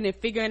YouTubing and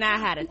figuring out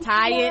how to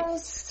tie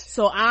it.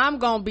 So I'm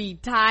gonna be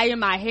tying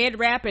my head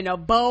wrap in a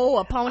bow,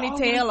 a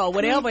ponytail, or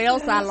whatever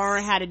else I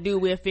learn how to do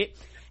with it.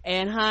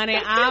 And honey,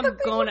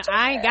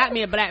 I ain't got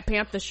me a Black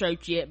Panther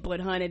shirt yet, but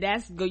honey,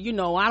 that's good. You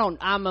know, I'm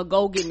gonna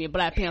go get me a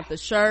Black Panther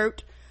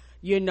shirt.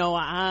 You know,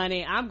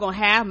 honey, I'm gonna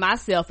have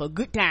myself a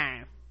good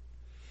time.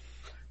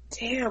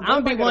 Damn, what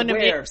am I gonna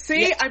wear?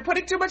 See, I'm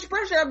putting too much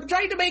pressure. I'm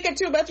trying to make it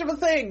too much of a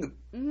thing.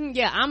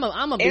 Yeah, I'm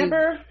a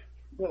Amber,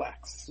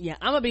 relax. Yeah,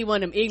 I'm gonna be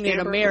one of them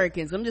ignorant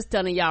Americans. I'm just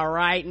telling y'all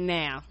right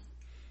now.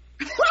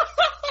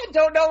 I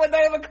don't know what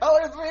name of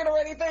colors mean or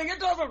anything. It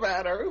doesn't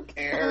matter. Who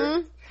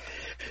cares?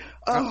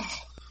 I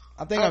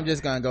think I'm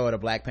just gonna go with a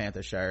Black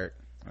Panther shirt.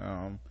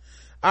 All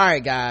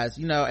right, guys.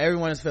 You know,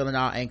 everyone is feeling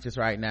all anxious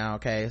right now.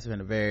 Okay, it's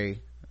been a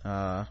very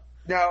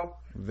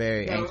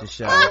anxious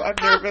show. Oh, I'm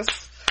nervous.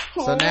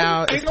 So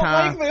now it's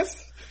time.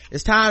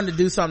 It's time to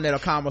do something that'll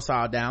calm us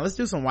all down. Let's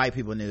do some white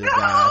people news,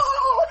 guys.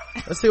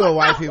 Let's see what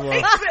white people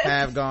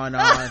have going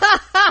on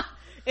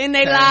in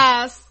their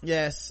lives.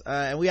 Yes,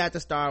 and we have to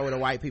start with a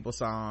white people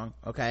song,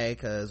 okay?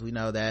 Because we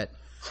know that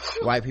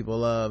white people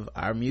love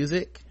our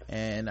music,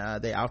 and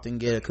they often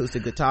get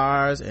acoustic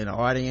guitars in the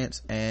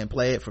audience and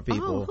play it for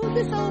people. Oh,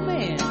 who's this old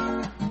man?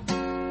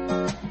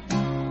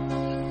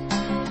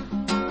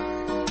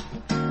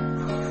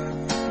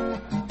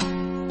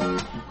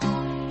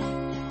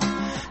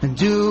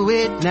 Do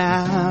it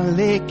now,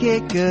 lick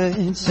it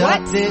good.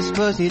 Suck this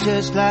pussy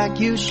just like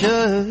you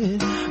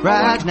should.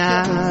 Right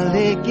now,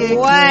 lick it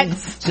good.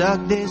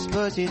 Suck this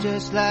pussy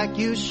just like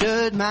you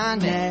should. My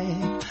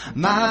neck,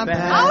 my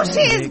back. Oh,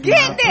 she's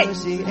getting it. My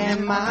pussy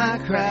and my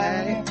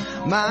crack.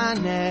 My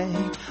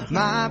neck,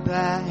 my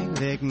back.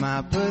 Lick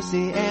my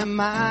pussy and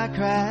my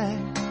crack.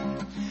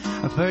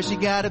 First you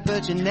gotta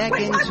put your neck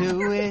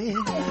into it.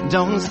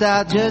 Don't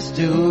stop, just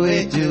do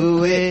it,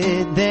 do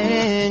it.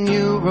 Then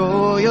you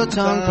roll your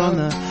tongue from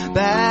the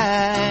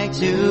back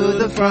to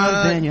the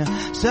front. Then you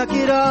suck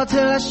it all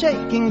till I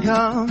shake and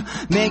come.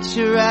 Make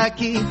sure I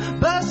keep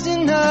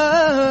busting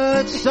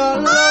nuts all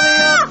over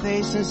your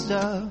face and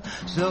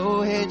stuff.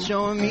 Slow head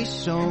showing me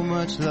so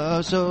much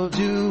love. So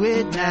do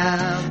it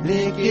now,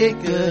 lick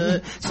it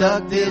good.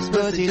 Suck this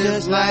pussy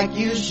just like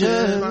you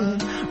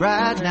should.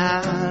 Right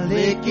now,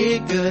 lick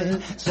it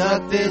good.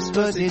 Suck this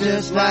pussy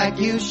just like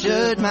you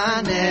should.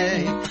 My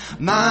neck,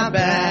 my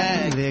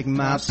back, lick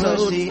my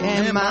pussy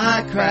and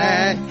my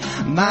crack.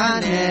 My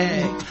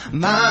neck,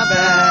 my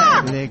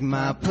back, lick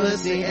my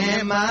pussy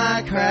and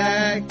my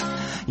crack.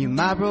 You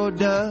might roll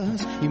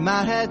dubs, you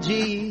might have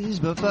G's,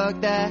 but fuck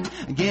that,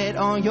 get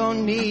on your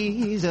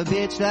knees. A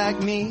bitch like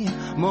me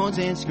moans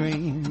and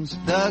screams.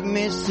 Thug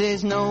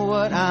misses know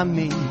what I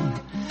mean.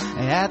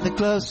 At the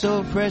club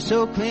so fresh,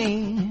 so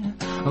clean.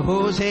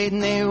 Hoes hating,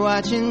 they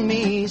watching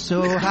me.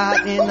 So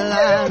hot in the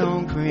line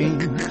on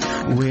cream.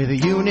 With a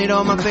unit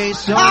on my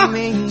face on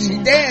me.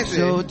 She dancing.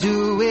 So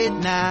do it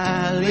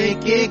now,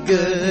 lick it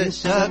good.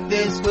 Suck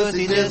this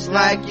pussy just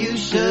like you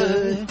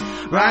should.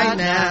 Right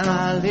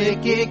now,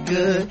 lick it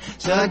good.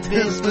 Suck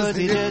this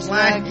pussy just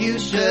like you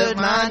should.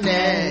 My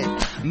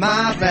neck,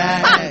 my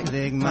back,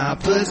 lick my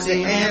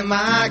pussy and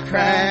my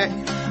crack.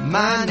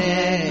 My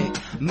neck,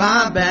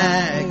 my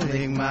back,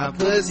 lick my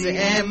pussy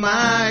and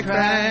my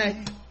crack.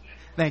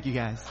 Thank you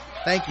guys.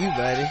 Thank you,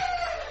 buddy.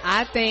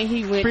 I think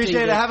he went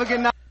Appreciate to it. Have a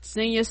good night.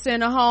 senior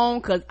center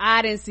home, cause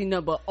I didn't see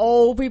nothing but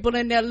old people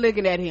in there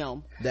looking at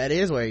him. That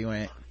is where he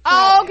went.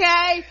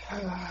 Okay.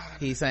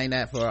 He sang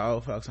that for our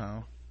old folks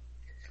home.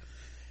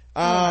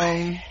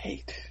 I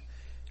hate.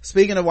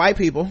 Speaking of white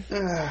people,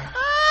 That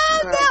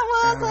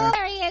was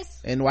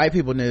hilarious. in white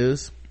people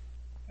news,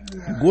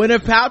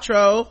 Gwyneth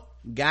Paltrow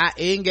got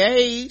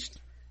engaged.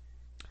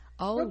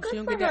 Oh, good she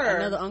don't for get her.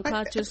 another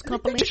unconscious She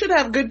compliment. should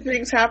have good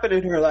things happen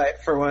in her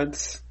life for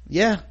once.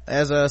 Yeah,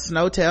 as a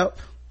snow temp,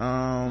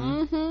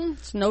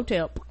 Snow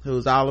tip.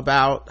 who's all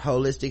about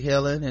holistic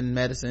healing and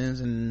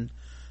medicines and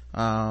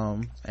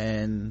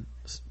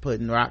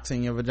putting rocks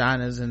in your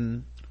vaginas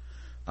and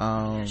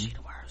She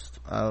the worst.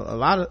 a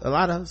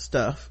lot of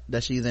stuff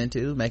that she's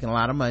into, making a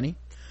lot of money.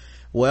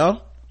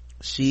 Well,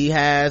 she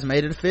has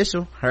made it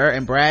official. Her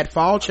and Brad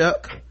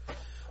Falchuk,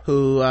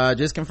 who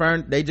just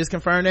confirmed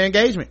their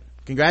engagement.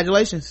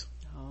 Congratulations.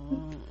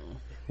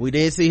 We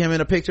did see him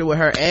in a picture with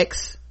her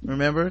ex.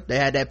 Remember, they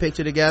had that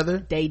picture together.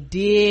 They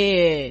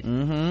did.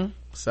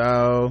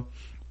 So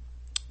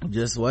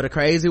just what a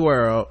crazy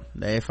world.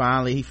 He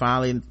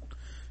finally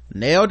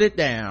nailed it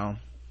down,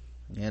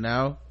 you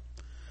know.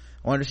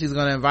 I wonder if she's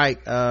gonna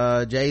invite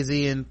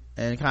Jay-Z and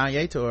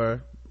Kanye to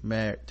her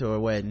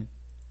wedding.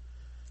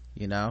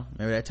 You know,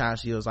 remember that time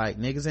she was like,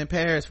 niggas in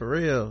Paris for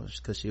real,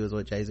 because she was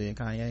with Jay-Z and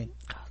Kanye.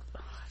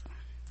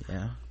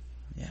 Yeah.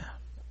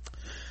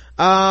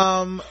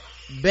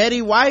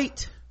 Betty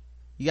White,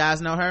 you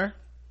guys know her?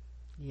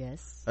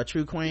 Yes. A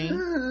true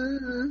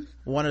queen,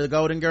 one of the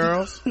Golden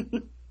Girls.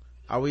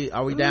 Are we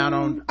down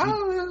on?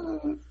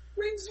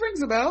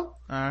 Rings a bell.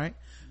 All right.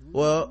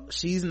 Well,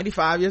 she's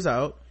 95 years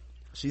old.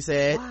 She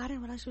said, Wow, I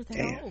didn't realize she was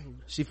that old.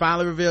 she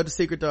finally revealed the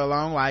secret to a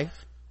long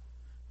life: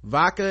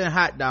 vodka and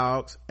hot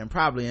dogs, and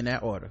probably in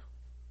that order.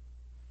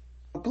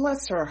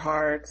 Bless her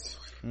heart.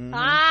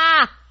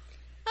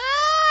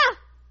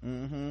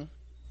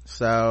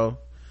 So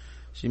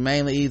she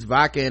mainly eats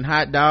vodka and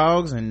hot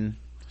dogs, and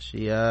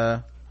she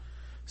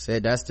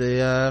said that's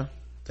the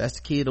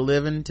key to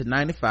living to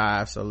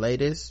 95. So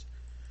ladies,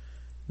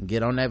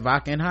 get on that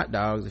vodka and hot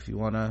dogs if you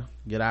want to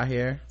get out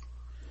here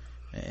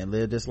and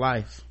live this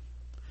life.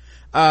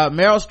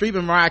 Meryl Streep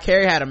and Mariah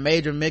Carey had a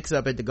major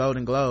mix-up at the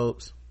Golden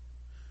Globes.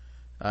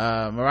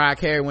 Mariah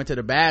Carey went to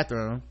the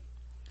bathroom,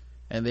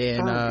 and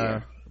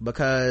then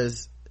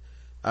because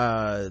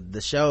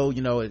the show,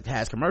 you know, it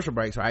has commercial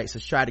breaks, right? So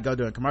she tried to go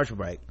during a commercial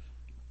break.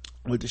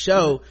 With the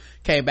show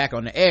came back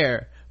on the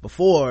air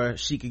before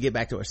she could get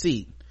back to her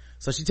seat,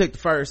 so she took the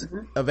first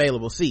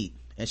available seat,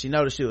 and she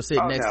noticed she was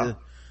sitting next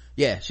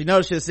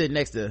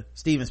to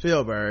Steven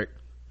Spielberg.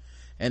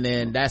 And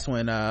then that's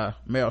when Meryl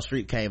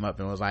Streep came up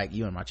and was like,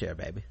 you in my chair,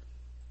 baby.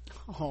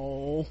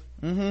 Oh.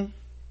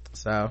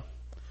 So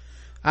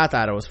I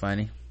thought it was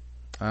funny.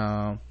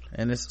 And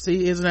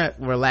isn't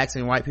that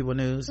relaxing white people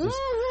news? Just,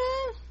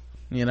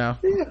 you know,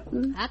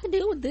 I could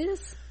deal with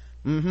this.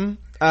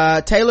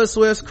 Taylor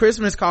Swift's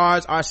Christmas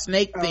cards are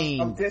snake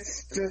themed.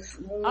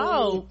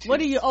 What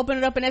do you open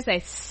it up and they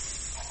say?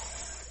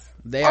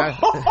 They are.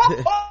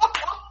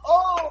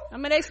 I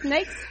mean, they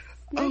snakes.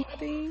 Snake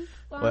theme.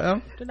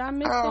 Well, did I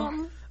miss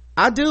something?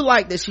 I do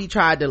like that she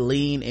tried to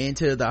lean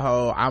into the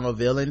whole I'm a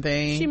villain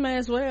thing. She may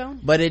as well.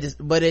 But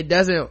it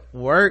doesn't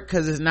work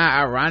because it's not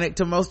ironic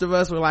to most of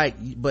us. We're like,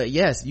 but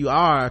yes, you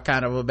are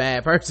kind of a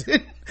bad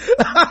person.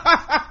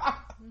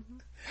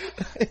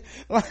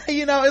 Like,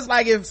 you know, it's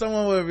like if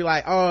someone would be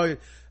like, I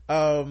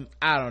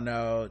don't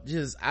know,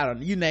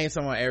 you name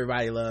someone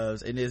everybody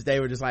loves, and they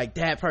were just like,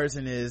 that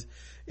person is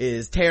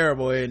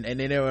terrible, and then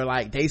they were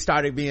like, they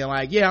started being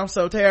like, yeah, I'm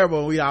so terrible,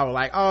 and we all were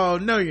like, oh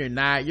no, you're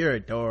not, you're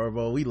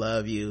adorable, we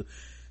love you.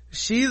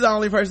 she's the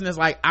only person that's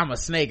like, I'm a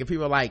snake, and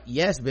people are like,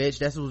 yes bitch,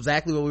 that's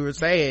exactly what we were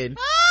saying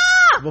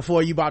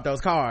before you bought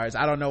those cars.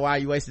 I don't know why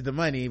you wasted the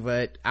money,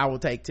 but I will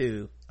take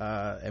 2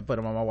 and put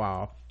them on my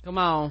wall. Come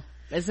on,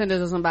 let's send it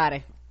to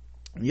somebody.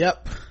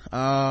 Yep.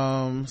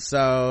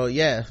 So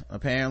yeah,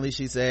 apparently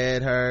she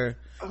said her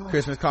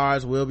Christmas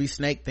cards will be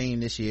snake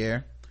themed this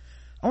year.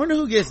 I wonder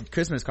who gets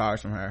Christmas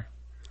cards from her.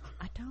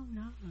 I don't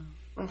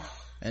know.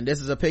 And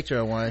this is a picture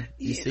of one.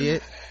 You see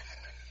it?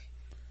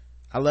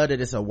 I love that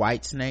it's a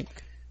white snake.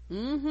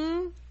 This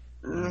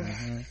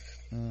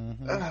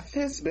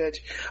bitch.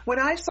 When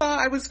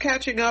I was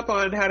catching up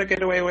on How to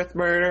Get Away with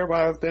Murder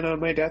while I've been on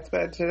my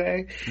deathbed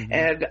today,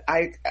 and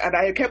I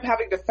kept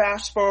having to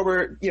fast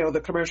forward,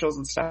 the commercials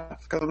and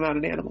stuff because I'm not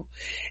an animal.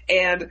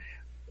 And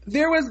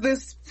there was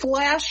this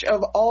flash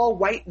of all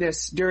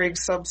whiteness during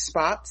some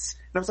spots,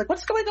 and I was like,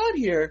 what's going on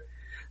here?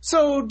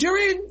 So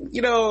during,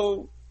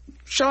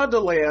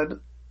 Shondaland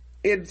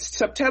in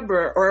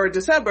September or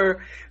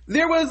December,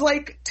 there was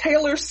like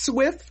Taylor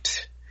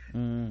Swift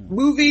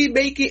movie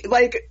making,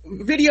 like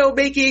video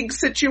making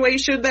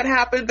situation that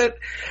happened, that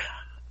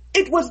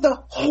it was the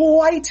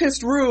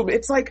whitest room.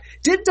 It's like,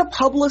 didn't a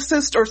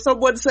publicist or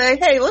someone say,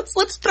 hey,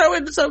 let's throw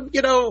in some,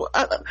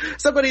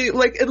 somebody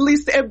like at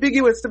least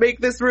ambiguous to make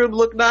this room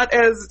look not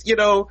as,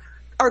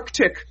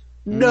 Arctic.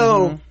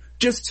 No,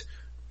 just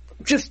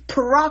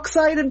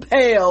peroxide and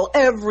pale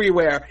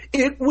everywhere.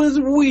 It was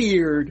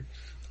weird.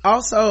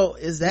 Also,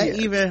 is that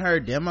even her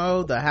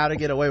demo, the How to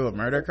Get Away with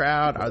Murder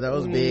crowd? Are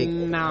those big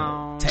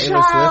Taylor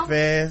Swift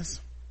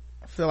fans?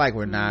 I feel like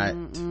we're not.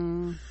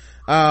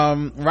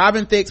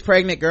 Robin Thicke's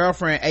pregnant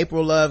girlfriend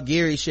April Love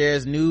Geary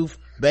shares new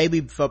baby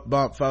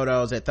bump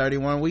photos at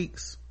 31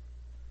 weeks.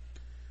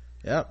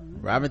 Yep,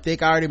 Robin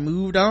Thicke already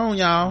moved on,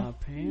 y'all.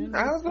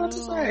 I was about to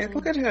say,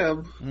 look at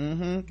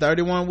him.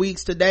 31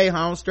 weeks today,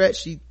 home stretch.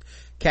 She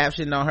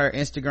captioned on her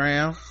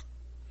Instagram.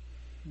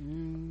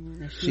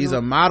 She's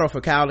a model for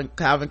Calvin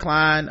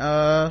Klein.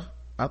 I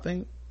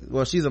think.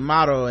 Well, she's a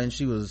model, and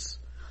she was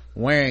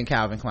wearing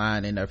Calvin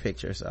Klein in their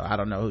picture, so I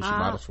don't know who she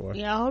models for.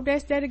 Yeah, I hope they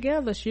stay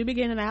together. She'll be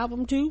getting an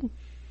album too.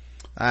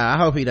 I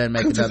hope he doesn't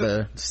make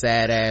another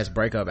sad ass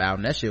breakup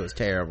album. That shit was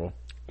terrible.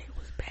 It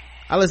was bad.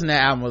 I listened to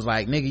that album, was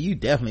like, nigga, you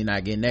definitely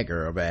not getting that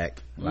girl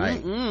back.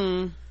 Like,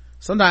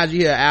 sometimes you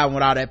hear an album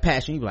with all that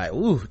passion, you be like,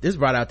 ooh, this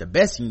brought out the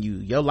best in you.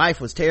 Your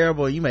life was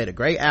terrible, you made a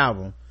great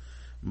album.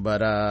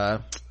 But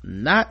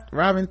not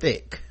Robin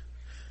Thicke.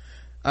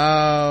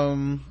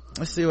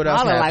 Let's see what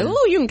else happened. Like,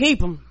 ooh, you can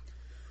keep him.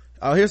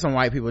 Oh, here's some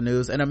white people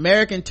news. An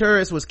American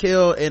tourist was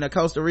killed in a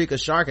Costa Rica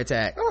shark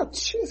attack. Oh,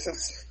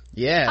 Jesus.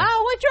 Yeah.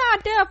 Oh, what you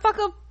out there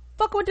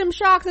fuck with them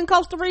sharks in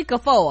Costa Rica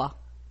for?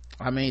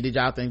 I mean, did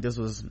y'all think this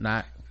was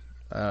not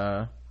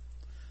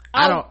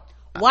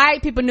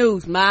white people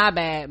news. My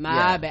bad.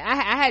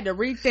 I had to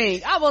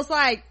rethink. I was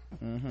like,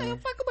 they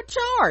fucking with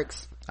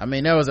sharks. I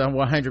mean, there was a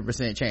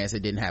 100% chance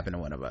it didn't happen to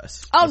one of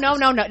us. Oh, no.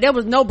 There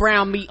was no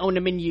brown meat on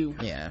the menu.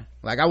 Yeah.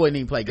 Like, I wouldn't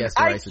even play guest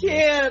the race. I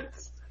can't.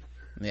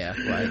 Yeah,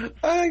 like.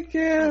 I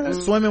can't.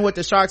 Swimming with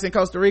the sharks in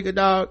Costa Rica,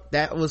 dog.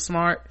 That was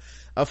smart.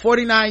 A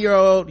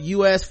 49-year-old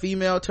U.S.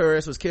 female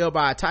tourist was killed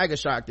by a tiger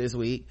shark this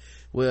week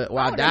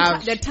while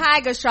diving. The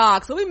tiger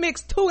shark. So we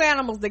mixed 2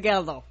 animals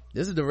together.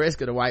 This is the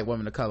risk of the white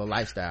woman of color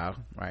lifestyle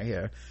right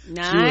here.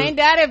 Nah, I ain't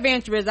that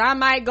adventurous. I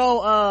might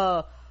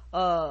go,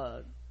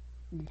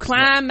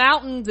 climb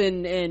mountains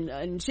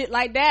and shit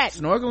like that.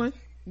 Snorkeling?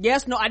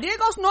 Yes, no, I did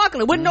go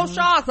snorkeling with no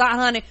sharks,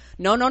 honey.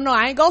 No,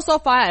 I ain't go so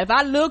far. If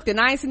I looked and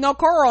I ain't see no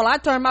coral, I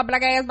turn my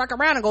black ass back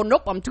around and go,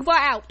 nope, I'm too far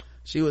out.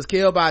 She was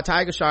killed by a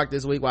tiger shark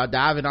this week while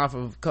diving off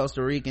of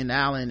Costa Rican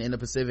island in the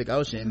Pacific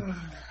Ocean.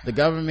 The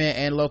government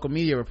and local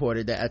media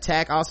reported that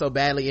attack also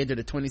badly injured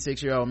a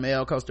 26-year-old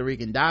male Costa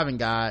Rican diving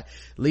guide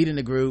leading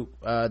the group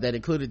that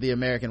included the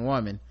American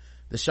woman.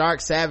 The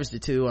shark savaged the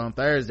two on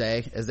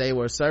Thursday as they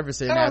were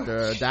surfacing after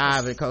a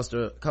dive in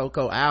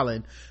Coco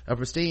Island, a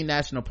pristine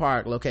national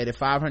park located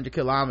 500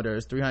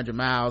 kilometers, 300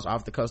 miles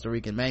off the Costa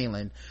Rican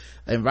mainland.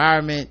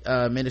 Environment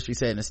Ministry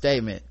said in a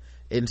statement.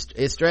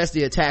 It stressed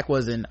the attack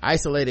was an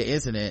isolated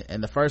incident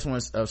and the first one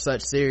of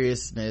such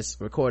seriousness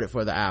recorded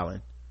for the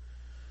island.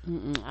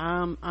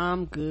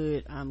 I'm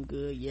good.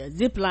 Yeah,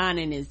 zip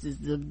lining is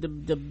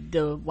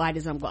the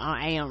widest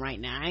I am right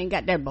now. I ain't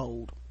got that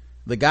bold.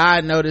 The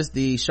guide noticed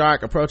the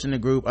shark approaching the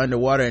group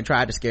underwater and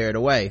tried to scare it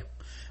away,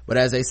 but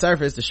as they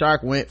surfaced, the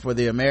shark went for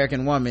the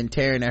American woman,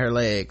 tearing at her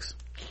legs.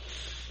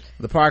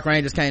 The park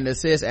rangers came to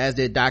assist, as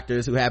did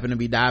doctors who happened to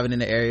be diving in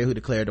the area, who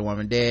declared the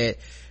woman dead.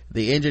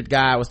 The injured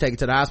guy was taken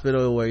to the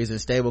hospital where he's in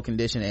stable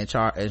condition and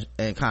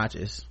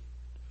conscious.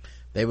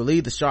 They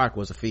believe the shark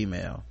was a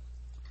female.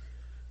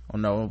 I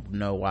don't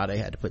know why they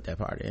had to put that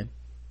part in.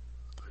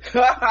 Hey,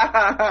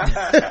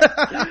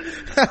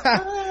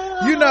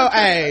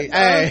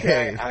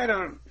 I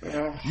don't.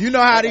 You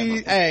know how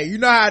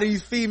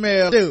these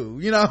females do.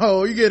 You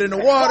get in the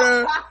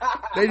water,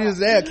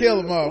 they'll kill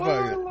a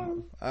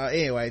motherfucker.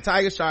 Anyway,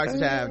 tiger sharks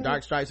which have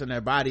dark stripes on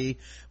their body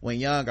when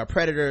young are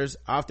predators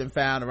often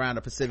found around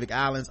the Pacific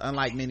Islands.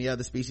 Unlike many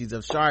other species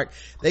of shark,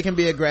 they can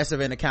be aggressive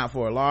and account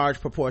for a large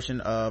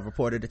proportion of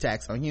reported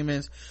attacks on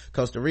humans.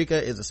 Costa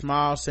Rica is a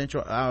small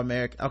Central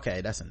American.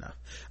 Okay, that's enough.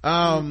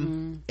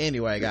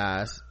 Anyway,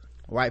 guys,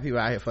 white people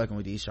out here fucking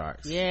with these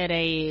sharks. Yeah,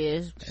 they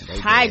is.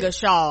 Tiger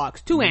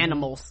sharks, 2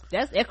 animals.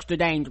 That's extra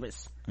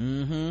dangerous.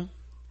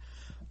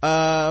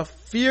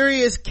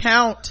 Furious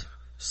Count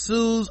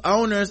sues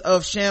owners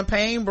of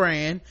champagne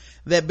brand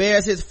that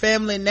bears his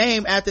family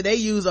name after they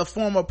use a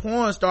former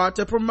porn star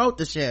to promote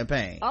the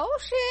champagne. Oh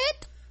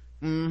shit.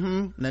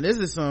 Now this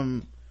is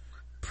some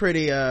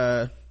pretty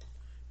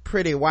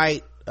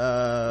white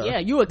yeah,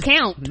 you a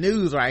count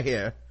news right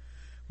here.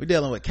 We're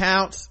dealing with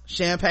counts,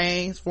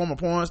 champagnes, former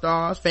porn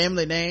stars,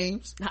 family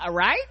names. All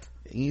right.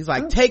 He's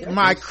like, take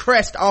my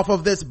crest off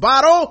of this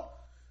bottle.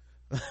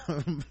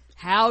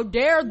 How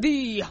dare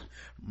thee?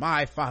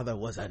 My father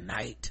was a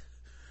knight.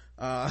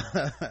 Mine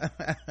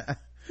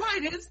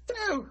is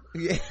too.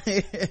 Yeah.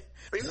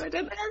 We went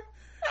in there.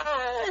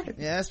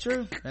 Yeah, that's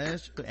true.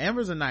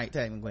 Amber's a knight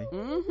technically.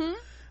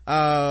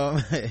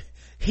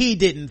 He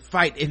didn't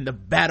fight in the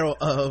battle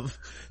of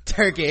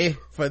Turkey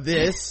for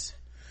this.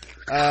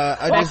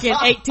 Back in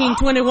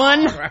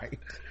 1821. Right.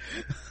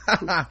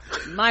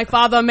 My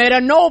father made a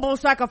noble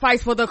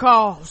sacrifice for the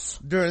cause.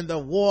 During the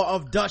War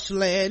of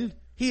Dutchland,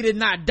 he did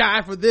not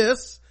die for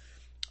this.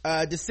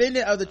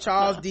 Descendant of the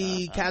Charles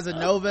D.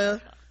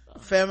 Casanova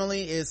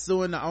family is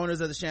suing the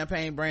owners of the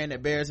champagne brand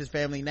that bears his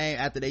family name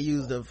after they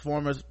used the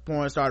former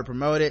porn star to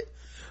promote it.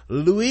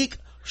 Loic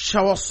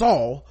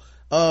Chaussot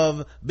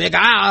of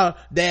Begal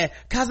de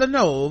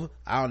Casanova,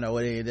 I don't know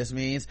what any of this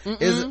means,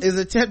 is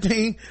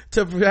attempting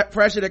to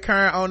pressure the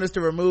current owners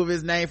to remove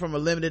his name from a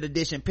limited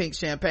edition pink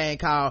champagne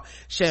called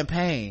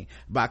Champagne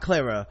by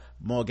Clara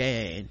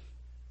Morgan.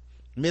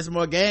 Miss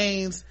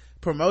Morgan's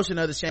promotion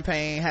of the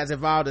champagne has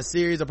involved a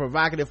series of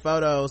provocative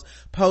photos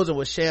posing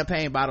with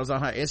champagne bottles on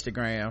her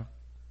Instagram.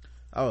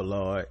 Oh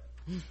Lord.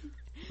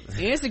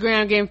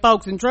 Instagram getting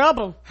folks in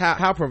trouble.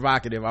 How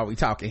provocative are we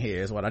talking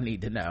here is what I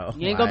need to know.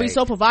 You ain't gonna be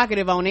so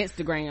provocative on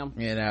Instagram.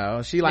 You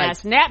know, she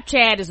like, now,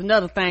 Snapchat is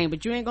another thing,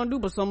 but you ain't gonna do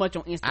but so much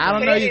on Instagram. I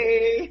don't know.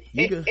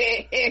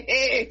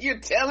 You're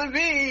telling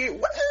me.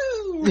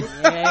 Woo!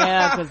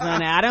 Yeah, cause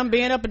honey, I done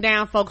been up and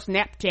down folks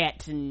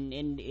Snapchats and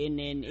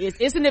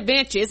it's an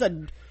adventure.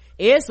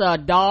 It's a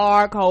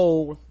dark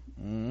hole.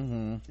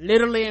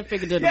 Literally and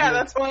figuratively. Yeah,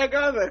 that's why I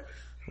go there.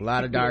 A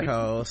lot of dark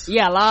holes.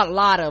 Yeah, a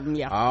lot of them.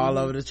 Yeah, all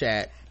over the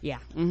chat. Yeah.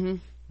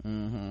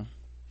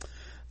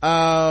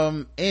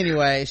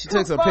 Anyway, she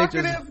took some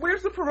pictures.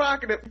 Where's the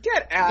provocative?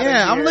 Get out of here.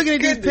 Yeah, I'm looking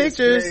at these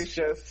pictures.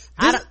 Gracious.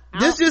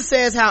 This just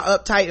says how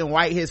uptight and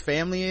white his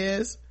family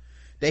is.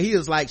 That he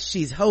was like,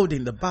 she's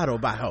holding the bottle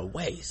by her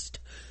waist.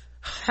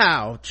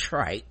 How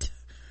trite.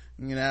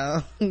 You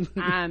know?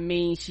 I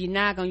mean, she's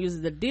not gonna use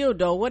the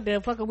dildo. What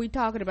the fuck are we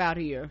talking about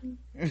here?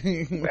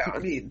 Well, I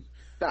mean,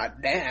 not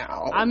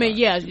now. I mean,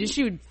 yeah, you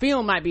shoot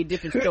film might be a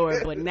different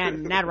story, but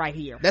not right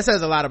here. That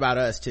says a lot about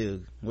us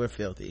too. We're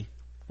filthy.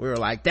 We were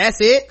like, that's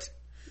it?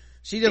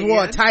 She just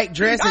wore a tight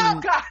dress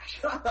and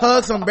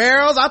hugged some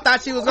barrels. I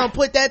thought she was gonna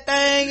put that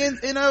thing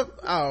in a,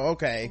 oh,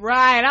 okay.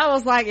 Right. I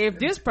was like, if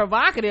this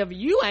provocative,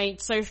 you ain't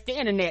searched the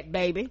internet,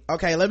 baby.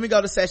 Okay, let me go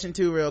to session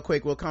 2 real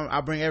quick.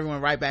 I'll bring everyone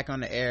right back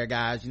on the air,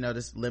 guys. You know,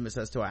 this limits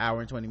us to an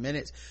hour and 20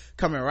 minutes.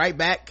 Coming right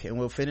back and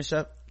we'll finish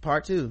up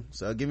part 2.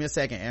 So give me a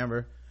second,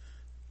 Amber.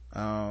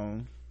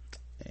 And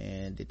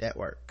did that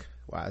work?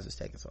 Why is this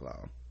taking so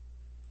long?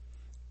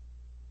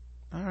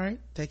 All right,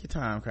 take your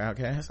time,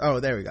 Crowdcast.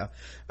 Oh, there we go.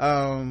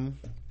 I'm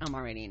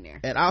already in there.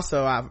 And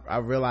also I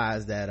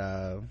realized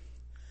that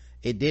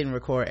it didn't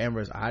record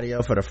Amber's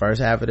audio for the first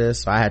half of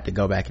this, so I had to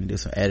go back and do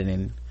some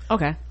editing.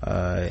 Okay.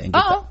 And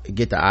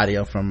get the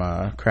audio from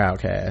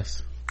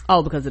Crowdcast.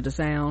 Oh, because of the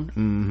sound.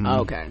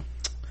 Okay.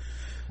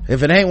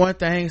 If it ain't one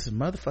thing, it's a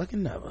motherfucking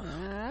never.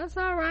 That's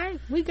all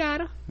right. We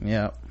got her.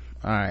 Yep.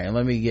 All right,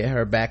 let me get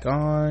her back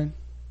on.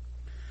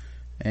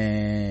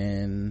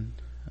 And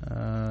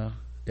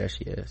there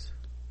she is.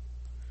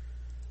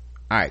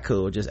 All right,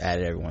 cool. Just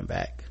added everyone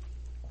back,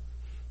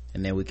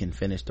 and then we can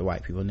finish the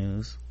white people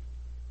news.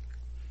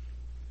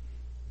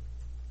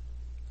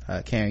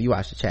 Karen, you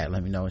watch the chat.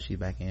 Let me know when she's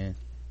back in.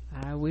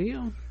 I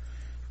will.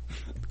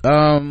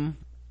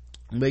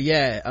 But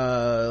yeah,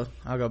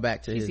 I'll go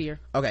back to. She's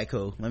here. Okay,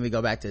 cool. Let me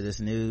go back to this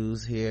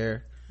news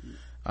here.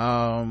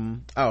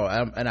 And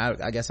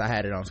I guess I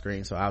had it on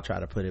screen, so I'll try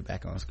to put it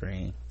back on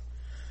screen.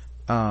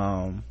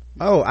 I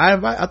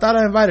thought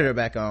I invited her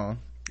back on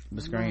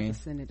the screen.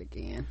 Send it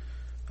again.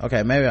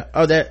 Okay, maybe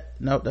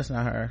nope, that's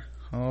not her.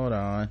 Hold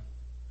on,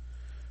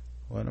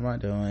 what am I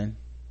doing?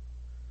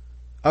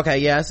 Okay,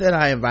 yeah, I said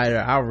I invited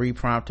her. I'll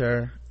reprompt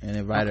her and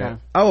invite her.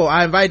 Oh,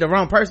 I invited the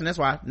wrong person, that's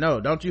why. No,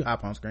 don't you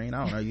hop on screen,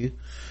 I don't know you.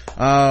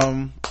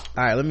 All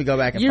right, let me go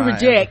back and you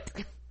find reject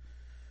her.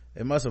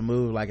 It must have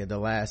moved like at the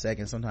last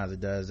second. Sometimes it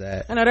does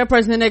that. I know that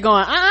person in there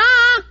going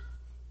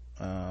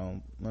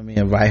let me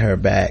invite her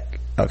back.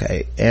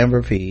 Okay,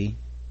 Amber P.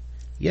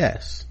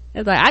 Yes,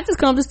 it's like, I just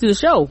come to do the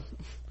show.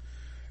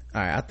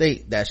 All right, I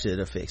think that should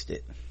have fixed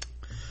it.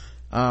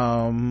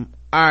 All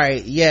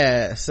right,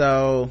 yeah.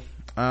 So,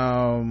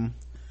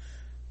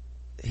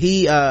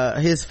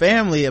 his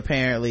family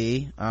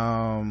apparently,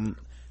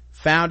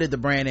 founded the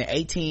brand in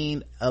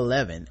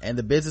 1811, and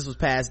the business was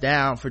passed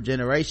down for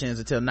generations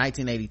until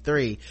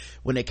 1983,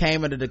 when it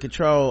came under the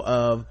control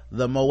of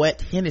the Moet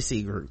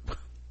Hennessy Group.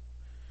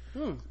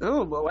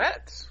 Oh,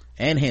 Moet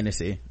And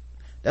Hennessy.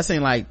 That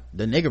seemed like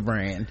the nigga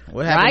brand.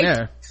 What happened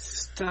there?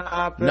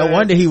 Stop it. No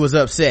wonder he was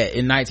upset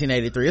in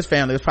 1983. His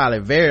family was probably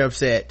very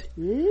upset.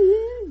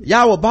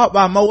 Y'all were bought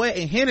by Moet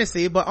and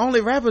Hennessy, but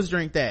only rappers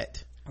drink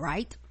that.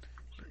 Right.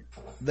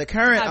 The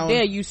current How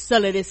dare you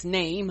sell this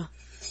name?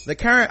 The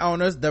current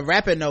owners, the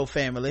Rapinoe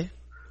family,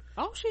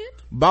 oh shit,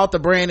 bought the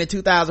brand in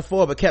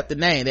 2004 but kept the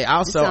name. They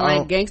also own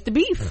like gangsta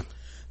beef.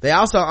 They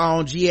also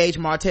own G.H.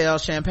 Martell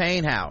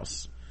Champagne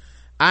House.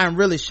 I am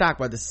really shocked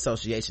by this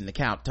association, the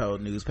account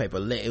told newspaper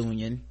Le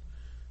Union.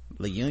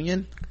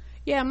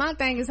 Yeah, my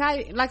thing is, how,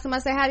 like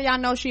somebody say, how do y'all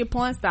know she a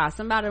porn star?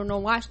 Somebody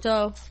don't watched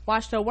her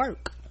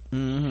work.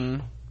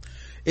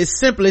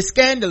 It's simply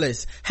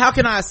scandalous. How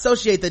can I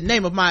associate the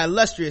name of my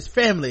illustrious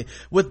family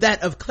with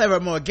that of Clara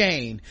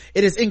Morgaine?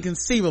 It is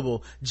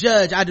inconceivable.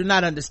 Judge, I do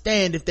not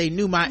understand. If they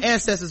knew my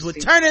ancestors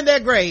would turn in their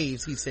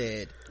graves, he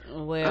said.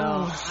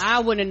 Well, I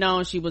wouldn't have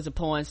known she was a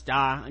porn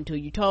star until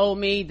you told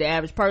me. The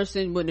average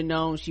person wouldn't have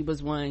known she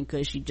was one,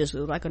 because she just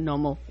looked like a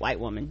normal white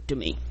woman to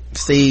me.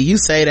 See, you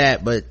say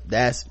that, but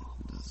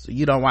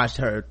you don't watch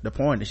the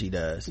porn that she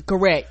does.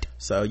 Correct.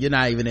 So you're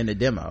not even in the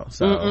demo.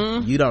 So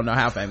you don't know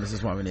how famous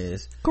this woman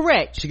is.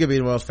 Correct. She could be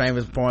the most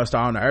famous porn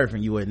star on the earth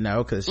and you wouldn't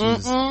know, because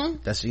she's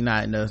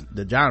not in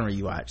the genre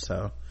you watch.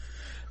 So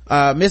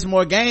Miss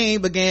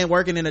Morgaine began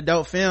working in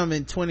adult film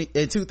in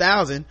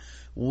 2000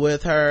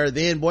 with her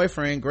then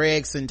boyfriend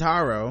Greg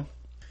Centauro.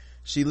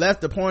 She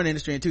left the porn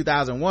industry in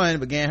 2001 and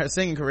began her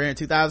singing career in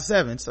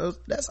 2007. So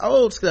that's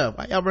old stuff.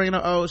 Why y'all bringing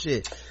up old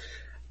shit?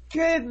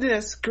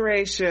 Goodness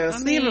gracious. I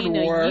mean,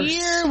 even worse.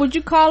 Year, would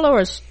you call her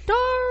a star?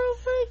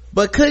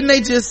 But couldn't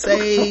they just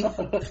say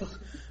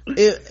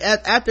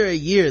after a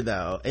year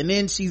though? And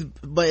then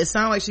but it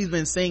sounds like she's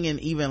been singing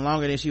even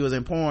longer than she was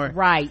in porn.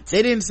 Right.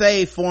 They didn't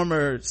say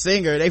former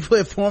singer. They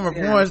put former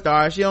porn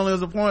star. She only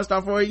was a porn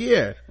star for a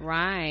year.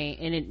 Right.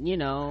 And it,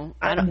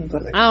 I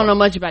don't know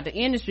much about the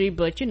industry,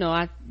 but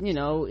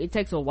it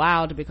takes a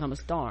while to become a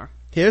star.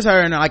 Here's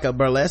her in like a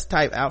burlesque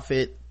type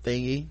outfit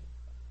thingy.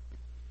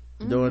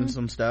 Doing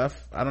some stuff.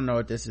 I don't know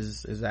what this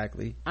is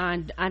exactly. I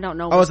don't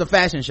know. Oh, it's a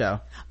fashion show.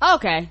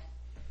 Okay. I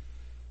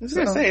was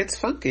gonna say, it's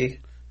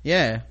funky.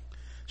 Yeah.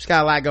 She's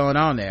got a lot going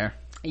on there.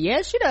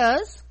 Yes, she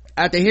does.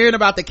 After hearing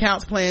about the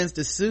Count's plans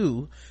to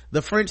sue,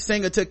 the French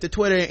singer took to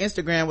Twitter and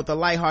Instagram with a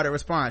lighthearted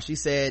response. She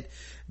said,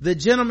 "The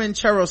gentleman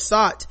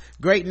Charles-Sat,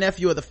 great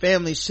nephew of the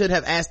family, should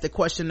have asked the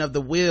question of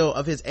the will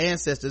of his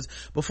ancestors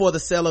before the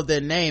sale of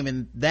their name,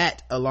 and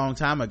that a long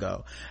time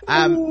ago.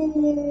 I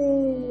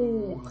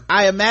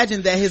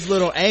imagine that his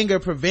little anger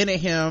prevented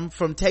him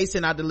from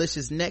tasting our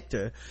delicious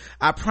nectar.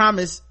 I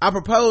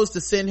propose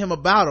to send him a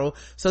bottle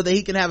so that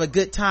he can have a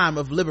good time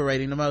of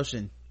liberating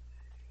emotion."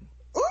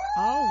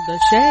 Oh, the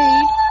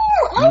shade.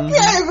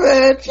 Okay,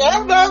 bitch.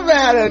 I'm not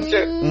mad at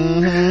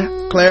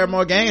you. Clara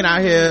Morgaine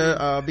out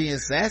here being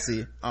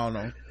sassy. I don't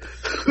know.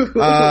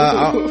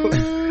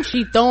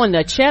 She throwing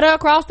the cheddar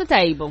across the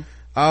table.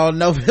 On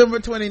November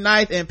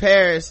 29th in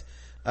Paris,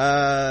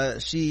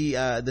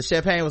 the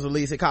champagne was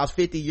released. It cost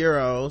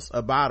 €50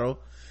 a bottle.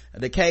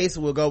 The case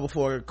will go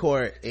before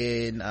court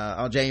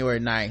on January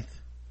 9th.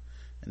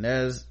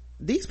 And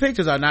these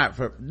pictures are not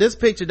this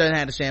picture doesn't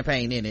have the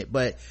champagne in it,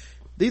 but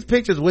these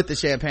pictures with the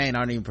champagne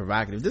aren't even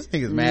provocative. This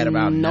nigga's mad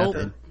about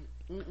nothing.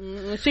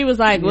 She was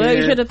like, well,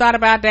 you should have thought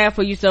about that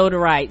before you sold the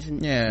rights.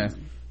 Yeah.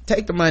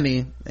 Take the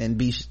money and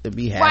be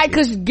happy. Right,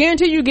 because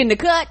guarantee you getting the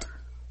cut.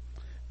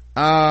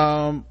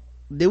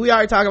 Did we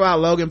already talk about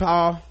Logan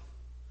Paul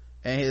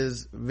and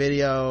his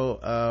video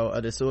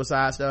of the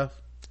suicide stuff?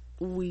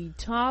 We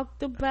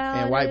talked about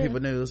it. And White People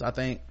News, I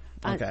think.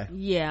 Okay.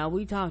 Yeah,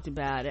 we talked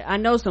about it. I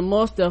know some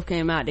more stuff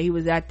came out that he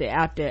was out there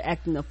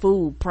acting a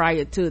fool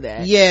prior to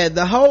that. Yeah,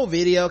 the whole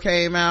video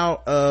came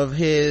out of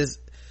his.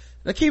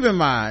 Now keep in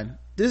mind,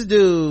 this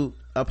dude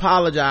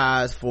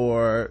apologized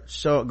for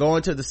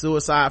going to the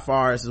suicide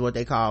forest, is what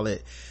they call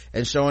it,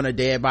 and showing a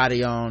dead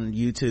body on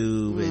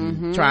YouTube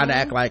and trying to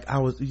act like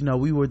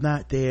we were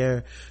not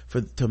there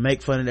to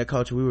make fun of their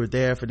culture. We were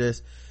there for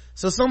this.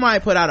 So somebody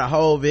put out a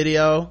whole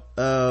video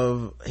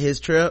of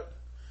his trip.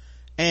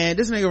 And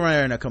this nigga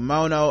wearing a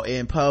kimono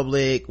in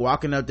public,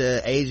 walking up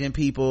to Asian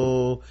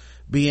people,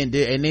 and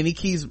then he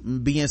keeps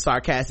being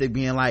sarcastic,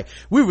 being like,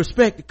 we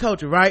respect the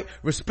culture, right?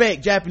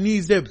 Respect.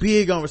 Japanese, they're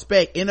big on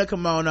respect. In a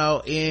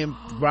kimono, in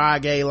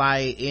broad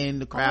daylight, in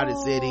the crowded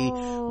city,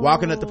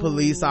 walking up to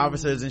police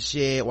officers and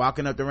shit,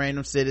 walking up to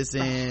random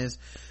citizens.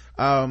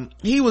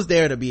 He was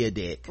there to be a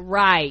dick.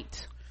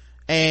 Right.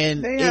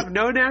 And they have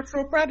no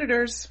natural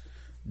predators.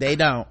 They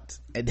don't.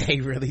 And they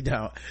really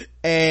don't.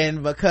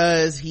 And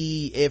because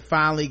it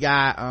finally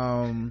got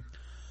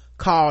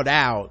called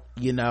out,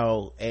 you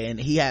know, and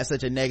he had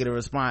such a negative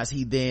response,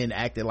 he then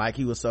acted like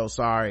he was so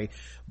sorry.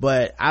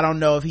 But I don't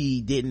know if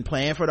he didn't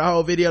plan for the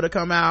whole video to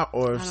come out,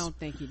 or I don't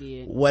think he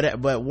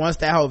did. But once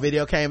that whole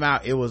video came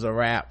out, it was a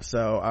wrap.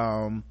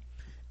 So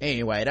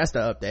anyway, that's the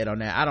update on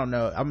that. I don't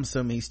know, I'm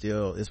assuming he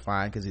still is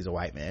fine because he's a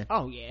white man.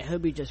 Oh yeah, he'll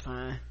be just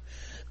fine.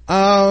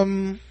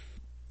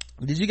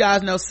 Did you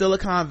guys know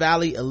Silicon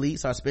Valley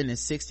elites are spending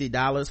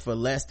 $60 for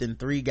less than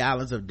 3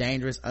 gallons of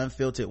dangerous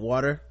unfiltered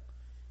water?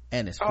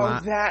 And it's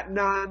flying. Oh, that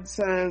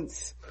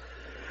nonsense.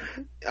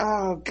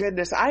 Oh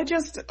goodness.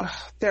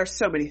 There are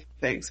so many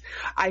things.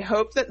 I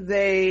hope that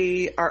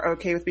they are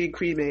okay with being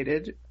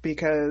cremated,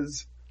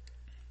 because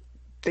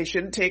they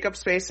shouldn't take up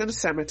space in a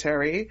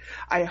cemetery.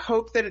 I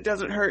hope that it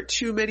doesn't hurt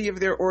too many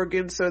of their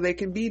organs so they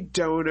can be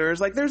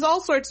donors. Like, there's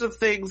all sorts of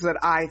things that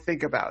I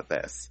think about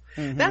this.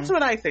 Mm-hmm. That's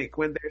what I think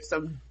when there's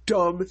some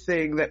dumb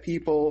thing that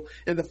people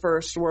in the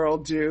first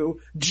world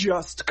do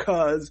just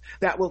cause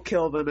that will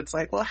kill them. It's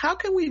like, well, how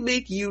can we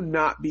make you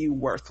not be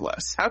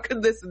worthless? How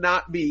can this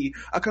not be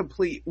a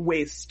complete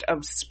waste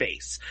of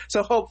space?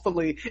 So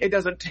hopefully it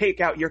doesn't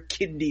take out your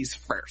kidneys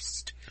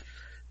first.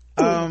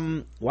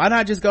 Why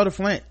not just go to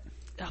Flint?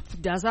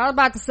 That's what I was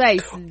about to say.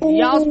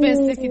 Y'all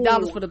spend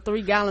 $60 for the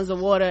 3 gallons of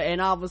water,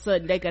 and all of a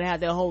sudden they could have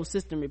their whole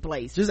system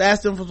replaced. Just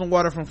ask them for some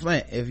water from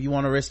Flint if you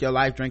want to risk your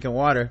life drinking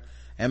water,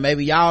 and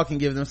maybe y'all can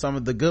give them some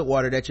of the good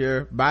water that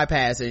you're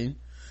bypassing.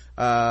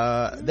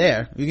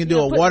 There, you can do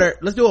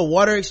let's do a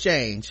water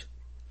exchange.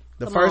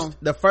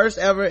 The first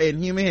ever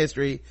in human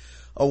history,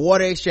 a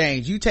water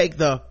exchange. You take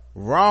the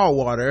raw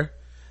water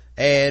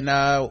and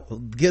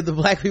give the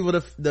black people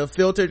the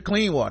filtered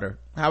clean water.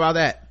 How about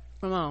that?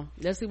 Come on,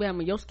 let's see what happens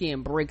when your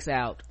skin breaks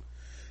out.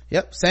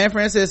 Yep. San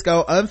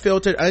Francisco,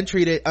 unfiltered,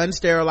 untreated,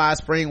 unsterilized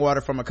spring water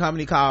from a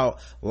company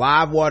called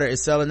Live Water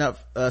is selling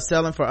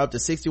for up to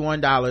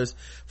 $61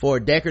 for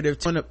a decorative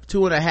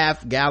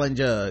 2.5 gallon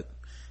jug,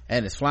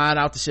 and it's flying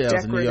off the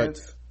shelves. The New York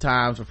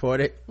Times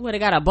reported. Well, they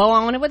got a bow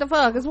on it. What the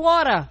fuck? It's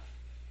water.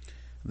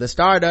 The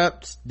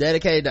startups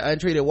dedicated to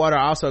untreated water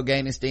also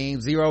gaining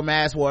steam. Zero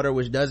Mass Water,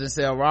 which doesn't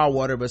sell raw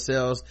water but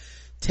sells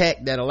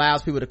tech that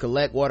allows people to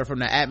collect water from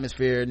the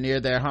atmosphere near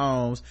their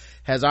homes,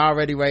 has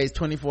already raised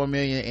 $24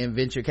 million in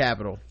venture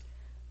capital.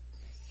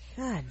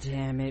 God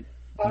damn it.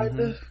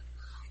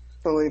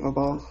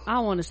 Unbelievable. I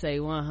want to say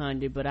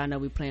 100, but I know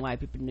we playing white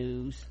people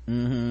news.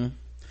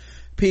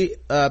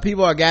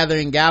 People are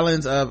gathering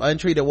gallons of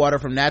untreated water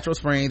from natural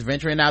springs,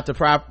 venturing out to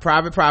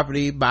private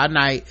property by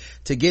night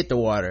to get the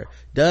water.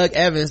 Doug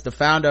Evans, the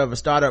founder of a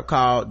startup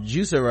called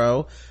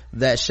Juicero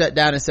that shut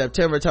down in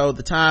September, told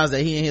the Times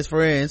that he and his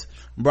friends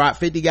brought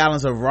 50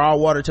 gallons of raw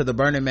water to the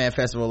Burning Man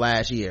festival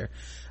last year.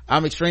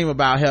 I'm extreme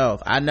about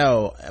health, I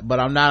know,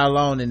 but I'm not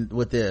alone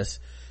with this.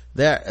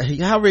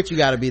 How rich you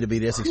gotta be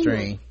this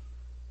extreme?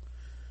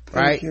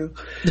 Right? Thank you.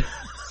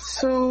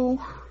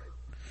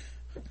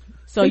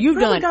 So you've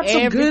done got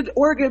some good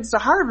organs to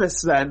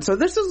harvest then. So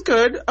this is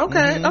good.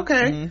 Okay.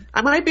 Mm-hmm.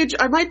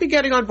 I might be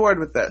getting on board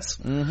with this.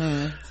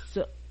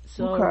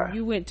 So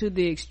you went to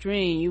the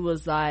extreme. You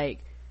was like,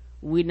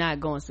 we're not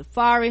going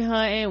safari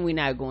hunting, we're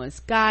not going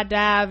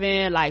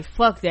skydiving, like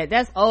fuck that,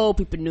 that's old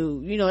people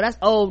news, you know, that's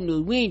old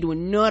news, we ain't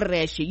doing none of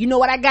that shit. You know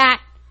what I got?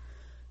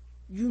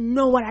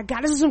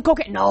 This is some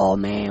cocaine. No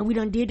man, we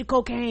done did the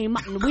cocaine,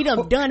 we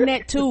done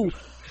that too.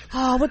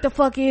 Oh, what the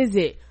fuck is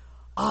it?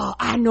 Oh,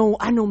 I know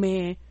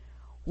man,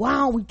 why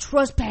don't we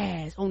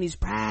trespass on this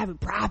private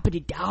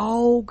property,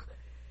 dog?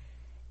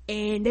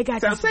 And they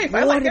got Sounds this safe.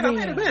 water I like it. there.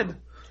 I'm in.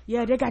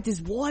 Yeah, they got this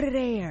water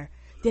there.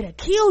 It'll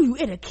kill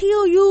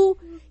you.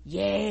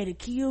 Yeah, it'll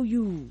kill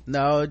you.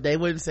 No, they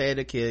wouldn't say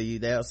it'll kill you.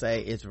 They'll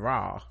say it's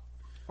raw.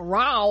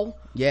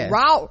 Yeah,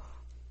 raw.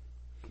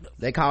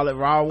 They call it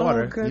raw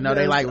water. Oh, you know,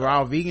 they like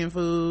raw vegan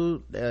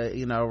food,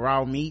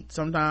 raw meat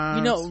sometimes.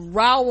 You know,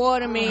 raw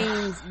water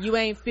means you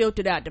ain't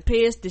filtered out the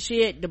piss, the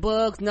shit, the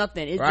bugs,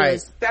 nothing. It's right.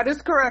 Just that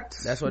is correct.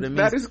 That's what it means.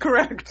 That is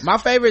correct. My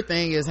favorite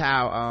thing is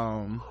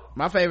how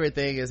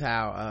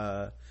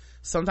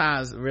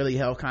sometimes really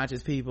health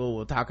conscious people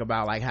will talk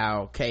about like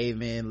how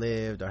cavemen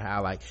lived, or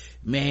how like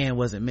man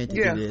wasn't meant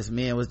to do this,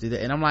 man was do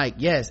that, and I'm like,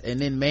 yes, and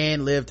then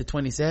man lived to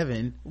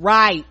 27,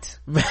 right?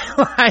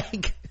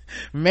 Like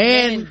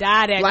man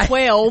died at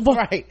 12,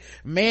 right?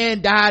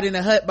 Man died in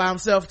a hut by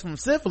himself from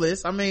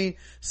syphilis. I mean,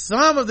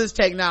 some of this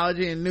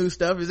technology and new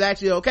stuff is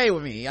actually okay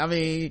with me. I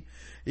mean,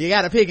 you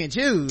gotta pick and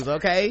choose,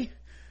 okay?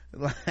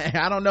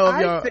 I don't know if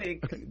I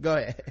think go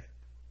ahead.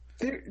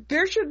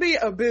 There should be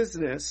a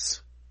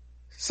business.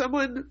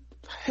 Someone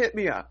hit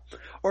me up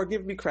or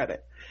give me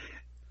credit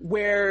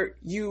where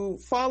you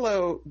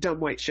follow dumb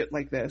white shit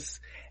like this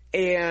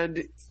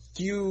and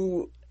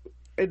you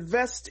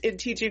invest in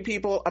teaching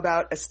people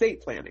about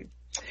estate planning,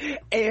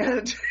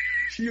 and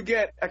you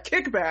get a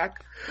kickback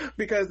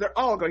because they're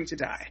all going to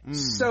die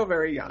so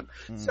very young.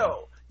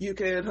 So you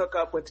can hook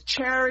up with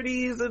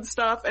charities and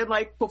stuff, and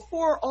like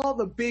before all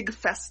the big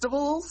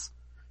festivals,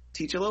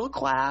 teach a little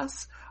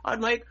class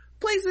on like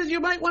places you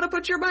might want to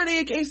put your money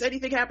in case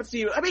anything happens to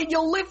you. I mean,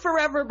 you'll live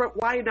forever,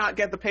 but why not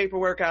get the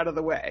paperwork out of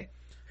the way?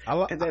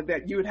 and then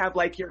that you would have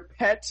like your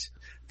pet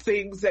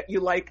things that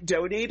you like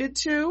donated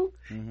to,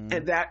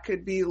 and that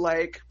could be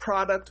like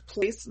product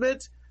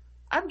placement.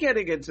 I'm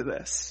getting into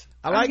this.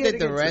 I like that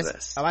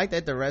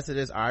the rest of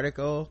this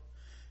article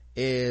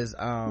is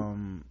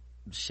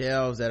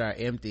shelves that are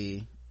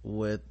empty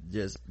with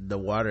just the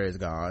water is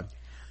gone.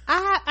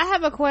 I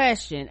have a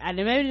question, and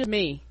maybe it's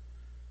me.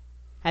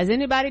 Has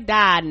anybody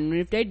died? And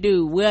if they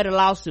do, where are the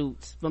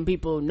lawsuits from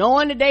people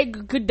knowing that they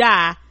could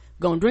die,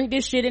 gonna drink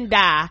this shit and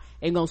die,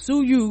 and gonna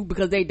sue you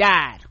because they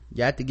died?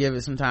 You have to give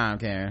it some time,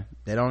 Karen.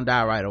 They don't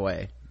die right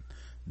away.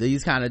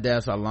 These kind of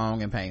deaths are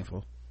long and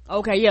painful.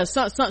 Okay, yeah,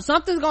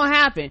 something's gonna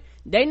happen.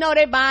 They know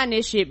they buying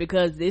this shit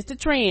because it's the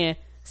trend.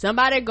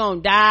 Somebody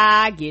gonna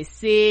die, get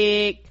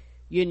sick,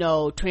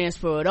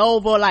 transfer it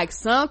over. Like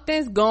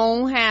something's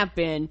gonna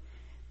happen,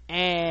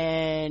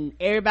 and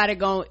everybody's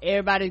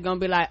gonna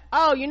be like,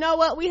 oh, you know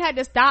what? We had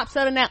to stop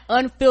selling that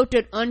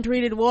unfiltered,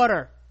 untreated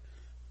water.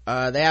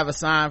 They have a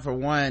sign for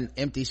one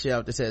empty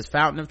shelf that says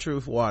Fountain of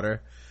Truth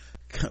Water.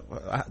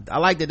 I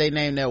like that they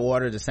named that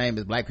water the same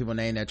as black people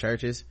name their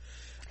churches.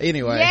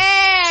 Anyway.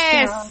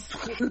 Yes!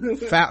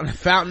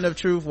 Fountain of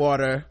Truth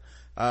Water,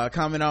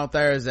 coming on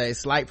Thursday.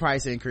 Slight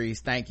price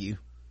increase. Thank you.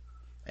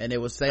 And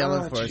it was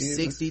selling for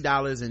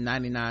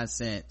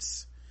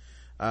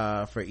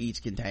 $60.99, for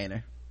each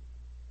container.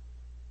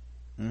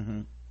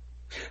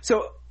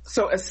 So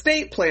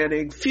estate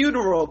planning,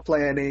 funeral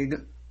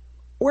planning,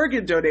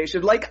 organ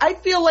donation, like I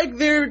feel like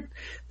there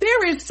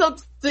is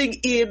something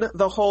in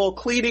the whole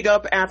cleaning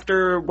up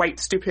after white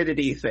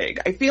stupidity thing.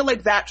 I feel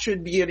like that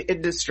should be an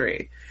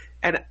industry,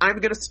 and I'm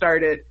gonna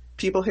start it.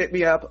 People hit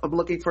me up. I'm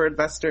looking for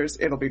investors.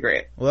 It'll be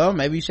great. Well,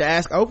 maybe you should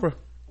ask Oprah.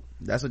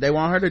 That's what they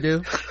want her to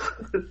do.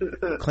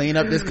 Clean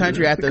up this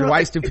country after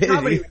white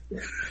stupidity.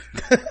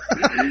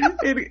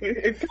 In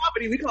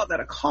comedy, we call that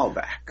a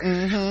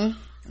callback.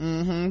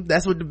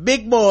 That's what the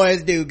big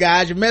boys do,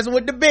 guys. You're messing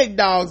with the big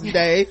dogs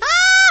today.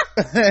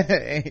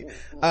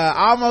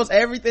 Almost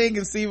everything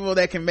conceivable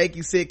that can make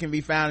you sick can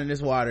be found in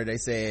this water, they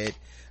said.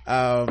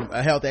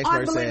 A health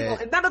expert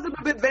said. And none of them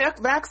have been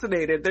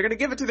vaccinated. They're going to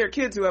give it to their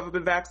kids who haven't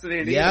been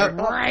vaccinated. Yep.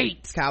 Right.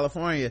 It's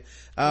California.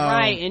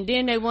 Right. And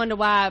then they wonder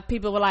why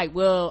people were like,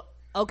 well,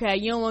 okay,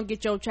 you don't want to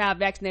get your child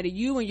vaccinated.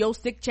 You and your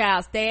sick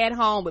child stay at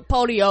home with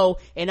polio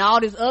and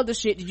all this other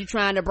shit that you're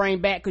trying to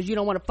bring back because you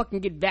don't want to fucking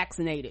get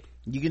vaccinated.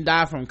 You can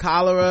die from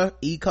cholera,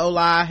 E.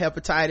 coli,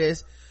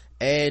 hepatitis,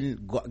 and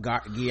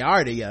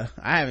Giardia.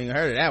 I haven't even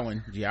heard of that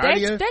one.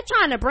 Giardia? They're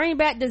trying to bring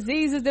back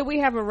diseases that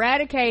we have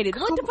eradicated.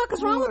 What the fuck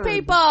is wrong with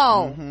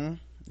people?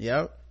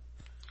 Yep.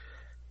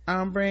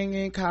 I'm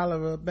bringing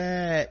cholera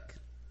back.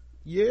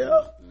 Yeah.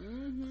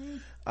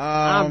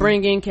 I'm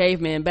bringing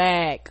cavemen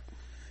back.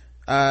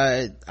 All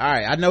right.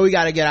 I know we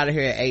got to get out of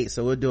here at 8,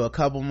 so we'll do a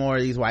couple more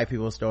of these white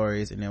people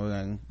stories, and then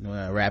we're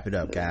gonna wrap it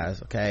up,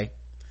 guys. Okay.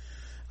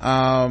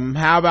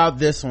 How about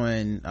this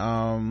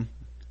one?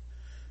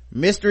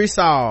 Mystery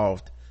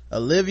solved.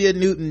 Olivia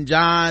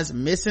Newton-John's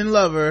missing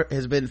lover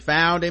has been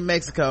found in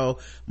Mexico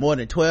more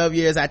than 12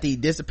 years after he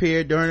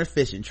disappeared during a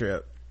fishing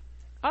trip.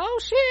 Oh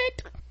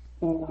shit.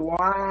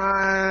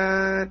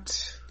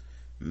 What?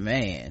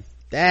 Man,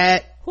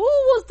 that. Who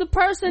was the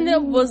person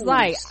that was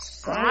like,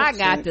 I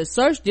got to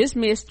search this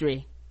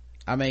mystery?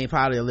 I mean,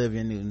 probably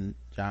Olivia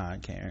Newton-John,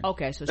 Karen.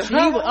 Okay, so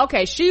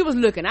she was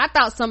looking. I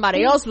thought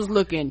somebody else was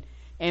looking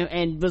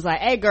and was like,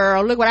 hey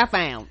girl, look what I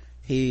found.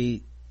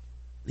 He's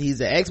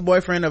the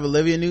ex-boyfriend of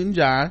Olivia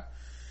Newton-John.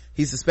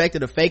 He's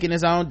suspected of faking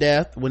his own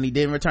death when he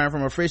didn't return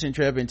from a fishing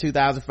trip in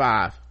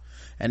 2005.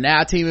 And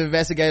now a team of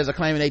investigators are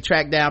claiming they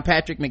tracked down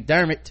Patrick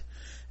McDermott,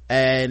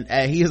 and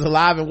he is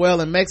alive and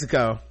well in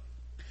Mexico.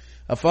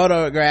 A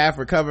photograph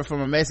recovered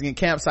from a Mexican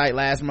campsite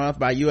last month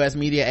by U.S.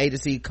 media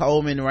agency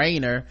Coleman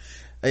Rayner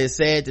is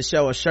said to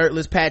show a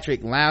shirtless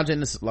Patrick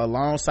lounging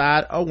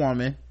alongside a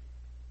woman.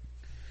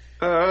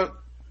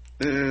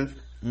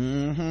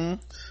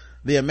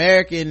 The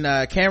American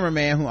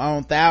cameraman who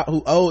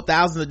owed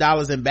thousands of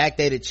dollars in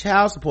backdated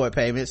child support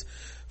payments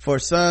for a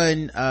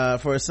son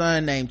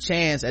named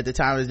Chance at the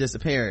time of his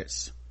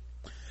disappearance.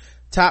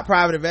 Top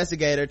private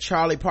investigator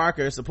Charlie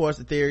Parker supports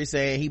the theory,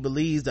 saying he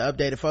believes the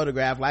updated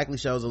photograph likely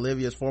shows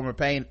Olivia's former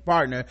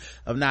partner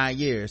of 9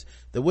 years.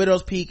 The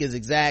widow's peak is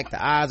exact,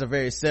 the eyes are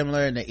very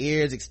similar, and the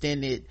ears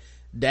extended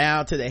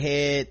down to the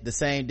head the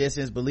same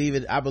distance.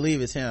 I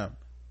believe it's him.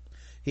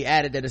 He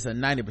added that it's a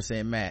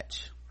 90%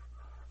 match.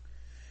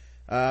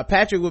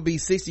 Patrick would be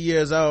 60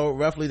 years old,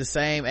 roughly the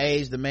same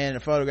age the man in the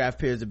photograph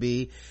appears to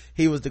be.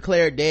 He was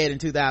declared dead in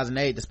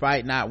 2008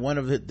 despite not one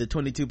of the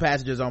 22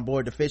 passengers on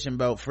board the fishing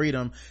boat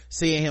Freedom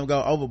seeing him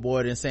go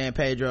overboard in San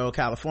Pedro,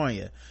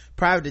 California.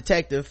 Private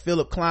detective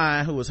Philip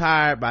Klein, who was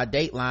hired by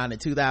Dateline in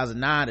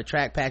 2009 to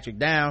track Patrick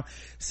down,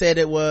 said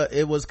it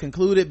was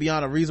concluded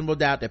beyond a reasonable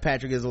doubt that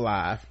Patrick is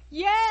alive.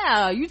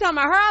 Yeah, you talking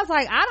about her? I was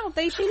like, I don't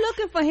think she's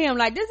looking for him.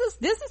 Like, this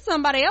is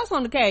somebody else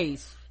on the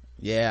case.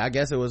 Yeah, I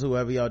guess it was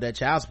whoever he owed that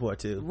child support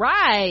to.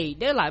 Right.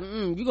 They're like,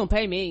 you gonna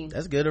pay me.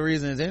 That's good a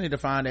reason as any to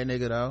find that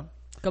nigga though.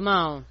 Come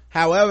on.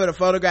 However, the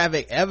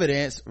photographic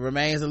evidence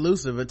remains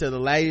elusive until the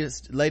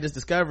latest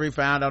discovery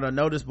found on a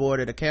notice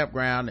board at a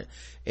campground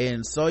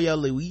in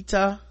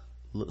Soyalita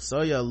in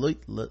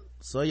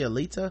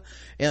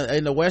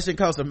the western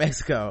coast of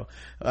Mexico.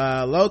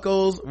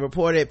 Locals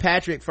reported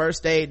Patrick first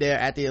stayed there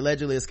after he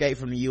allegedly escaped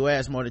from the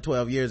U.S. more than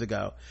 12 years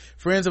ago.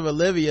 Friends of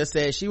Olivia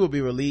said she will be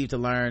relieved to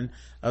learn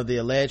of the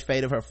alleged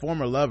fate of her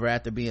former lover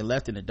after being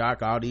left in the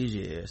dark all these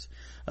years.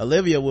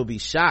 Olivia will be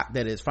shocked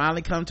that it's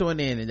finally come to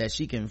an end and that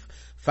she can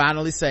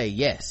finally say,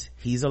 yes,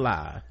 he's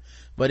alive.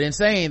 But in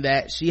saying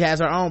that, she has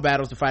her own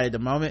battles to fight at the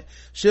moment.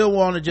 She'll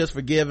want to just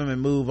forgive him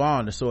and move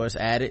on, the source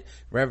added,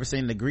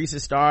 referencing the Greasy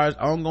star's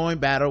ongoing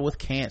battle with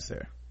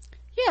cancer.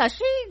 Yeah,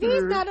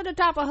 he's not at the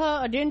top of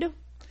her agenda.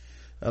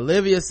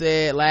 Olivia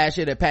said last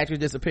year that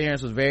Patrick's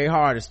disappearance was very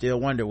hard and still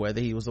wondered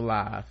whether he was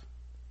alive.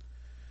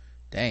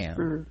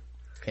 Damn.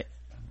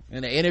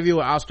 In an interview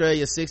with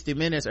Australia's 60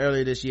 Minutes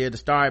earlier this year, the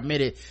star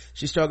admitted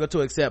she struggled to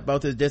accept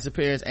both his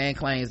disappearance and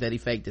claims that he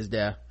faked his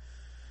death.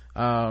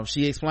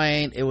 She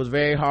explained it was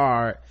very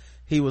hard.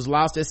 He was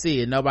lost at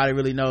sea and nobody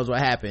really knows what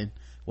happened.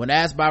 When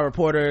asked by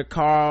reporter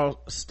Carl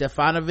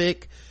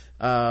Stefanovic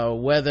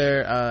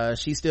whether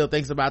she still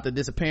thinks about the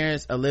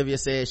disappearance, Olivia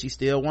said she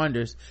still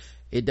wonders.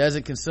 It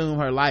doesn't consume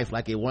her life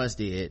like it once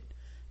did.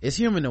 It's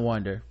human to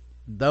wonder.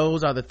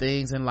 Those are the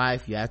things in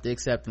life you have to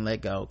accept and let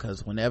go,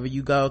 because whenever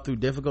you go through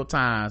difficult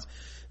times,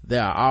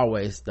 there are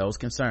always those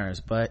concerns,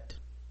 but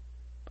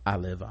I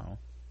live on.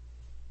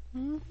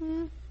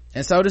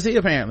 And so does he,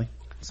 apparently.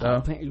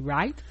 So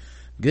right,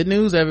 good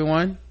news,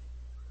 everyone.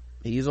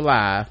 He's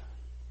alive.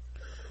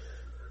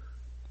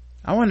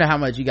 I wonder how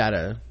much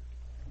I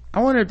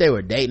wonder if they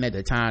were dating at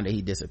the time that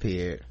he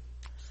disappeared.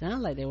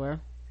 Sounds like they were,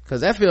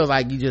 because that feels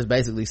like you just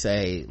basically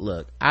say,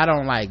 look, I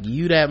don't like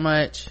you that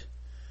much,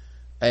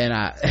 and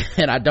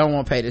I don't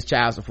want to pay this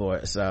child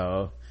support.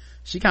 So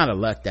she kind of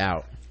lucked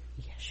out.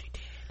 Yeah, she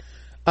did.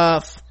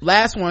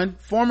 Last one,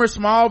 former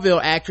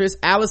Smallville actress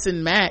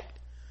Allison Mack,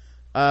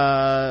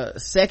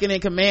 second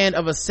in command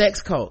of a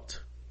sex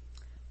cult.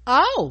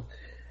 Oh,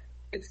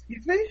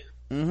 excuse me.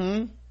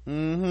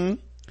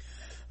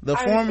 The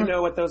I don't even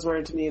know what those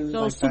words mean.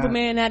 So like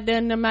Superman out there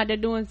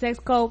doing sex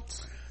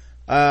cults.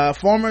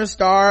 Former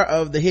star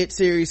of the hit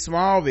series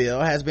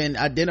Smallville has been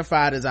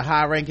identified as a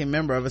high-ranking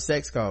member of a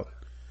sex cult.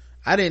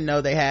 I didn't know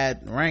they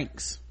had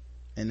ranks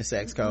in the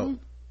sex cult.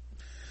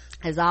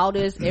 Has all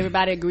this,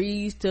 everybody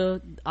agrees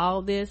to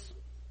all this?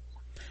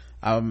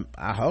 I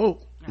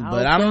hope.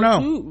 But I don't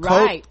know.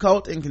 Right.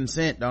 Cult and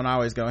consent don't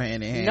always go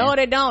hand in hand. No,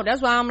 they don't.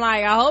 That's why I'm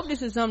like, I hope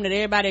this is something that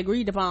everybody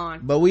agreed upon.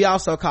 But we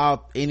also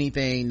call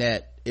anything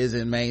that is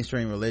in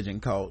mainstream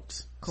religion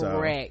cults.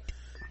 Correct.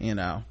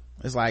 So,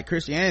 it's like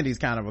Christianity's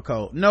kind of a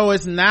cult. No,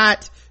 it's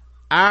not.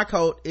 Our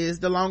cult is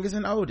the longest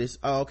and oldest.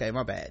 Oh, okay,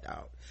 my bad,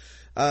 dog.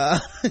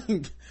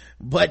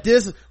 But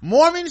this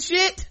Mormon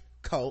shit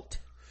cult.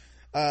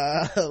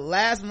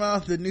 Last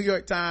month, the New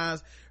York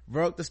Times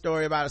broke the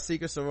story about a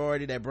secret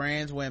sorority that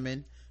brands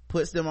women,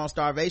 puts them on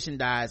starvation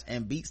diets,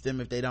 and beats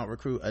them if they don't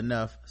recruit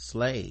enough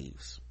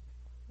slaves.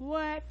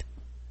 What?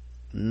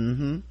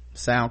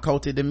 Sound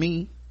culty to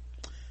me,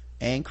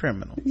 and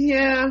criminal.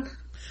 Yeah.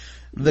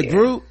 The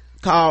group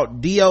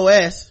called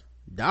DOS,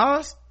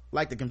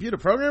 like the computer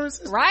programming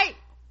system, right?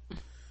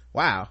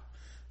 Wow.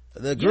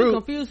 The You group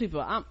confuse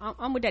people.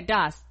 I'm with that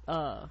DOS.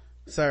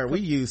 Sir, we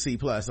use C+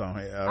 on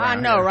here. I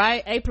know, here.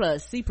 Right? A+,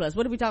 C+.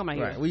 What are we talking about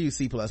here? Right, we use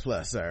C++,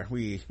 sir.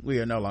 We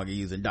are no longer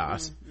using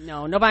DOS.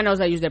 No, nobody knows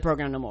how to use that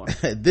program no more.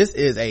 This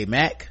is a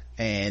Mac,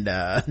 and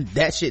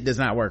that shit does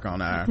not work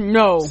on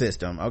our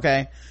system,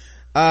 okay?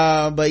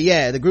 But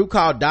yeah, the group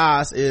called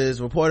DOS is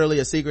reportedly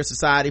a secret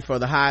society for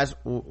the highest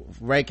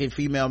ranking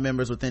female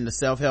members within the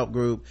self-help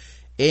group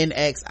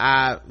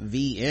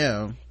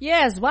NXIVM.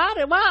 Yes, why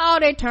all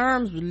their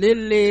terms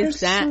literally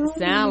sound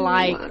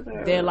like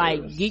they're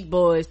like geek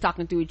boys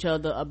talking to each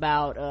other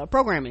about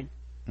programming.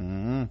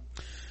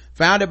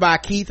 Founded by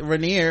Keith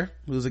Raniere,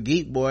 who's a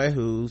geek boy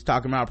who's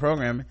talking about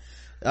programming.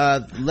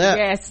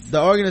 Yes.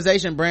 The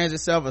organization brands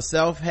itself a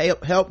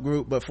self-help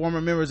group, but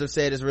former members have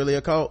said it's really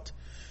a cult.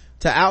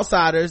 To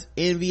outsiders,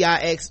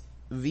 NXIVM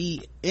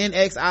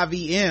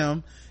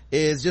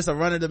is just a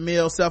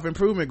run-of-the-mill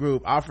self-improvement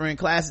group offering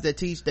classes that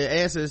teach the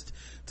answers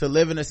to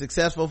living a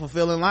successful,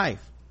 fulfilling life.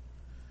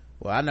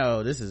 Well, I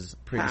know this is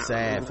pretty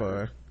sad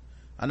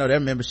I know their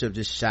membership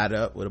just shot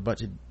up with a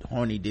bunch of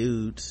horny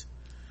dudes.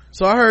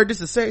 So I heard this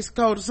is a sex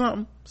code or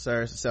something.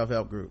 Sir, it's a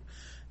self-help group.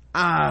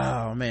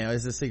 Oh man,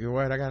 is this a secret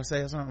word I gotta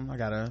say or something?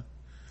 I'm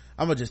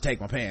gonna just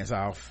take my pants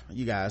off.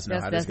 You guys know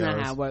how this goes. That's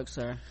not how it works,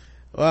 sir.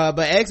 But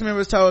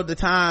ex-members told the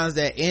Times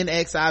that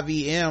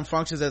NXIVM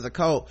functions as a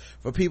cult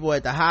for people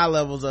at the high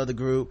levels of the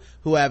group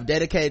who have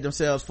dedicated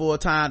themselves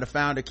full-time to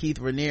founder Keith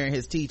Raniere and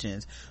his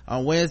teachings.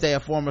 On Wednesday, a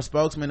former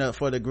spokesman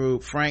for the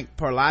group, Frank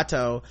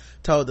Perlato,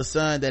 told The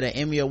Sun that an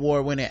Emmy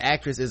Award-winning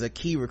actress is a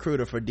key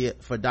recruiter for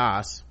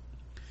DOS.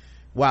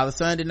 While The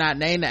Sun did not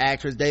name the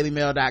actress,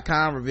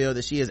 DailyMail.com revealed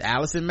that she is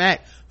Allison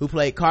Mack, who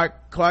played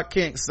Clark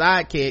Kent's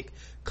sidekick,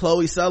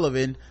 Chloe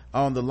Sullivan,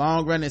 on the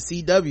long-running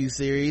CW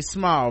series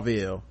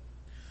Smallville.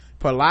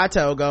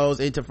 Parlato goes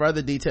into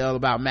further detail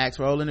about Mac's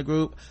role in the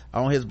group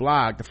on his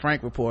blog, The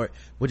Frank Report,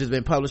 which has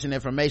been publishing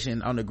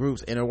information on the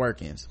group's inner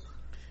workings.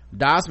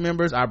 DOS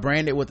members are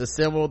branded with a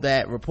symbol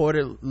that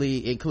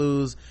reportedly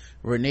includes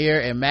Rainier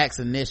and Mac's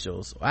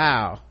initials.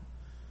 Wow.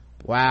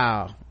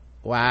 Oh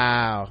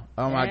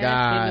my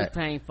God. That's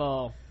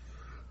painful.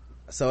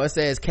 So it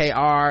says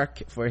KR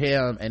for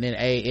him and then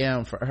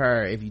AM for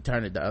her if you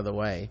turn it the other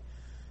way.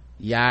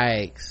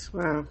 Yikes.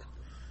 Wow.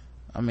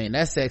 I mean,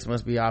 that sex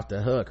must be off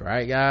the hook,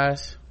 right,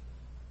 guys?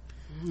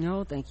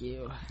 No, thank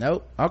you.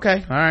 Nope.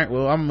 Okay. All right.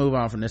 Well, I'm gonna move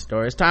on from this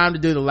story. It's time to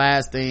do the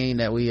last thing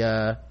that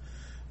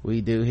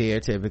we do here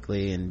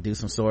typically and do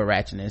some sword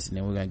ratchetness, and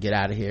then we're gonna get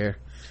out of here.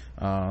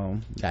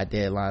 Got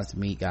deadlines to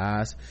meet,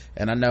 guys.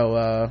 And I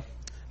know,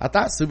 I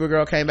thought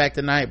Supergirl came back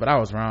tonight, but I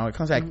was wrong. It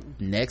comes back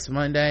next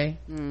Monday.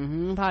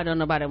 Probably don't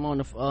nobody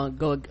want to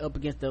go up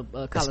against the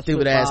college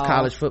stupid football. ass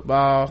college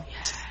football.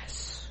 Yes.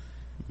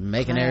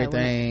 Making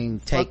everything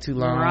take too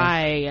long.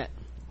 Right.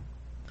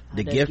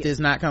 The gift is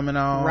not coming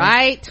on.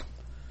 Right.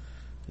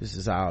 This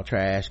is all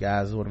trash,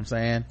 guys, is what I'm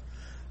saying.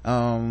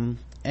 And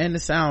the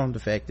sound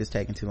effect is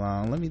taking too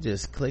long. Let me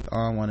just click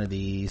on one of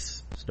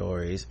these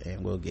stories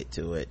and we'll get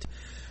to it.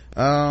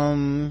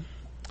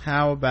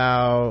 How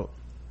about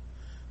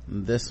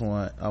this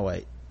one? Oh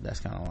wait, that's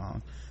kind of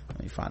long.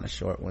 Let me find a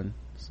short one.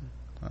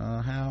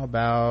 How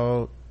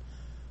about,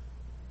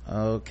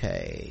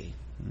 okay,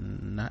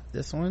 not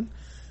this one.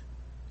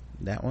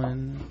 That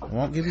one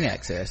won't give me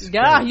access.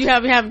 God, you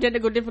having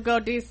technical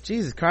difficulties?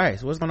 Jesus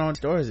Christ, what's going on in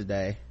stores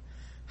today?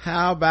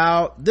 How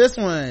about this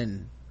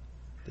one?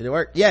 Did it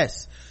work?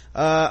 Yes.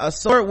 A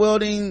sword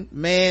wielding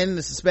man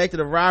is suspected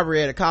of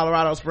robbery at a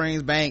Colorado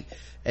Springs bank,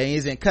 and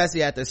he's in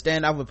custody after a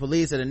standoff with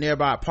police at a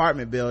nearby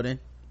apartment building.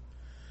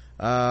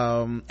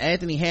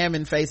 Anthony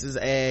Hammond faces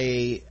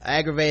a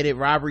aggravated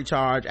robbery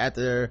charge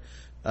after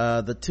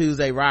the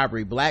Tuesday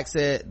robbery. Black,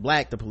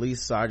 the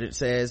police sergeant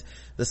says,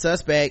 the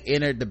suspect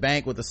entered the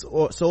bank with a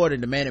sword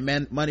and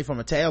demanded money from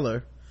a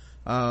teller,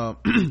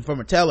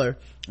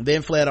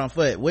 then fled on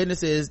foot.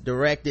 Witnesses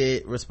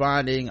directed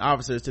responding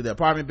officers to the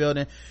apartment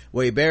building,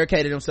 where he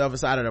barricaded himself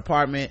inside an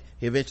apartment.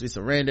 He eventually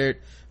surrendered.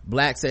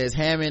 Black says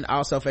Hammond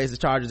also faces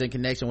charges in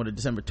connection with a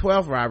December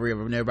 12th robbery of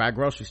a nearby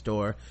grocery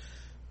store.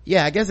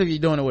 Yeah, I guess if you're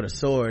doing it with a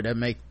sword, that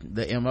make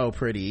the MO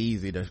pretty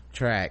easy to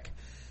track.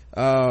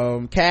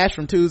 Cash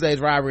from Tuesday's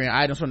robbery and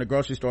items from the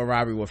grocery store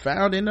robbery were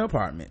found in the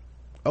apartment.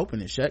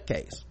 Open and shut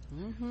case.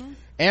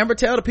 Amber,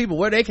 tell the people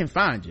where they can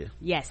find you.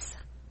 Yes.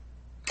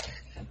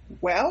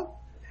 Well,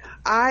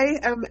 I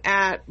am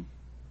at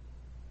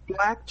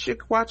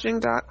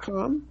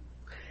blackchickwatching.com,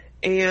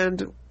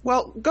 and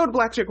well, go to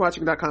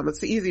blackchickwatching.com.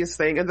 It's the easiest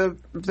thing. And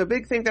the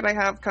big thing that I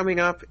have coming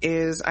up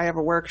is I have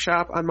a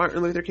workshop on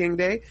Martin Luther King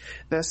Day,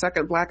 the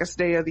second blackest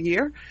day of the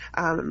year,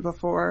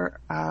 before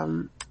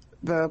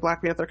the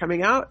Black Panther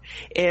coming out,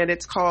 and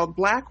it's called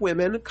Black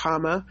Women,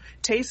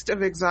 Taste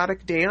of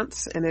Exotic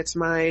Dance, and it's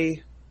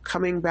my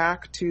coming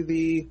back to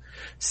the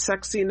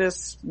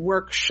sexiness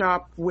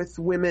workshop with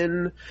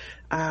women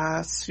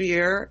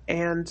sphere,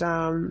 and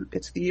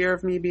it's the year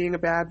of me being a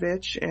bad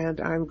bitch, and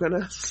I'm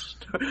gonna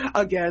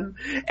again,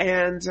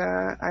 and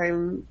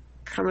I'm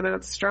coming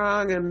out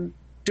strong and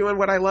doing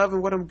what I love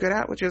and what I'm good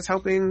at, which is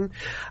helping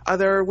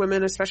other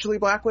women, especially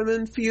Black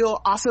women,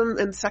 feel awesome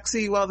and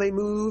sexy while they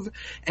move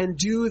and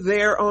do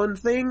their own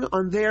thing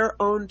on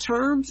their own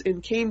terms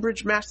in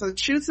Cambridge,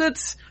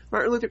 Massachusetts.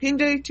 Martin Luther King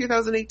Day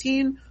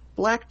 2018,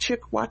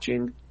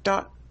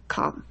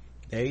 blackchickwatching.com.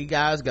 There you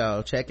guys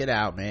go. Check it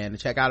out, man.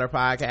 Check out our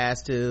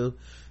podcast too,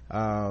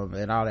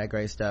 and all that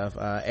great stuff.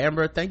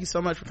 Amber, thank you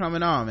so much for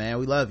coming on, man.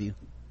 We love you.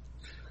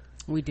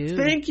 We do.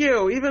 Thank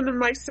you. Even in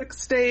my sick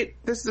state,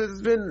 this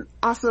has been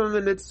awesome,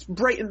 and it's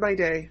brightened my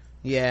day.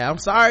 Yeah, I'm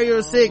sorry you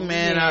were sick,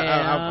 man.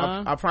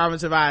 Yeah. I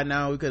promise if I had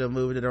known, we could have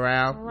moved it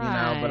around, you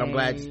know, but I'm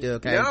glad you still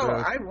came through.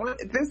 I want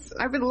this.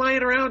 I've been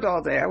lying around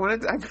all day. I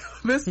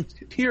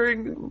missed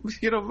hearing,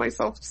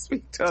 myself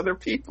speak to other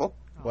people.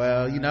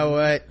 Well, you know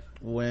what?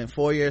 When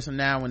 4 years from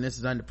now, when this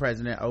is under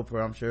President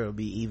Oprah, I'm sure it'll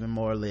be even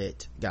more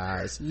lit,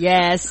 guys.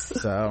 Yes.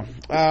 So,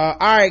 all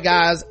right,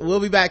 guys,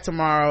 we'll be back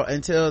tomorrow.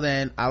 Until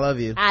then, I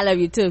love you. I love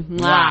you too. Mwah.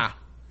 Mwah.